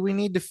 Maybe we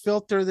need to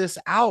filter this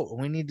out.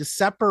 We need to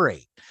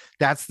separate.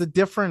 That's the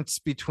difference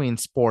between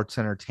sports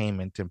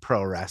entertainment and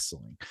pro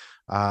wrestling.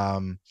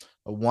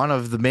 One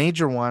of the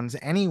major ones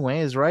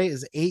anyways, right,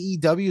 is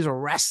AEW is a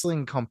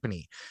wrestling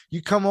company.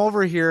 You come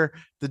over here,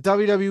 the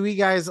WWE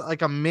guys,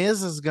 like a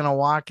Miz is gonna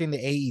walk into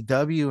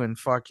AEW and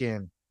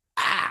fucking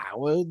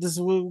this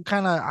is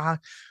kind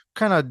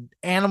of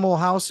animal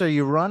house are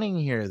you running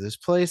here? This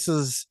place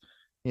is,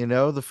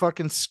 the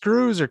fucking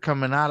screws are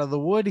coming out of the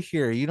wood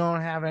here. You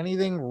don't have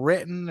anything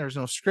written. There's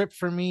no script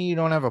for me. You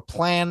don't have a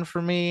plan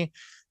for me.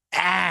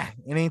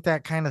 It ain't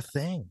that kind of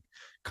thing.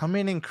 Come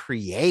in and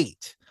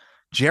create.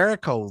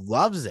 Jericho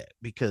loves it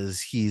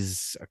because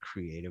he's a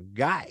creative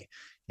guy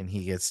and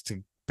he gets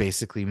to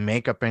basically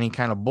make up any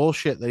kind of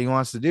bullshit that he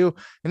wants to do.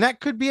 And that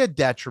could be a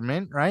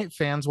detriment, right?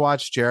 Fans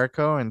watch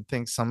Jericho and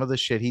think some of the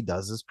shit he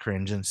does is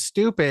cringe and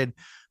stupid,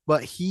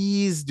 but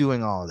he's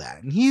doing all of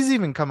that. And he's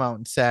even come out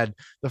and said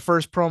the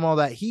first promo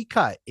that he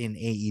cut in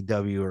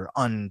AEW or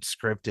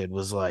unscripted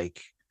was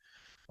like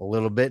a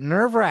little bit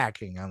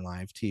nerve-wracking on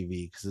live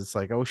TV because it's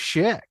like, oh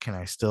shit, can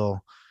I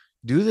still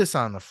do this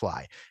on the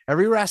fly?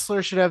 Every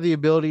wrestler should have the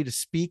ability to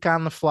speak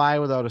on the fly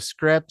without a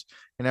script,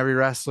 and every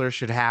wrestler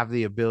should have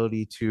the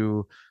ability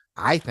to,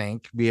 I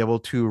think, be able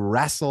to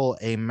wrestle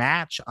a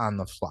match on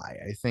the fly.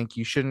 I think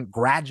you shouldn't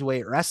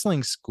graduate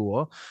wrestling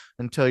school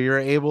until you're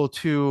able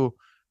to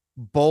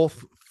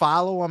both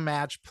follow a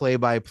match play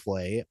by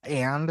play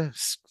and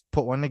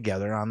put one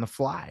together on the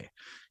fly.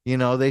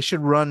 They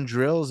should run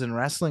drills in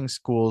wrestling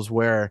schools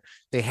where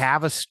they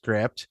have a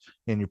script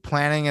and you're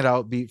planning it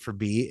out beat for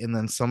beat, and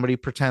then somebody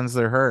pretends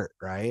they're hurt,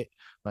 right?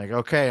 Like,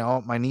 okay,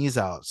 oh, my knee's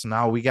out. So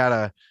now we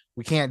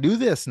can't do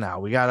this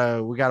now. We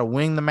gotta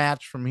wing the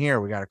match from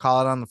here. We gotta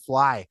call it on the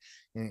fly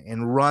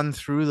and run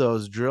through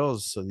those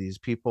drills so these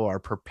people are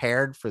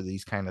prepared for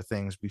these kind of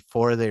things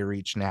before they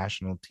reach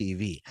national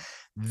TV.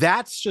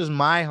 That's just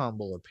my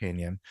humble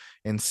opinion.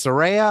 And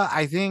Saraya,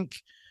 I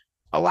think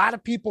a lot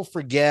of people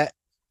forget.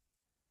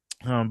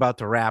 I'm about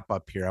to wrap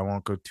up here. I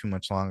won't go too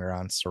much longer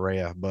on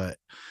Saraya, but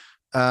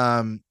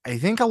I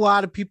think a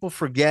lot of people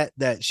forget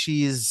that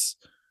she's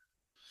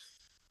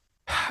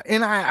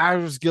And I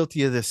was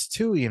guilty of this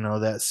too, you know,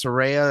 that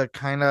Saraya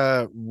kind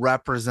of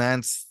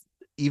represents,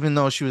 even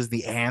though she was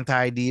the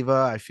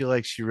anti-diva, I feel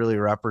like she really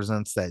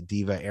represents that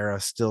diva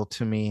era still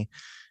to me.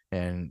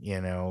 And,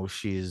 you know,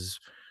 she's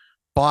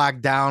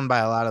bogged down by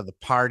a lot of the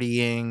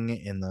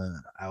partying and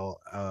the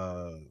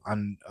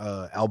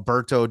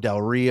Alberto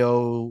Del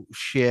Rio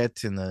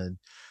shit and the,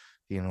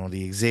 you know,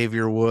 the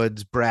Xavier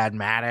Woods, Brad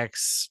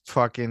Maddox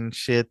fucking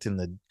shit and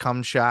the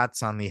cum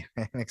shots on the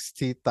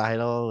NXT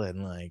title.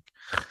 And like,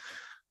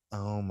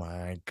 oh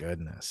my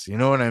goodness. You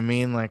know what I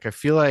mean? Like, I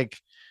feel like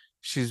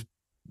she's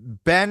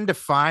been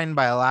defined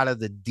by a lot of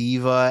the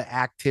diva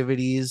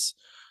activities.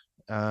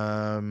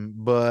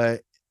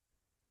 But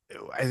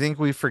I think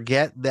we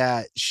forget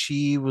that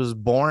she was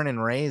born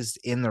and raised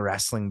in the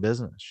wrestling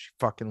business. She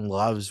fucking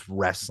loves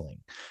wrestling.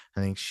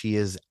 I think she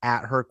is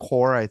at her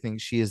core. I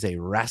think she is a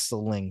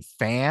wrestling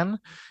fan,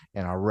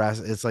 and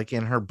it's like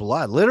in her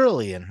blood,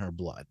 literally in her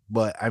blood.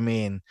 But I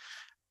mean,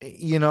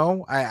 you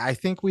know, I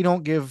think we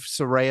don't give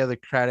Saraya the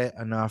credit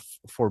enough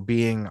for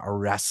being a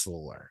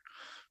wrestler.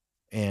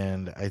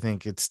 And I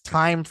think it's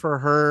time for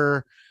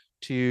her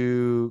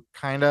to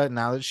kind of,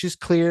 now that she's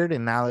cleared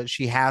and now that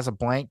she has a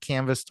blank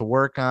canvas to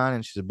work on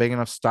and she's a big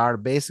enough star to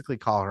basically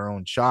call her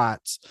own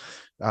shots,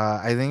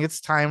 I think it's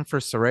time for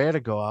Saraya to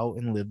go out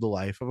and live the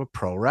life of a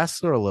pro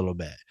wrestler a little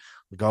bit.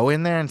 Go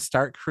in there and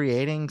start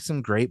creating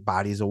some great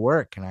bodies of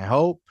work. And I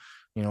hope,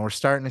 you know, we're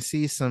starting to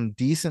see some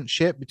decent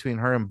shit between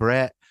her and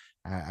Brett.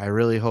 I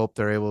really hope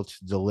they're able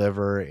to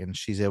deliver and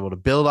she's able to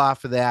build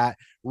off of that,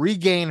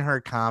 regain her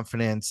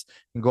confidence,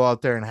 and go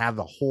out there and have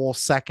the whole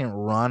second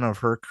run of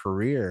her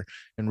career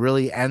and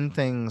really end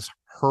things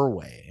her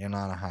way and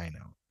on a high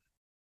note.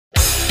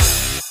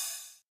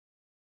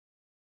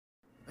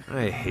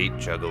 I hate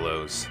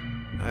juggalos.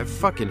 I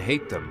fucking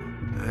hate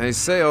them. I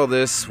say all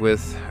this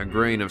with a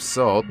grain of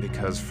salt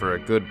because for a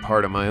good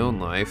part of my own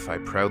life, I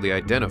proudly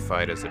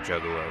identified as a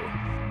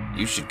juggalo.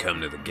 You should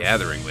come to the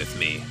gathering with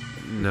me.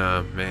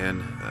 Nah,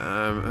 man,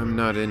 I'm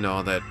not in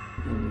all that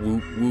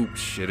whoop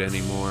shit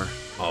anymore.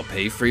 I'll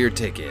pay for your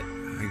ticket.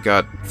 I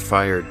got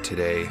fired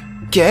today.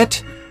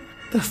 Get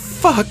the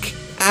fuck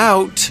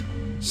out!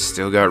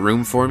 Still got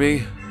room for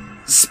me?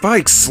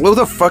 Spikes, slow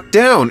the fuck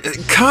down!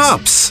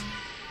 Cops!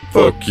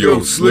 Fuck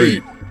your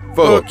sleep!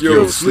 Fuck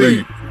your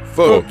sleep!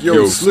 Fuck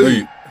your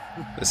sleep!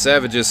 The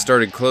savages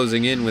started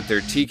closing in with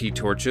their tiki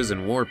torches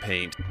and war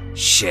paint.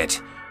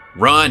 Shit!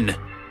 Run!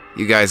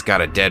 You guys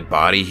got a dead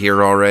body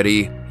here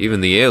already? Even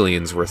the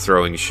aliens were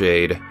throwing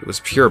shade. It was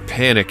pure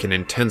panic and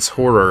intense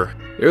horror.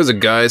 There was a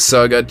guy I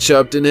saw got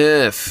chopped in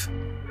half.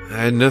 I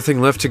had nothing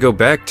left to go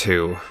back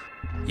to.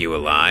 You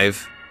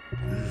alive?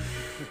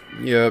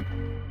 Yep.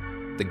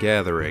 The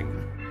Gathering.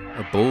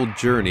 A bold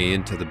journey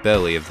into the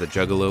belly of the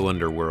Juggalo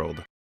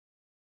underworld.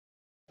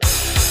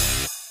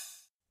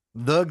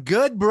 The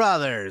Good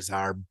Brothers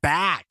are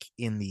back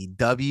in the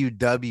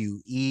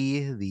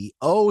WWE, the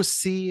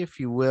OC, if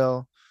you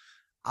will.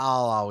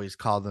 I'll always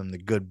call them the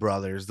Good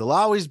Brothers. They'll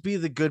always be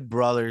the Good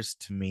Brothers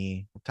to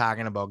me. We're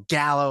talking about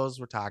Gallows.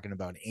 We're talking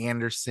about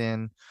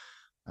Anderson.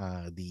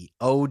 The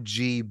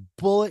OG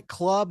Bullet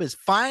Club is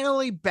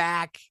finally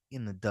back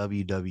in the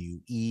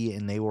WWE,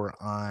 and they were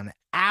on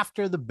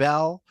After the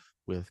Bell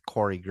with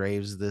Corey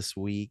Graves this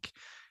week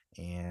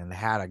and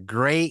had a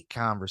great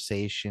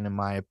conversation, in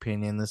my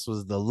opinion. This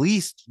was the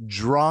least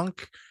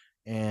drunk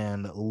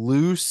and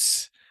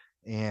loose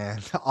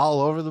and all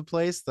over the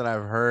place that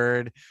I've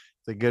heard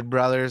the Good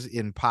Brothers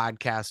in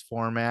podcast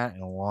format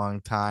in a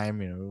long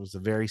time. You know, it was a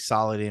very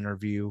solid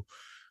interview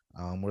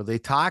where they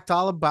talked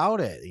all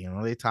about it. You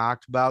know, they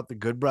talked about the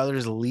Good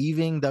Brothers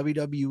leaving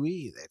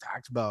WWE. They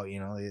talked about, you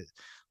know,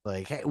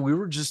 like, hey, we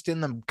were just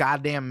in the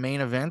goddamn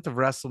main event of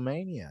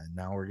WrestleMania and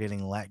now we're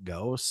getting let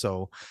go.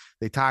 So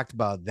they talked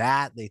about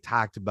that. They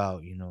talked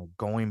about, you know,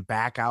 going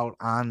back out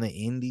on the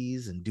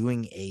indies and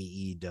doing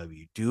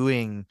AEW,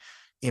 doing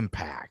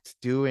Impact,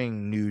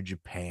 doing New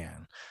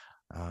Japan.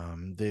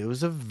 It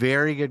was a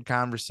very good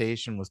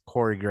conversation with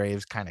Corey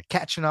Graves, kind of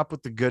catching up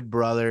with the Good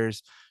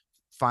Brothers,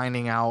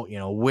 finding out, you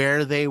know,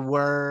 where they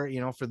were, you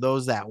know, for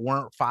those that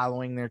weren't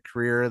following their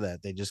career,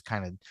 that they just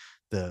kind of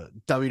the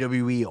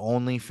WWE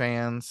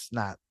OnlyFans,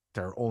 not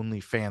their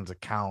OnlyFans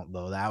account,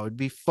 though. That would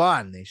be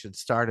fun. They should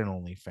start an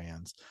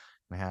OnlyFans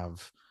and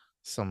have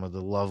some of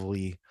the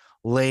lovely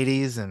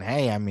ladies and,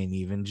 hey, I mean,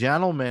 even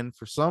gentlemen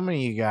for so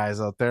many of you guys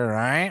out there,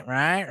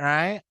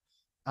 right?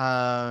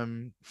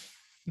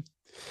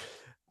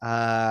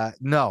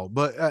 No,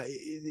 but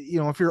you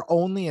know, if you're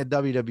only a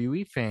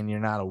WWE fan, you're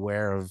not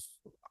aware of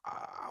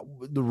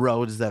the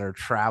roads that are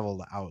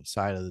traveled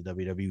outside of the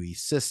WWE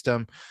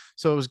system.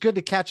 So it was good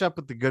to catch up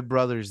with the Good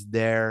Brothers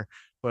there.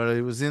 But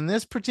it was in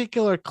this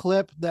particular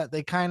clip that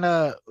they kind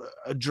of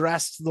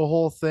addressed the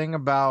whole thing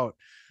about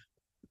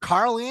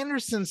Carl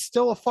Anderson's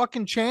still a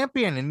fucking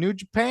champion in New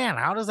Japan.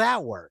 How does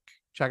that work?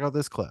 Check out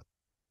this clip.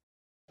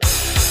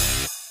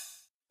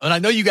 And I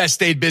know you guys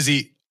stayed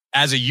busy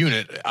as a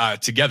unit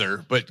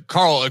together, but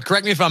Carl,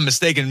 correct me if I'm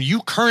mistaken,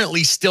 you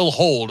currently still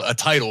hold a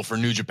title for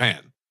New Japan.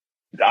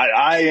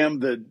 I am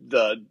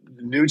the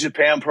New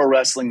Japan Pro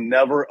Wrestling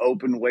never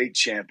open weight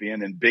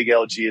champion, and Big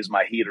LG is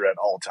my heater at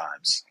all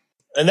times.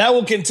 And that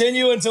will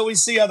continue until we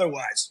see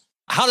otherwise.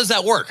 How does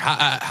that work?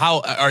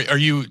 How are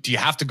you? Do you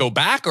have to go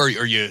back, or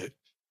are you?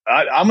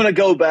 I'm going to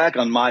go back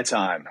on my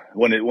time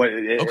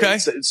Okay.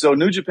 So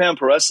New Japan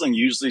Pro Wrestling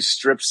usually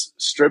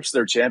strips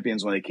their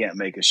champions when they can't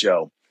make a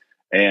show,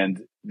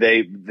 and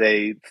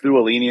they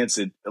threw a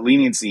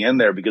leniency in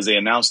there because they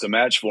announced a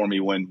match for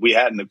me when we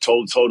hadn't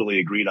totally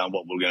agreed on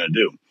what we were going to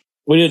do.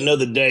 We didn't know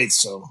the dates,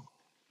 so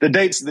the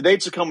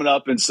dates are coming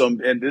up, and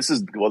this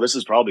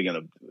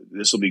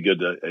will be good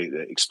to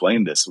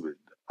explain this.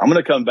 I'm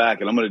going to come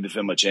back and I'm going to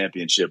defend my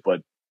championship,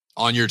 but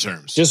on your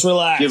terms. Just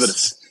relax.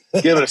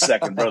 Give it a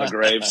second, Brother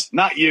Graves.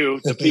 Not you,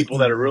 the people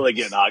that are really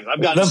getting hot.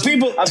 I've gotten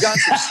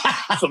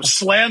some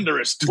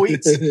slanderous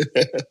tweets.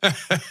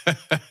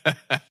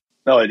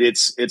 No,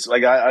 it's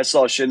like I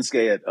saw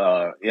Shinsuke at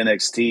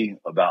NXT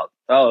about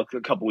a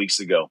couple weeks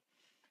ago,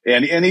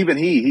 and even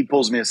he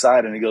pulls me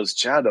aside and he goes,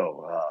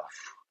 "Chado,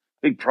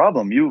 big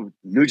problem. You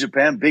New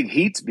Japan big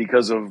heat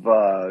because of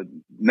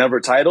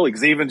never title,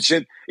 because even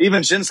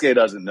Shinsuke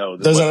doesn't know.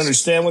 Doesn't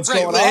understand what's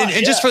going on.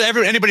 And just for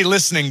anybody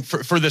listening,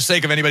 for the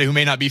sake of anybody who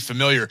may not be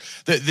familiar,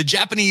 the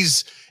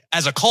Japanese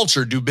as a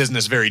culture do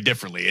business very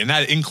differently, and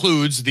that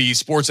includes the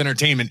sports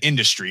entertainment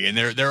industry. And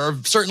there are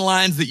certain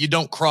lines that you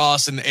don't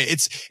cross, and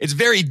it's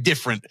very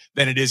different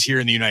than it is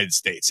here in the United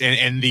States.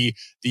 And the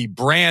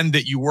brand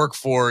that you work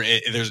for,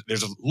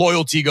 there's a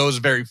loyalty goes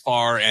very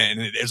far,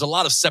 and there's a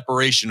lot of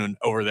separation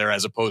over there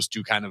as opposed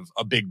to kind of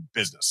a big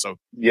business. So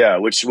yeah,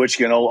 which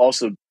can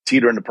also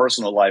teeter into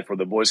personal life where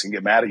the boys can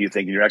get mad at you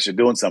thinking you're actually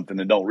doing something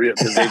and don't realize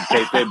because they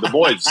kayfabe the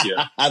boys.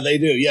 Yeah, they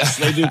do. Yes,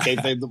 they do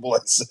kayfabe the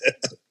boys.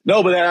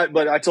 No,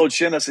 but I told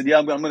Shin, I said, yeah,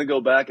 I'm going to go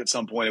back at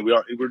some point. And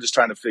we're just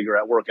trying to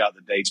work out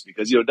the dates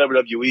because,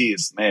 WWE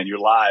is, man, you're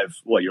live.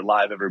 You're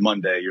live every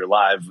Monday. You're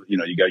live. You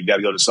got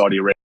to go to Saudi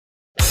Arabia.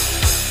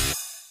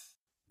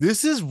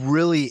 This is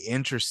really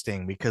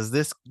interesting because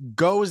this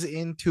goes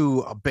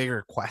into a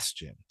bigger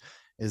question,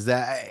 is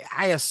that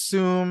I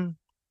assume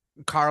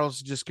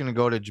Carl's just going to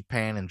go to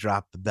Japan and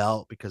drop the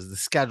belt because the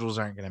schedules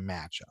aren't going to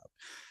match up.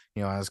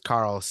 As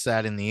Carl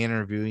said in the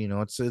interview,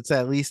 it's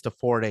at least a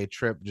 4-day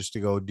trip just to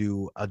go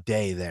do a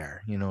day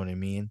there. You know what I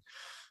mean?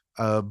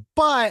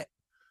 But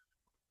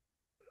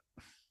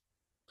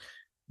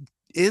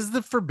is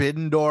the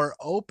Forbidden Door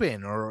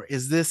open, or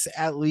is this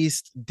at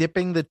least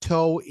dipping the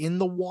toe in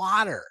the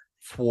water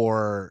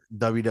for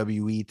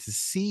WWE to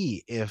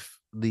see if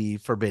the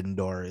Forbidden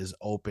Door is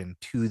open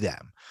to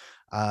them?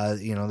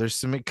 There's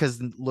some, because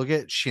look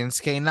at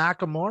Shinsuke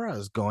Nakamura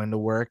is going to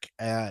work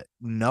at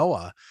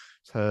Noah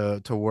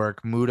to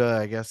work. Muda,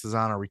 I guess, is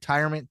on a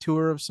retirement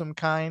tour of some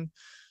kind.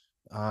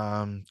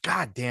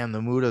 God damn,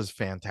 the Muda's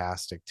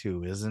fantastic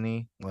too, isn't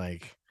he?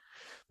 Like,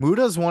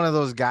 Muda's one of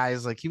those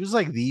guys, like, he was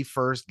like the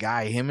first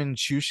guy. Him and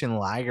Shushin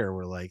Liger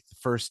were like the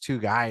first two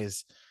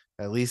guys,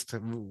 at least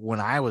when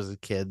I was a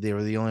kid. They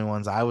were the only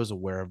ones I was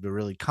aware of to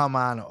really come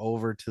on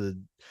over to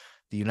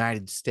the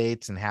United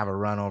States and have a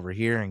run over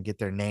here and get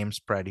their name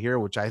spread here,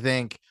 which I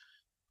think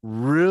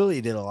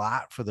really did a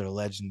lot for their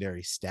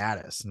legendary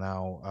status.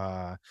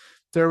 Now,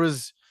 there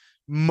was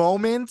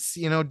moments,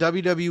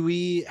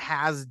 WWE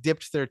has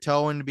dipped their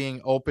toe into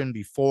being open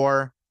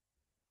before.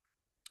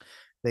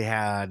 They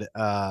had,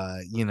 Kenru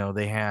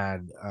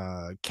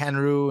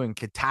and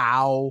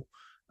Katao,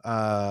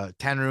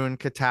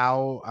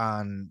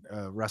 on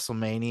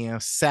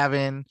WrestleMania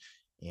 7.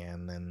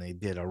 And then they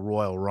did a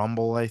Royal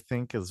Rumble, I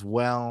think, as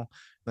well.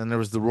 Then there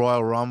was the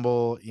Royal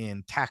Rumble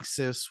in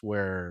Texas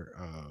where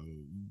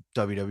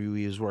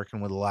WWE is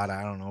working with a lot of,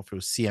 I don't know if it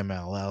was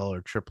CMLL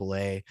or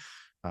AAA,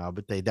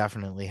 but they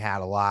definitely had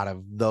a lot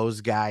of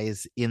those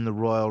guys in the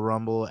Royal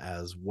Rumble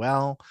as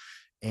well.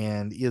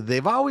 And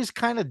they've always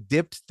kind of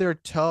dipped their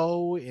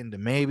toe into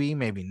maybe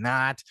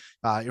not.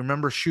 You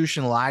remember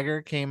Shushin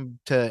Liger came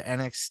to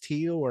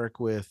NXT to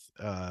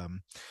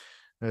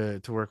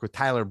work with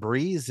Tyler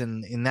Breeze,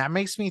 and that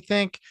makes me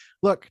think,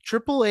 look,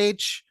 Triple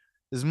H,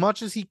 as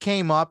much as he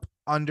came up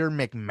under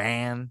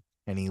McMahon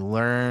and he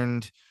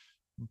learned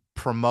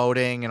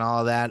promoting and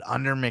all that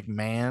under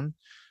McMahon,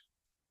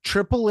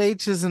 Triple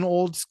H is an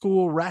old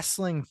school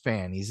wrestling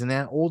fan. He's an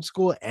old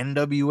school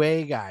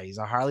NWA guy. He's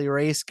a Harley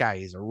Race guy.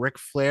 He's a Ric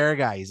Flair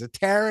guy. He's a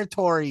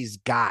Territories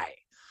guy.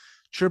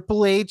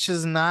 Triple H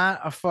is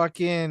not a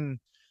fucking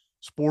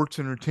sports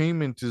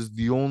entertainment is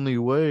the only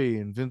way,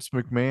 and Vince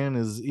McMahon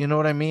is, you know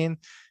what I mean?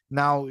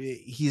 Now,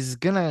 he's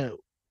gonna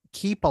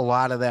keep a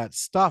lot of that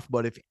stuff,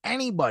 but if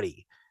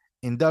anybody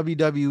in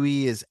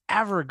WWE is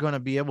ever going to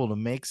be able to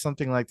make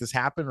something like this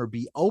happen or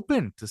be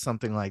open to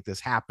something like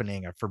this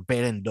happening, a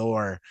Forbidden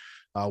Door,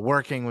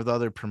 working with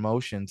other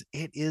promotions,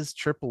 it is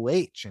Triple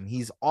H. And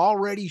he's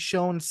already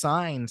shown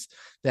signs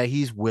that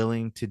he's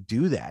willing to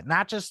do that.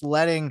 Not just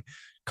letting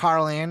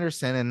Carl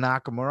Anderson and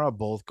Nakamura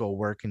both go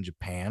work in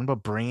Japan,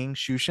 but bringing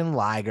Shushin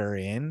Liger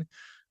in.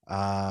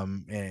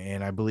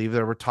 And I believe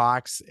there were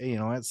talks,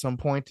 at some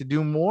point to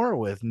do more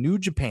with New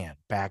Japan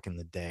back in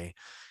the day.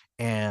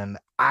 And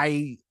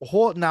I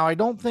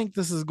don't think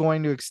this is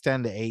going to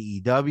extend to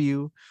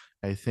AEW.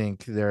 I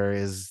think there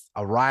is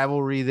a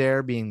rivalry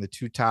there, being the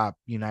two top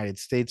United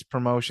States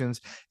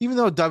promotions, even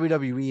though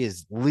WWE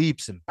is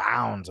leaps and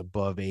bounds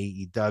above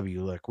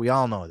AEW. Look, we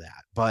all know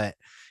that, but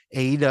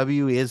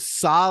AEW is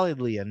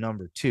solidly a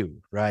number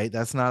 2, right?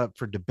 That's not up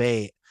for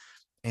debate.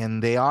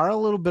 And they are a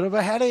little bit of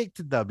a headache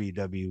to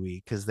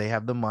WWE because they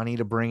have the money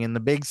to bring in the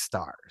big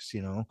stars.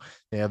 You know,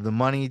 they have the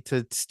money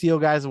to steal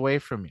guys away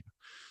from you.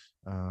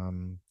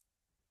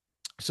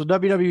 So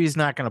WWE is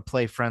not going to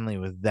play friendly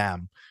with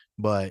them,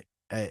 but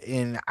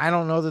and I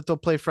don't know that they'll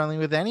play friendly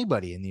with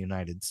anybody in the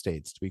United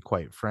States, to be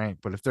quite frank.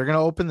 But if they're going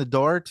to open the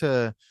door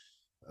to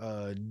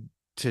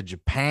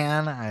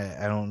Japan,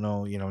 I don't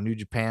know. You know, New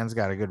Japan's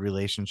got a good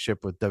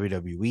relationship with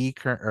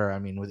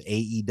WWE, with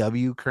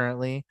AEW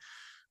currently.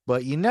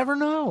 But you never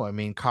know. I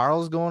mean,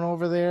 Carl's going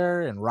over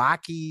there, and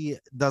Rocky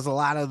does a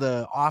lot of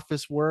the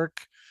office work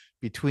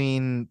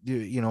between,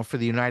 for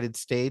the United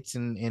States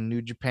and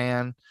New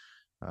Japan.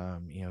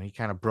 He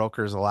kind of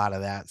brokers a lot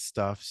of that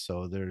stuff.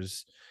 So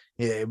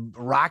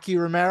Rocky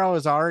Romero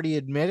has already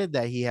admitted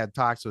that he had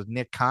talks with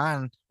Nick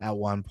Khan at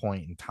one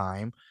point in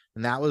time,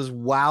 and that was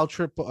while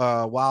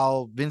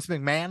Vince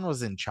McMahon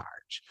was in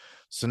charge.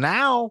 So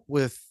now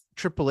with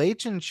Triple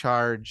H in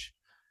charge,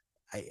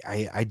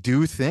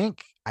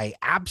 I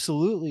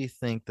absolutely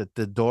think that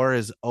the door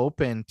is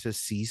open to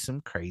see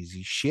some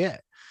crazy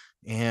shit.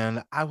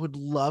 And I would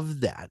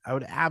love that. I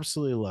would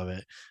absolutely love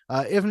it.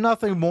 If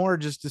nothing more,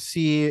 just to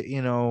see,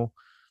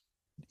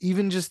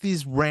 even just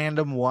these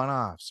random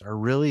one-offs are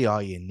really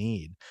all you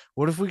need.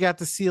 What if we got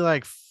to see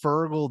like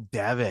Fergal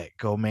Devitt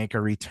go make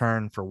a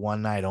return for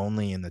one night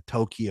only in the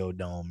Tokyo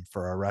Dome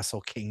for a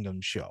Wrestle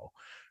Kingdom show,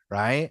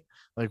 right?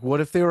 Like,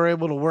 what if they were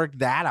able to work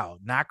that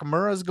out?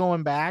 Nakamura's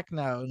going back.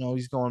 No,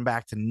 he's going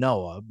back to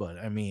Noah, but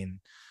I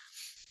mean,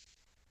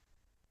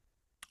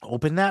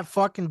 open that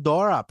fucking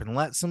door up and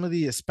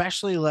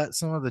especially let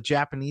some of the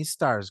Japanese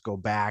stars go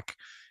back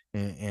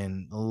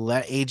and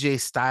let AJ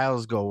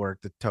Styles go work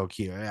the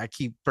Tokyo. I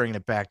keep bringing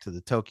it back to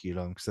the Tokyo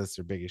Dome because that's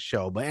their biggest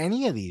show, but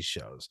any of these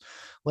shows,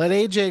 let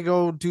AJ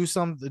go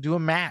do a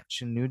match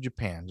in New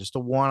Japan, just a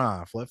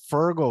one-off. Let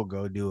Fergal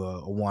go do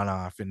a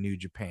one-off in New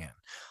Japan.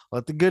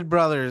 Let the Good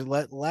Brothers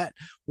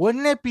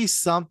wouldn't it be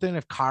something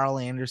if Carl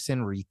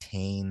Anderson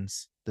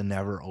retains the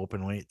never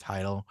open weight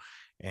title?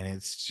 And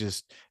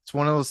it's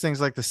one of those things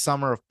like the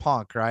summer of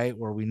Punk, right?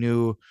 Where we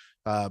knew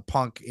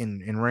Punk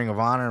in Ring of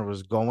Honor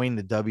was going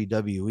to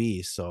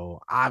WWE.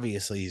 So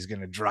obviously he's going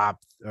to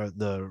drop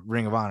the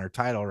Ring of Honor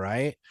title,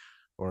 right?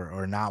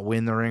 Or not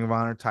win the Ring of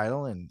Honor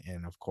title. And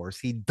of course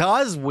he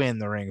does win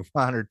the Ring of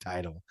Honor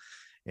title.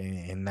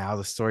 And now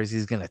the story is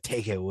he's going to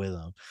take it with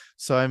him.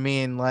 So, I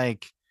mean,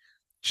 like,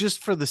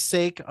 just for the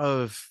sake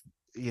of,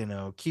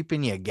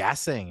 keeping you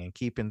guessing and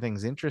keeping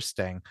things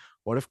interesting,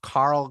 what if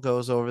Carl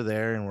goes over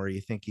there and where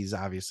you think he's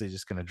obviously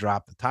just going to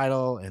drop the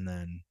title and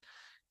then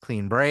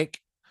clean break?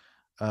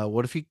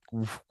 What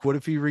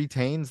if he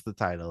retains the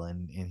title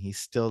and he's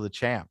still the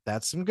champ?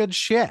 That's some good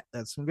shit.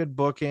 That's some good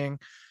booking.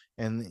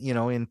 And,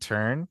 in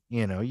turn,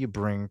 you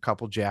bring a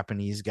couple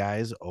Japanese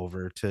guys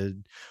over to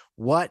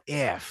what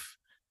if,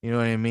 you know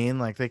what I mean?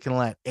 Like they can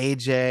let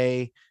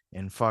AJ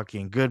and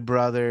fucking Good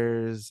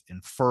Brothers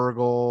and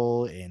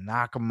Fergal and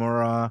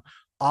Nakamura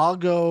all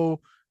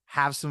go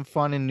have some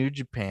fun in New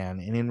Japan,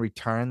 and in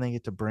return they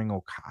get to bring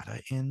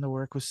Okada in to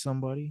work with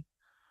somebody,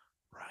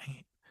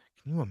 right?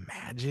 Can you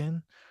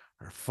imagine?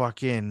 Or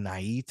fucking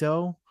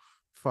Naito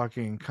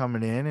fucking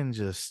coming in and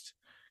just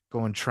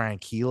going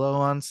tranquilo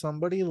on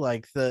somebody?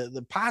 Like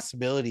the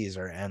possibilities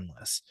are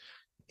endless.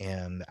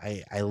 And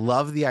I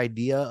love the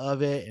idea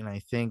of it. And I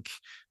think,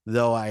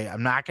 though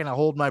I'm not going to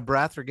hold my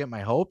breath or get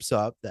my hopes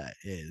up that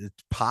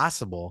it's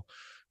possible,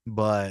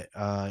 but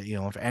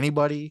if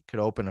anybody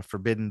could open a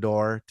forbidden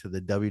door to the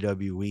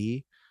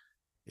WWE,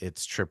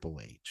 it's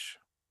Triple H.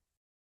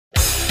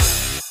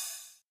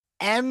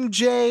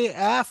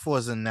 MJF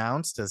was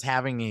announced as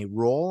having a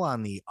role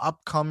on the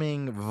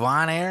upcoming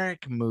Von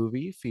Erich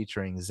movie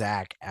featuring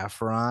Zac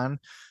Efron.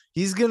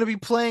 He's going to be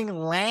playing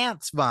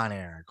Lance Von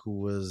Erich,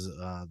 who was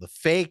the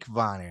fake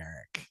Von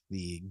Erich,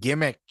 the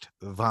gimmicked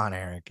Von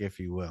Erich,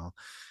 if you will.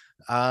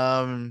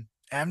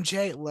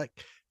 MJ, like,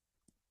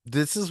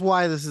 this is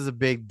why this is a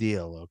big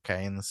deal,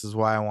 okay? And this is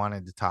why I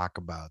wanted to talk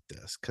about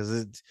this,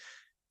 because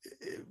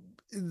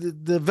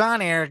the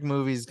Von Erich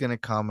movie is going to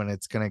come and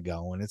it's going to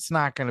go, and it's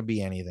not going to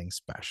be anything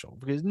special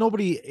because at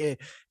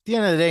the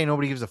end of the day,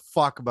 nobody gives a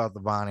fuck about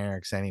the Von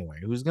Erichs anyway.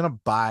 Who's going to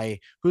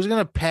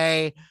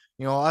pay?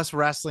 Us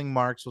wrestling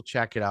marks will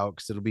check it out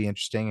because it'll be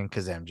interesting, and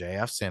because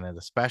MJF's in it,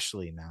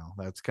 especially now,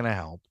 that's going to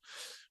help.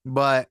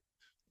 But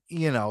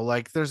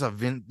like there's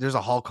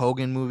a Hulk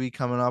Hogan movie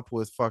coming up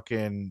with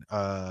fucking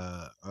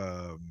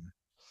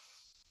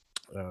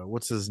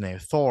what's his name?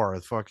 Thor,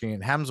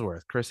 fucking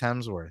Hemsworth, Chris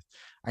Hemsworth.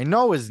 I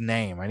know his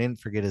name. I didn't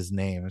forget his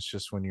name. It's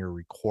just when you're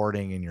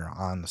recording and you're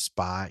on the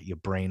spot, you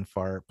brain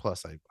fart.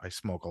 Plus, I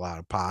smoke a lot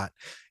of pot,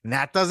 and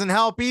that doesn't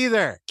help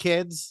either,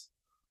 kids.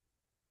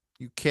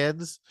 You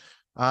kids.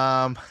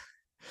 But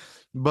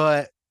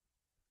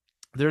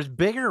there's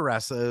bigger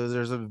wrestlers.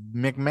 There's a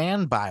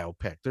McMahon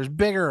biopic. There's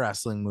bigger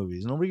wrestling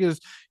movies. Nobody gives,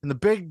 in the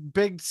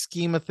big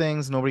scheme of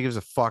things, nobody gives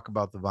a fuck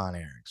about the Von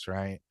Erichs,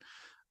 right?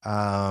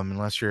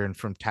 Unless you're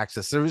from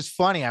Texas. It was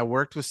funny. I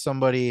worked with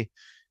somebody.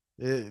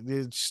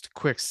 It's just a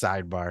quick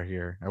sidebar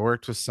here. I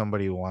worked with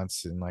somebody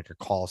once in like a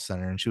call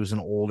center, and she was an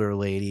older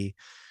lady,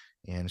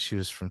 and she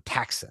was from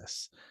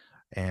Texas,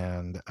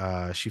 and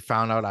she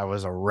found out I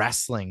was a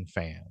wrestling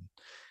fan.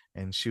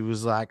 And she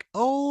was like,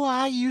 "Oh,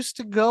 I used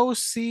to go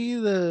see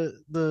the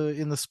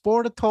in the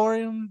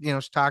Sportatorium." You know,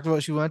 she talked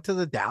about she went to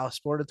the Dallas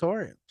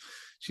Sportatorium.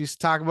 She used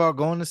to talk about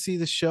going to see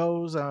the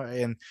shows,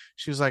 and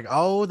she was like,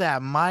 "Oh,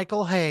 that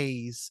Michael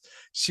Hayes."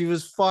 She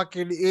was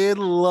fucking in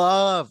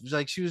love.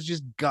 Like she was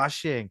just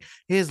gushing.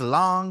 His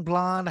long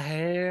blonde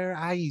hair.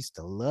 I used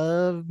to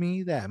love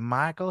me that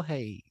Michael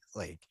Hayes.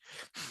 Like,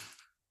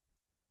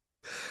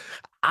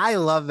 I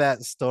love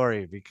that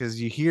story because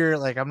you hear,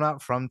 like, I'm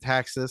not from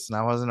Texas and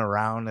I wasn't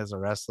around as a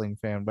wrestling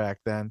fan back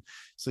then.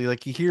 So you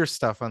hear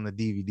stuff on the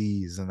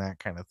DVDs and that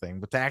kind of thing,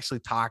 but to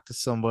actually talk to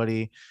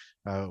somebody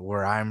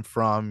where I'm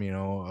from, you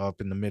know, up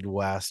in the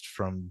Midwest,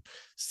 from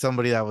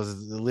somebody that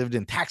lived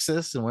in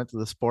Texas and went to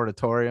the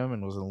Sportatorium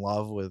and was in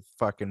love with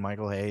fucking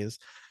Michael Hayes.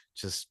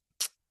 Just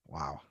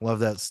wow. Love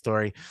that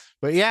story.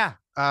 But yeah,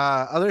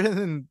 other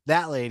than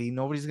that lady,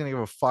 nobody's going to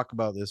give a fuck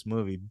about this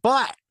movie,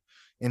 but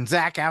and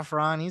Zac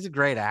Efron, he's a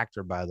great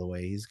actor, by the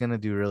way. He's going to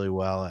do really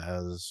well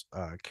as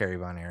Kerry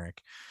Von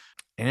Erich.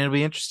 And it'll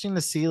be interesting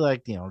to see,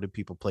 like, you know, do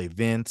people play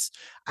Vince?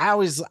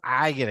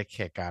 I get a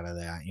kick out of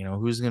that. You know,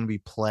 who's going to be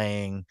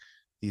playing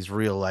these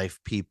real life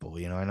people?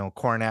 You know, I know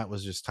Cornette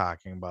was just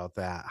talking about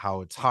that,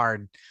 how it's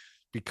hard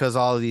because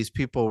all of these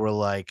people were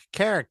like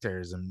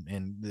characters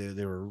and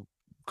they were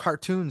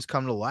cartoons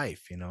come to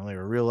life. You know, they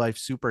were real life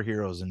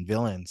superheroes and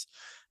villains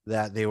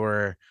that they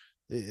were.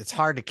 It's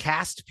hard to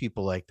cast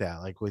people like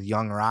that, like with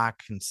Young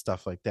Rock and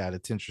stuff like that.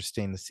 It's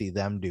interesting to see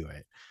them do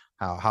it,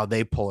 how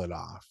they pull it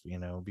off, you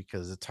know,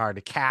 because it's hard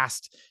to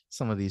cast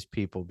some of these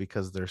people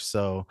because they're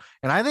so.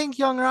 And I think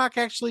Young Rock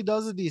actually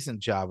does a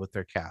decent job with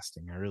their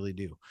casting. I really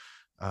do.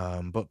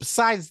 But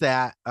besides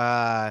that,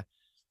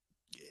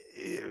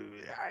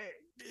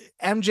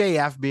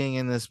 MJF being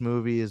in this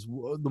movie is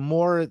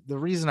the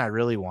reason I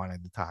really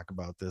wanted to talk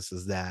about this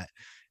is that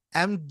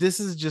this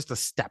is just a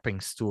stepping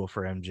stool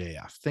for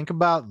MJF. Think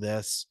about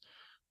this.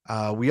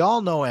 We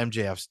all know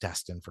MJF's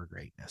destined for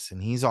greatness,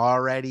 and he's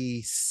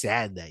already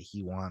said that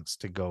he wants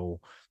to go,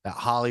 that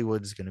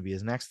Hollywood's going to be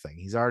his next thing.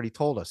 He's already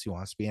told us he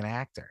wants to be an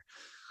actor.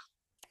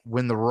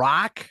 When The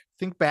Rock,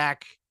 think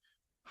back,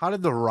 how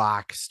did The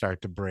Rock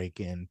start to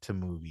break into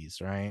movies,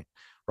 right?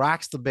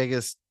 Rock's the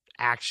biggest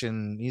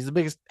he's the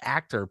biggest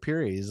actor,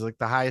 period. He's like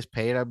the highest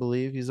paid, I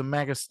believe. He's a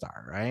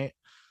megastar, right?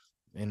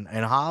 In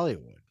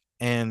Hollywood.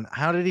 And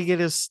how did he get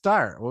his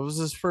start? What was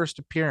his first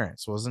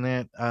appearance? Wasn't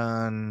it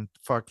on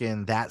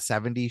fucking That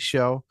 70s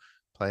Show,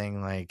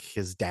 playing like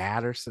his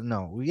dad or something?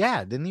 No,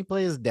 yeah, didn't he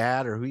play his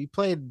dad, or who he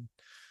played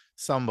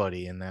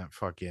somebody in that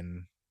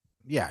fucking?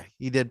 Yeah,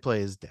 he did play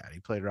his dad. He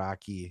played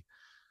Rocky.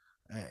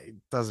 It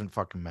doesn't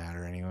fucking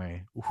matter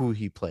anyway who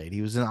he played.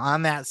 He was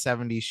on That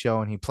 70s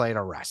Show and he played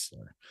a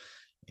wrestler.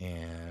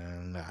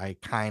 And I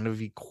kind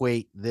of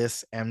equate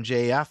this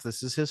MJF.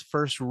 This is his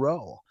first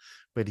role,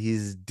 but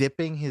he's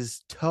dipping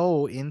his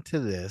toe into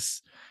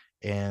this.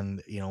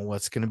 And you know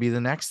what's going to be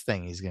the next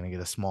thing? He's going to get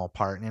a small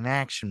part in an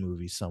action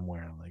movie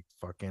somewhere, like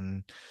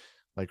fucking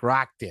like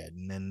Rock did,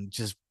 and then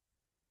just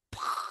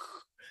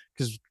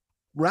because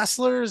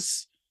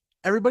wrestlers,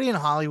 everybody in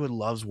Hollywood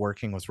loves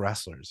working with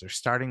wrestlers. They're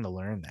starting to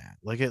learn that.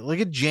 Look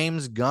at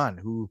James Gunn,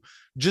 who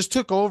just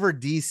took over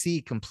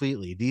DC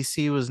completely.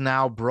 DC was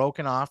now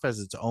broken off as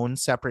its own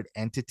separate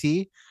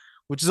entity,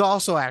 which is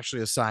also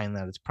actually a sign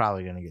that it's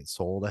probably going to get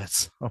sold at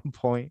some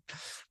point.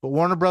 But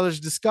Warner Brothers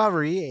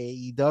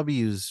Discovery,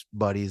 AEW's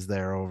buddies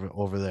there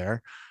over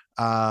there,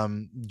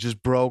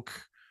 just broke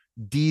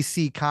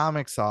DC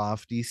Comics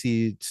off,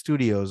 DC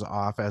Studios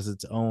off as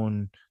its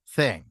own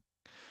thing,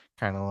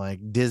 kind of like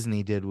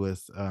Disney did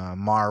with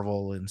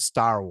Marvel and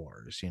Star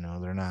Wars. You know,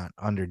 they're not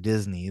under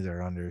Disney,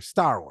 they're under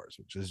Star Wars,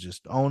 which is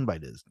just owned by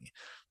Disney,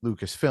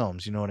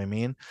 Lucasfilms, you know what I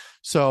mean?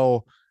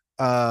 So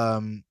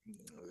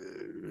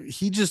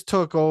he just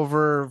took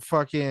over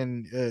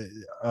fucking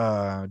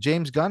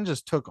James Gunn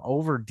just took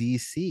over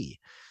DC,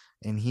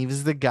 and he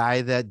was the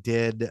guy that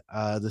did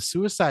the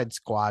Suicide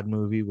Squad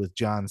movie with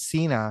John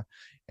Cena.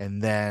 And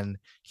then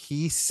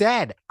he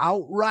said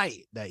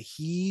outright that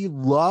he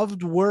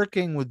loved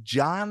working with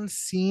John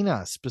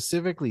Cena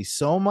specifically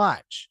so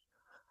much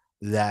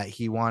that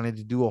he wanted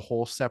to do a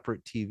whole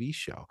separate TV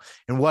show.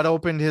 And what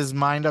opened his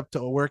mind up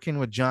to working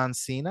with John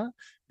Cena?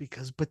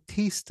 Because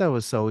Batista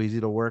was so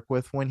easy to work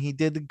with when he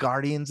did the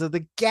Guardians of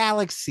the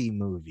Galaxy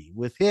movie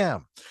with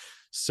him.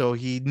 So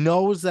he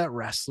knows that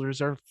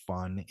wrestlers are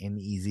fun and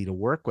easy to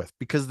work with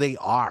because they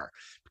are,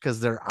 because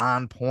they're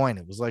on point.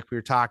 It was like we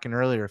were talking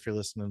earlier, if you're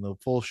listening to the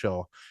full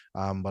show,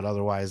 but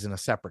otherwise in a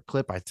separate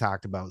clip, I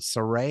talked about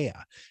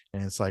Saraya,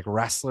 and it's like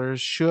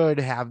wrestlers should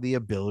have the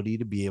ability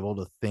to be able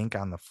to think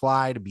on the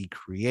fly, to be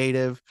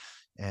creative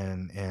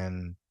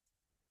and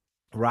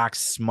Rock's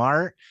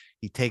smart.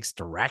 He takes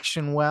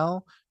direction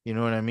well. You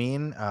know what I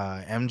mean?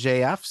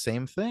 MJF,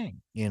 same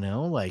thing. You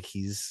know, like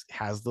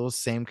has those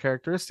same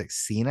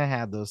characteristics. Cena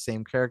had those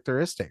same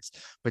characteristics.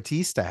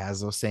 Batista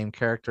has those same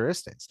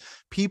characteristics.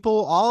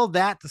 People, all of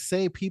that to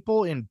say,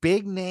 people in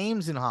big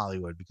names in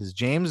Hollywood, because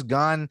James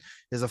Gunn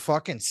is a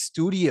fucking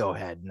studio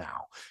head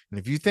now. And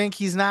if you think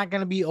he's not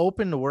going to be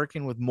open to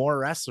working with more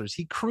wrestlers,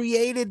 he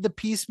created the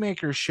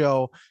Peacemaker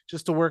show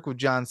just to work with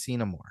John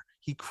Cena more.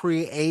 He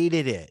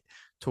created it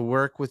to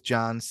work with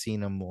John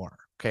Cena more.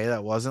 Okay,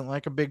 that wasn't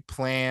like a big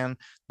plan.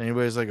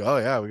 Anybody's like, oh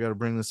yeah, we got to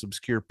bring this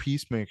obscure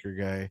Peacemaker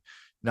guy.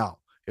 No,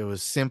 it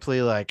was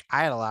simply like,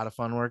 I had a lot of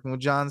fun working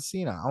with John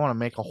Cena. I want to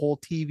make a whole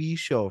TV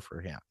show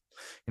for him.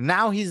 And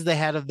now he's the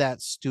head of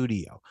that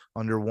studio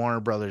under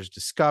Warner Brothers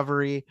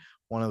Discovery,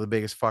 one of the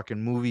biggest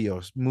fucking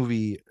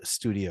movie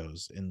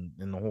studios in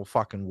the whole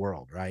fucking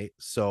world, right?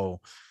 So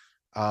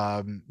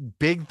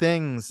big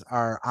things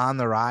are on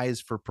the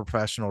rise for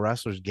professional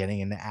wrestlers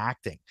getting into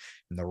acting.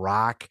 And The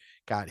Rock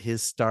got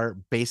his start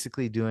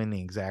basically doing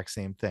the exact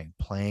same thing,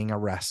 playing a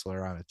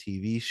wrestler on a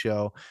TV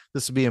show.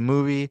 This will be a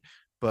movie,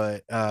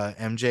 but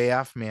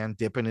MJF, man,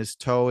 dipping his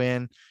toe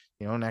in.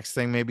 You know, next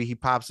thing, maybe he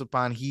pops up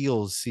on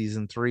Heels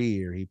season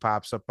 3, or he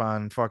pops up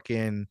on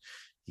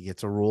he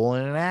gets a role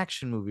in an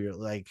action movie. Or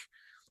like,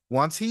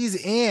 once he's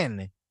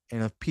in,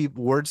 and if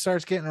word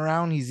starts getting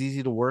around, he's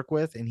easy to work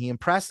with, and he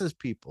impresses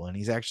people, and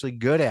he's actually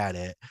good at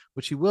it,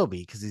 which he will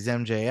be because he's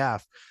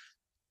MJF.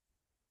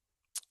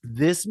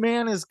 This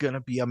man is going to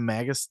be a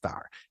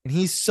megastar, and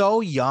he's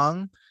so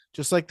young,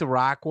 just like The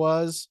Rock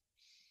was.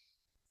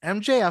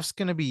 MJF's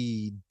going to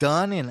be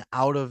done and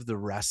out of the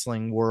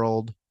wrestling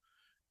world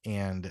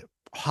and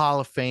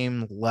Hall of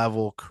Fame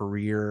level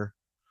career,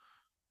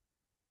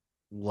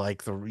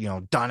 like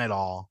done it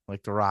all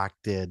like The Rock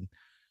did,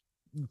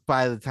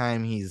 by the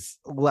time he's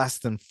less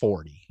than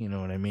 40, you know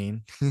what I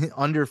mean?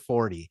 Under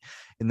 40.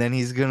 And then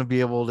he's going to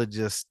be able to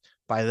just,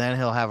 by then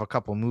he'll have a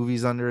couple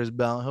movies under his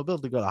belt. He'll be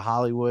able to go to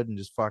Hollywood and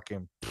just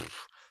fucking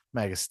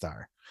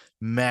megastar.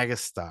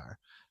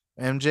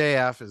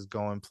 MJF is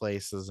going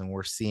places, and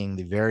we're seeing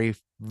the very,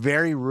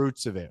 very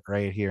roots of it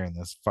right here in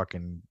this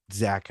fucking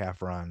Zac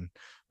Efron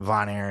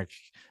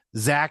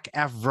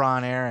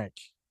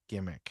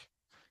gimmick.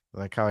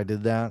 Like how I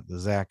did that? The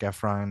Zac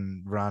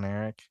Efron Von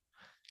Erich.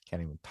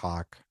 Can't even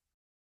talk.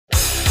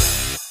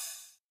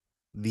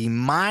 The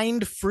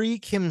mind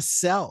freak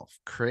himself,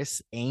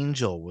 Chris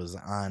Angel, was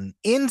on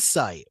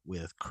Insight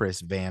with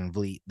Chris Van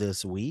Vliet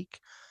this week,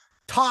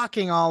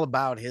 talking all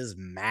about his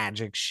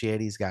magic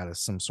shit. He's got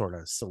some sort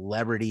of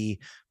celebrity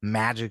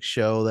magic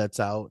show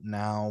that's out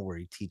now where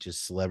he teaches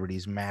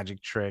celebrities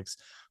magic tricks,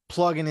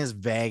 plugging his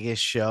Vegas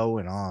show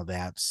and all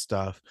that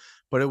stuff.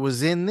 But it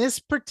was in this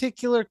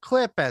particular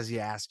clip, as you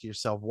ask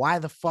yourself, why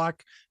the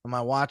fuck am I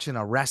watching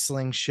a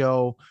wrestling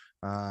show?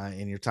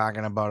 And you're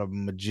talking about a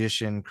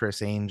magician,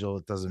 Chris Angel.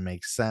 It doesn't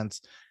make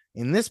sense.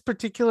 In this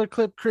particular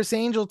clip, Chris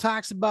Angel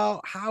talks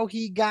about how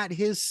he got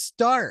his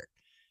start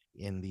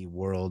in the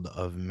world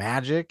of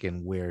magic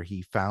and where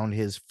he found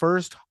his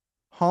first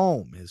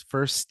home, his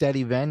first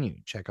steady venue.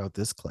 Check out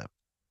this clip.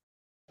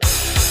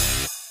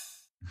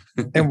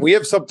 And we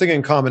have something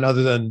in common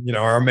other than,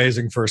 our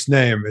amazing first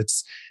name.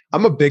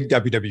 I'm a big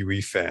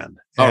WWE fan.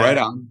 Oh, right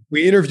on.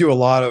 We interview a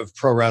lot of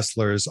pro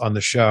wrestlers on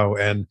the show.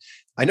 And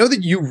I know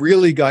that you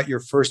really got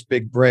your first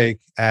big break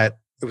it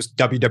was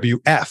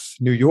WWF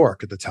New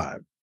York at the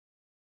time.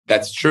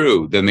 That's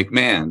true. The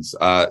McMahons,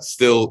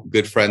 still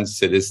good friends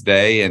to this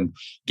day, and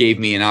gave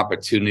me an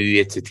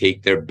opportunity to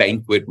take their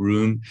banquet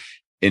room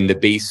in the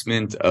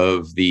basement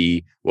of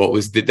what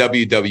was the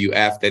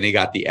WWF. Then they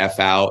got the F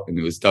out and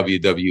it was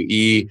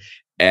WWE.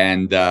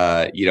 And,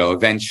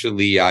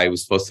 eventually I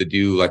was supposed to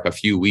do like a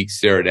few weeks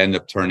there. It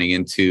ended up turning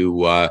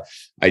into,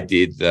 I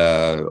did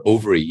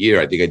over a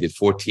year. I think I did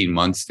 14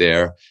 months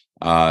there,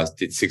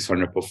 did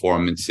 600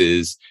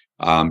 performances,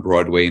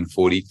 Broadway and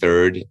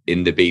 43rd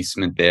in the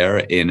basement there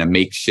in a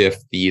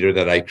makeshift theater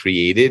that I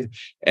created.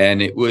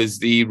 And it was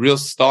the real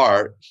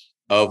start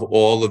of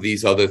all of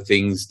these other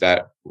things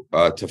that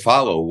to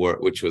follow,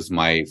 which was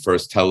my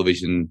first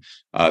television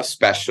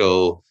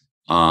special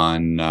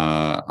on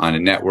a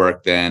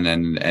network then,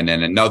 and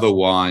then another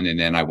one, and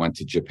then I went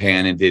to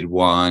Japan and did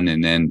one,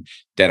 and then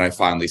I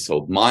finally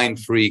sold Mind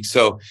Freak.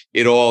 So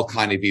it all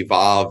kind of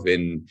evolved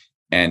and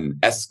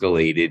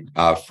escalated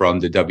from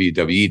the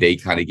WWE. They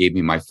kind of gave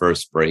me my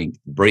first break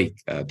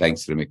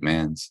thanks to the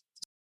McMahons.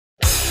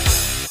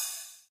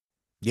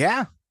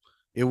 Yeah.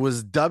 It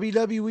was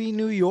WWE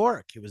New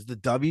York. It was the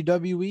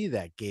WWE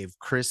that gave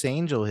Chris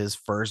Angel his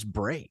first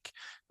break.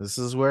 This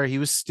is where he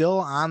was still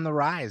on the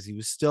rise.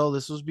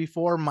 This was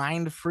before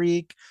Mind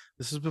Freak.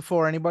 This was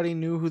before anybody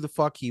knew who the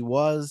fuck he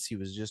was. He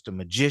was just a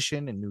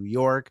magician in New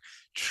York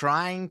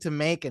trying to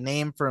make a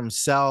name for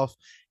himself.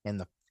 And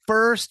the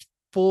first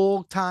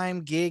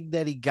full-time gig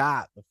that he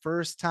got, the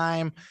first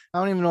time, I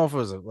don't even know if it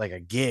was like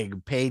a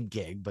paid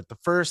gig, but the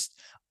first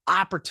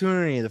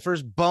opportunity, the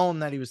first bone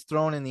that he was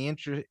thrown in the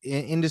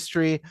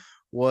industry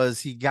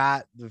was he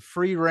got the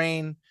free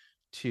reign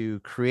to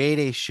create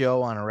a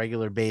show on a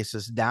regular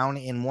basis down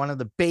in one of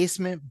the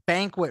basement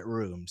banquet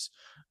rooms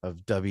of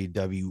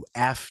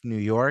WWF New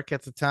York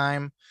at the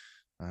time.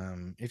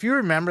 If you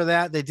remember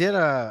that, they did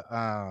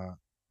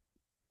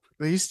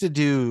they used to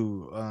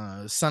do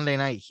Sunday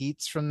night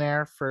heats from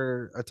there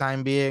for a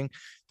time being.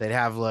 They'd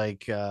have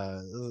like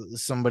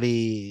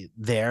somebody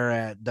there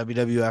at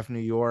WWF New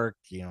York,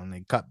 and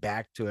they cut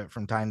back to it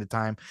from time to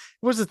time.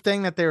 It was a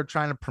thing that they were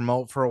trying to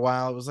promote for a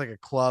while. It was like a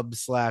club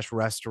 /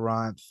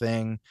 restaurant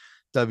thing,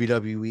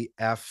 WWF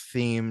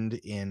themed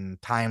in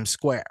Times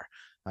Square.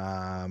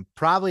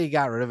 Probably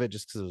got rid of it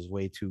just because it was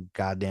way too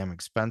goddamn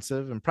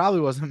expensive and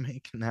probably wasn't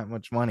making that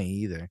much money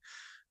either.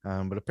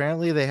 But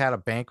apparently they had a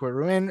banquet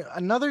room. And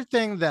another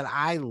thing that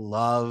I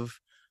love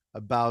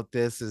about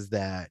this is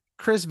that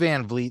Chris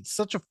Van Vliet's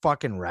such a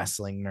fucking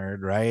wrestling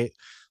nerd, right?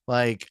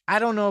 Like, I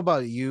don't know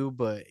about you,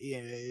 but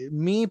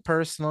me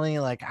personally,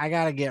 like, I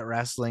got to get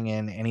wrestling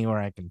in anywhere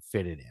I can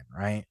fit it in,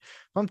 right?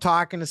 If I'm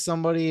talking to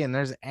somebody and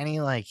there's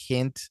any like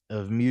hint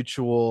of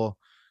mutual,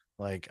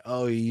 like,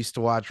 oh, you used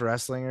to watch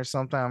wrestling or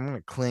something, I'm going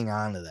to cling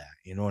on to that.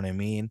 You know what I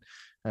mean?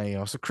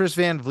 So Chris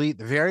Van Vliet,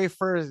 the very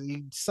first,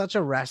 such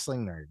a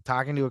wrestling nerd,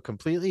 talking to a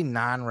completely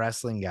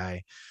non-wrestling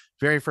guy.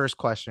 Very first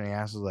question he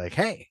asked was like,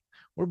 "Hey,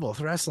 we're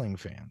both wrestling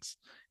fans,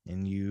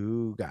 and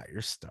you got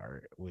your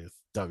start with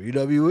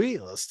WWE.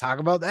 Let's talk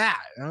about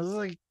that." And I was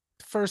like,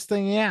 the first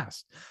thing he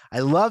asked. I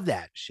love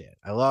that shit.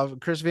 I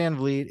love Chris Van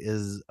Vliet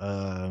is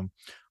a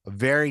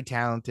very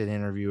talented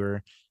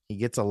interviewer. He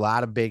gets a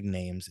lot of big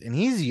names, and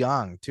he's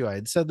young too. I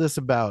had said this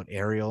about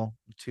Ariel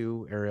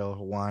too, Ariel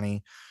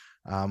Hawani.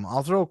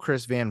 I'll throw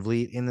Chris Van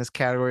Vliet in this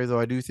category, though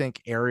I do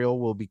think Ariel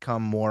will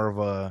become more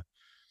of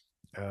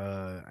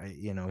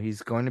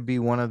he's going to be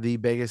one of the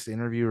biggest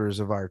interviewers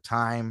of our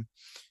time.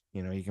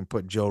 You can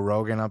put Joe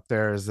Rogan up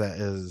there as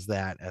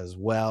that as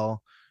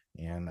well.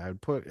 And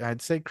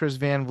I'd say Chris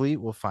Van Vliet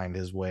will find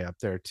his way up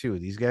there too.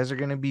 These guys are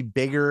going to be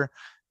bigger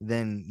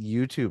than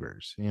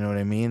YouTubers. You know what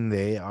I mean?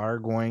 They are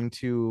going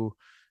to,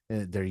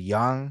 they're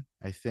young.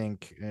 I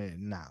think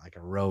not like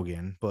a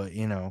Rogan, but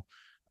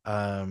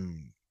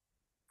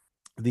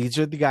these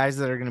are the guys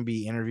that are going to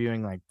be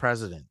interviewing like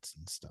presidents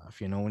and stuff.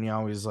 When you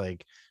always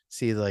like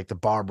see like the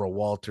Barbara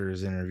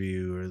Walters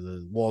interview or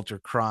the Walter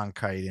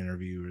Cronkite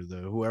interview or the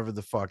whoever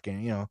the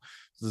fucking,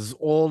 those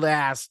old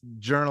ass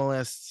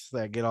journalists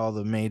that get all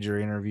the major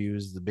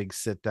interviews, the big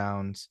sit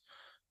downs.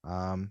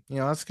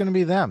 That's going to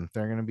be them.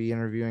 They're going to be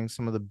interviewing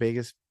some of the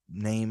biggest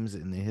names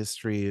in the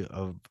history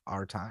of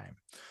our time.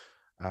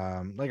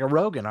 Like a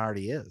Rogan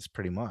already is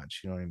pretty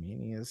much, you know what I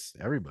mean? He is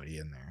everybody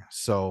in there.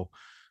 So,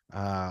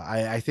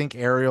 I think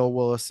Ariel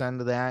will ascend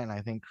to that, and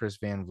I think Chris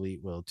Van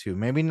Vliet will too.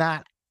 Maybe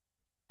not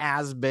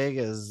as big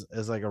as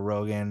like a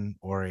Rogan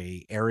or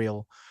a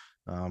Ariel,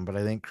 but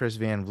I think Chris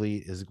Van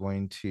Vliet is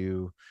going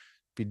to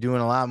be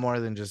doing a lot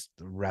more than just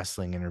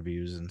wrestling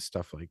interviews and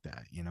stuff like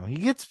that. He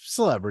gets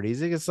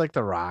celebrities, he gets like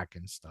The Rock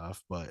and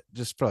stuff, but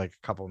just for like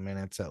a couple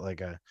minutes at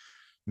like a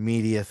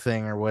media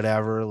thing or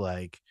whatever.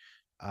 Like,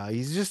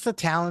 he's just a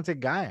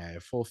talented guy. I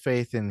have full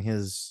faith in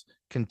his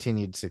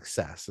continued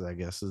success, I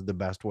guess is the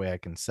best way I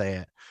can say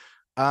it.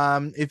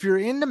 If you're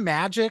into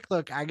magic,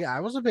 look,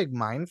 I was a big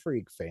Mind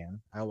Freak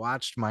fan. I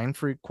watched Mind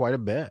Freak quite a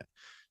bit,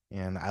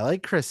 and I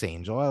like Chris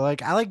Angel. I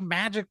like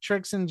magic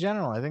tricks in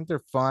general. I think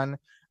they're fun.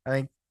 I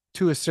think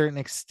to a certain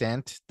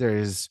extent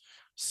there's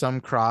some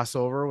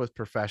crossover with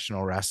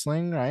professional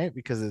wrestling, right?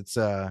 Because it's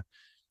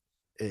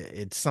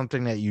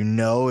something that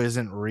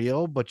isn't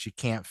real, but you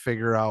can't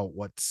figure out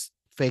what's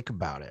fake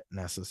about it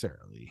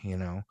necessarily.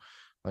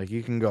 Like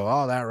you can go,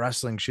 oh, that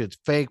wrestling shit's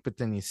fake, but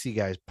then you see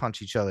guys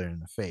punch each other in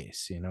the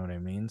face. You know what I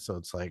mean? So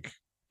it's like,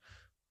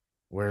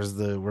 where's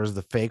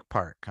the fake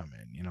part come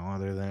in?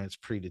 Other than it's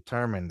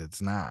predetermined,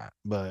 it's not.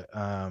 But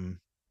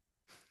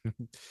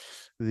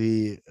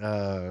the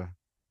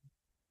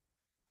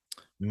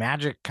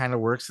magic kind of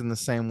works in the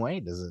same way,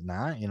 does it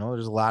not?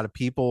 There's a lot of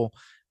people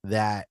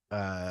that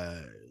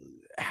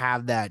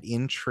have that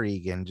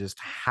intrigue and just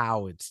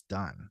how it's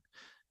done.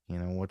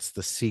 What's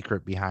the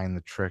secret behind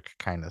the trick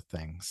kind of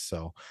thing.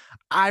 So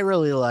I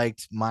really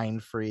liked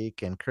Mind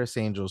Freak, and Chris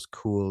Angel's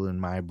cool in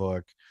my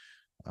book.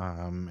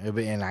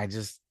 And I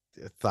just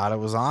thought it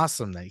was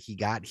awesome that he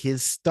got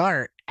his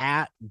start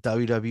at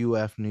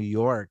WWF New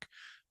York,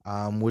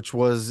 which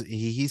was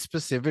he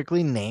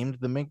specifically named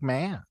the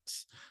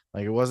McMahons.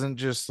 Like, it wasn't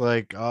just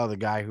like, oh, the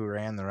guy who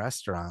ran the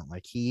restaurant.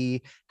 Like,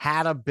 he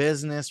had a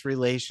business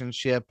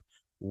relationship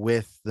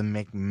with the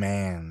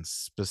McMahons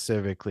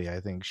specifically.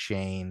 I think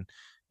Shane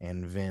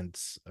and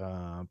Vince,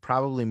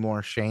 probably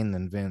more Shane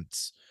than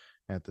Vince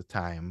at the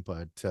time,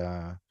 but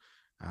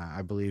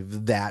I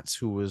believe that's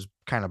who was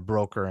kind of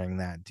brokering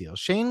that deal.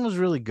 Shane was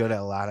really good at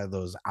a lot of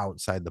those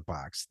outside the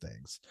box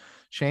things.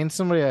 Shane's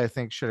somebody I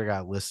think should have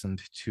got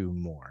listened to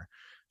more.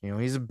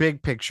 He's a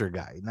big picture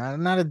guy,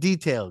 not a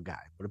detailed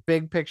guy, but a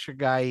big picture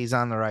guy. He's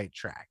on the right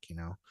track,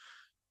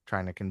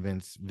 trying to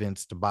convince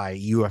Vince to buy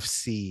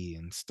UFC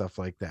and stuff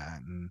like that.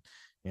 And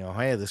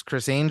hey, this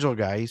Chris Angel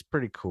guy, he's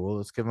pretty cool.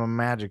 Let's give him a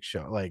magic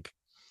show. Like,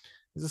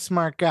 he's a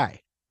smart guy,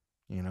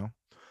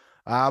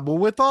 But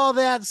with all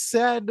that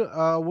said,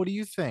 what do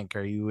you think?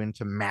 Are you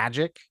into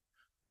magic?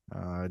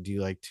 Do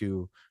you like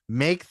to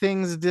make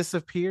things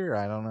disappear?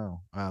 I don't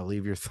know.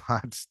 Leave your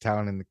thoughts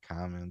down in the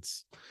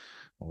comments.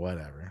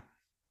 Whatever.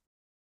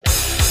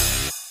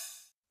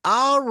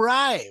 All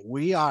right,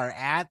 we are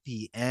at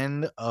the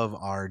end of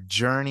our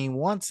journey.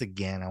 Once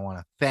again, I want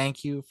to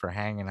thank you for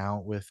hanging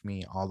out with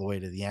me all the way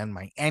to the end.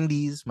 My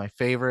endies, my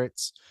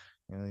favorites.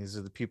 These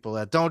are the people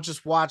that don't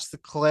just watch the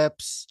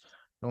clips,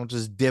 don't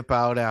just dip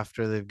out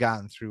after they've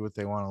gotten through what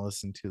they want to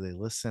listen to. They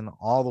listen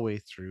all the way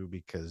through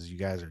because you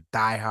guys are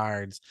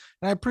diehards,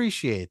 and I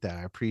appreciate that.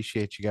 I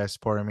appreciate you guys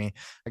supporting me.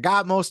 I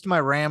got most of my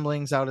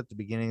ramblings out at the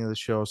beginning of the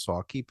show, so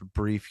I'll keep it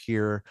brief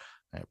here.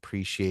 I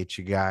appreciate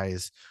you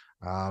guys.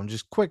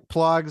 Just quick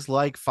plugs,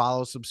 like,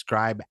 follow,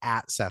 subscribe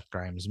at Seth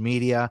Grimes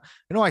Media.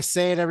 I know I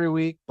say it every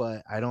week,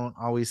 but I don't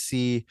always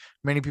see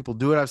many people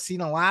do it. I've seen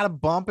a lot of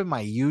bump in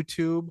my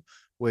YouTube,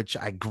 which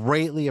I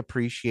greatly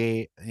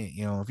appreciate.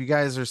 If you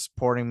guys are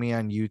supporting me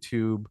on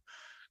YouTube,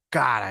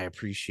 God, I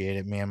appreciate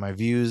it, man. My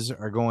views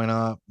are going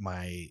up.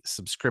 My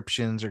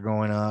subscriptions are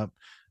going up.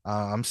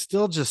 I'm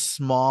still just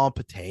small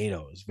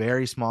potatoes,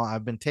 very small.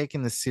 I've been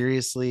taking this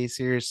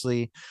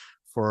seriously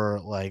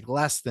for like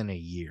less than a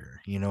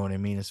year, you know what I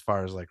mean, as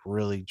far as like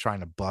really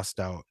trying to bust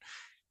out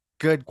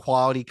good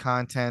quality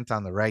content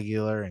on the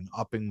regular and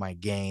upping my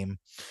game.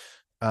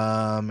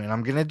 And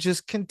I'm gonna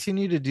just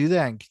continue to do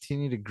that and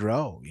continue to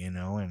grow, and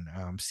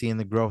I'm seeing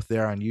the growth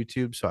there on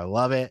YouTube, so I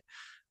love it.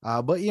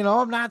 But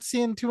I'm not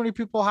seeing too many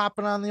people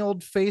hopping on the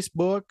old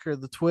Facebook or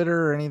the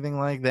Twitter or anything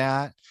like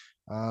that.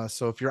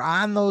 So if you're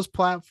on those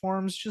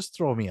platforms, just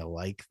throw me a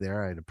like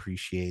there. I'd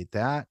appreciate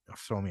that.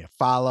 Throw me a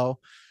follow.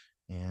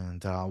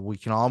 And we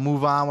can all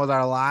move on with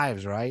our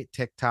lives, right?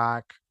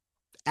 TikTok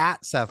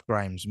at Seth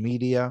Grimes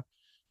Media.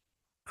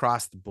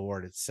 Across the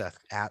board, it's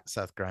at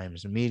Seth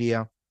Grimes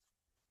Media.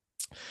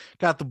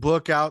 Got the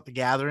book out, The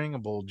Gathering, A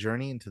Bold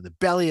Journey into the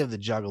Belly of the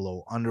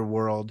Juggalo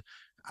Underworld.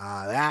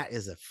 That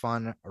is a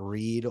fun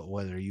read,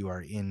 whether you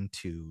are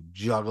into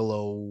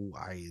Juggalo,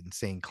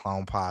 insane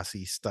clown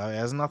posse stuff. It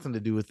has nothing to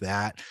do with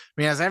that. I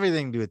mean, it has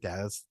everything to do with that.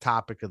 That's the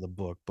topic of the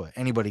book, but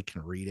anybody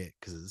can read it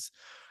because it's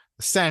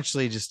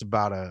essentially just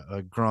about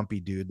a grumpy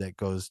dude that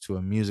goes to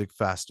a music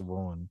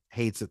festival and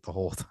hates it the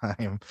whole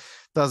time,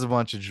 does a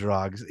bunch of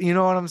drugs. You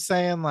know what I'm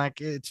saying? Like,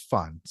 it's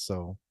fun.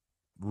 So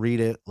read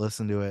it,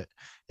 listen to it.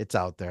 It's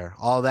out there.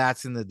 All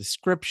that's in the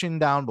description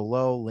down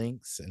below,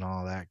 links and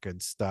all that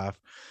good stuff.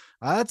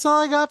 That's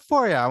all I got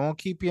for you. I won't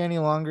keep you any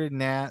longer than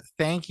that.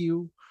 Thank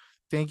you.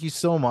 Thank you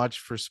so much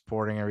for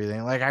supporting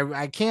everything. Like,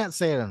 I can't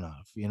say it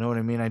enough. You know what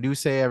I mean? I do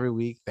say every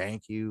week,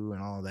 thank you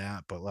and all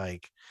that, but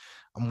like,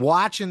 I'm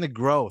watching the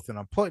growth and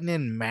I'm putting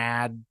in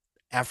mad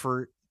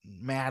effort,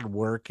 mad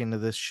work into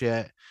this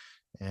shit.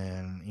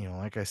 And,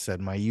 like I said,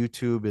 my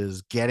YouTube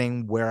is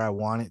getting where I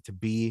want it to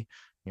be.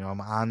 I'm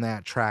on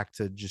that track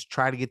to just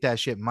try to get that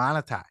shit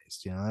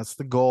monetized. That's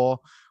the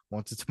goal.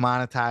 Once it's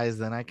monetized,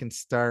 then I can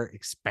start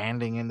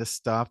expanding into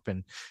stuff.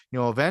 And,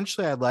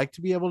 eventually I'd like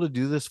to be able to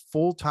do this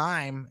full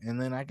time.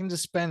 And then I can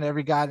just spend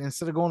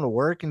instead of going to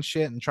work and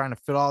shit and trying to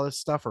fit all this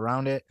stuff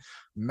around it.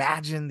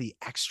 Imagine the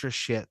extra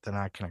shit that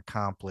I can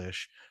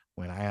accomplish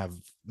when I have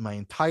my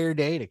entire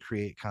day to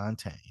create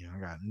content. I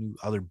got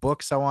other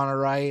books I want to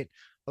write,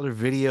 other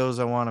videos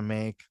I want to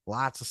make,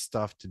 lots of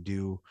stuff to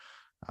do.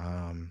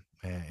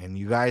 And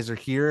you guys are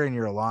here and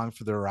you're along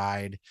for the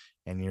ride,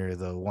 and you're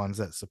the ones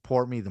that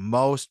support me the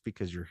most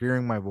because you're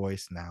hearing my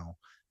voice now.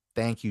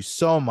 Thank you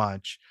so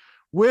much.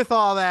 With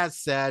all that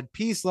said,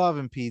 peace, love,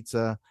 and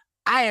pizza.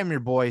 I am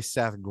your boy,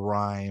 Seth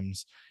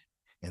Grimes,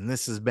 and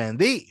this has been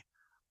the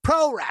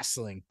Pro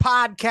Wrestling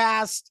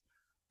Podcast.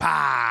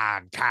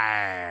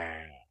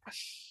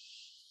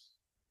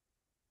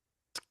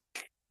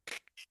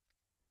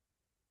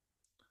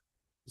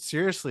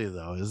 Seriously,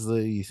 though,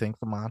 you think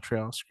the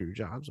Montreal screw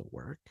jobs will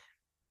work?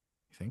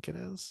 You think it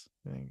is?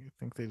 You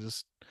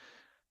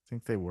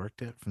think they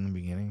worked it from the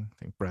beginning?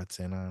 Think Brett's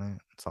in on it?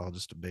 It's all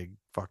just a big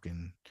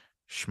fucking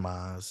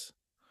schmaz.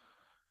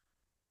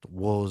 The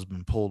wool's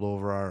been pulled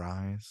over our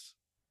eyes.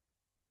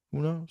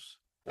 Who knows?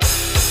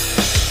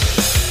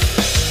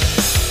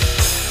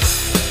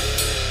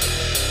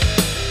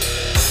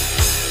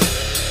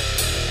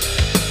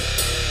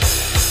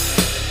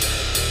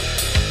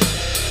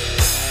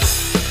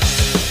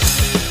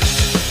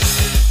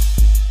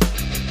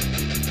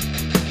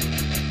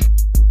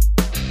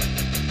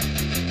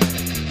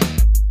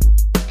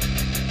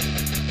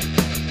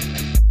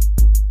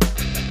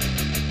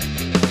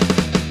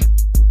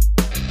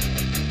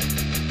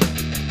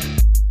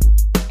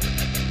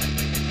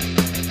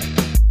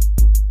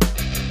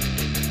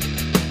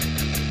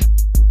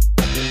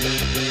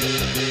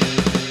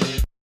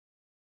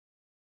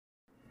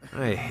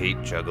 I hate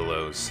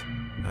juggalos.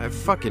 I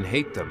fucking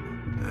hate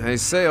them. I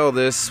say all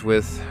this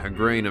with a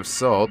grain of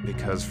salt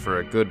because for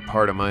a good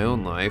part of my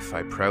own life,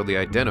 I proudly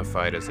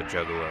identified as a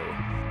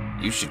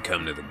juggalo. You should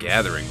come to the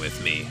gathering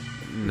with me.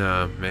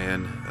 Nah,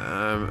 man,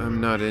 I'm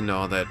not into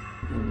all that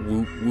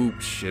whoop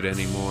shit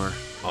anymore.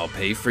 I'll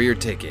pay for your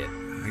ticket.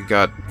 I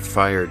got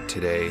fired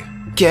today.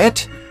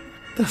 Get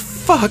The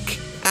fuck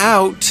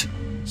out.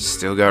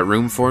 Still got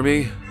room for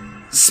me?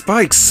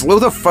 Spike, slow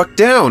the fuck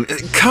down.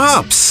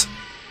 Cops!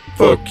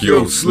 Fuck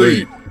your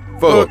sleep.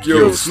 Fuck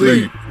your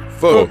sleep.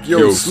 Fuck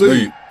your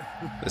sleep.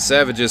 The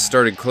savages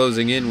started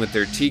closing in with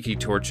their tiki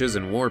torches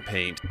and war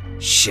paint.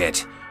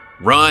 Shit.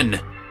 Run!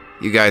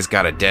 You guys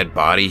got a dead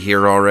body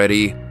here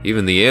already?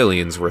 Even the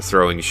aliens were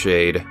throwing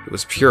shade. It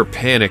was pure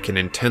panic and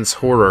intense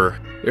horror.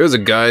 There was a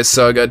guy I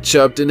saw got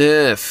chopped in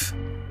half.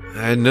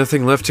 I had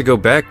nothing left to go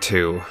back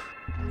to.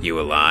 You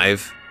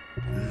alive?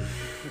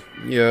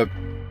 Yep.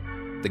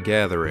 The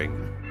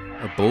Gathering.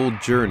 A bold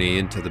journey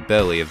into the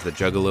belly of the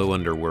Juggalo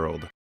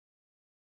underworld.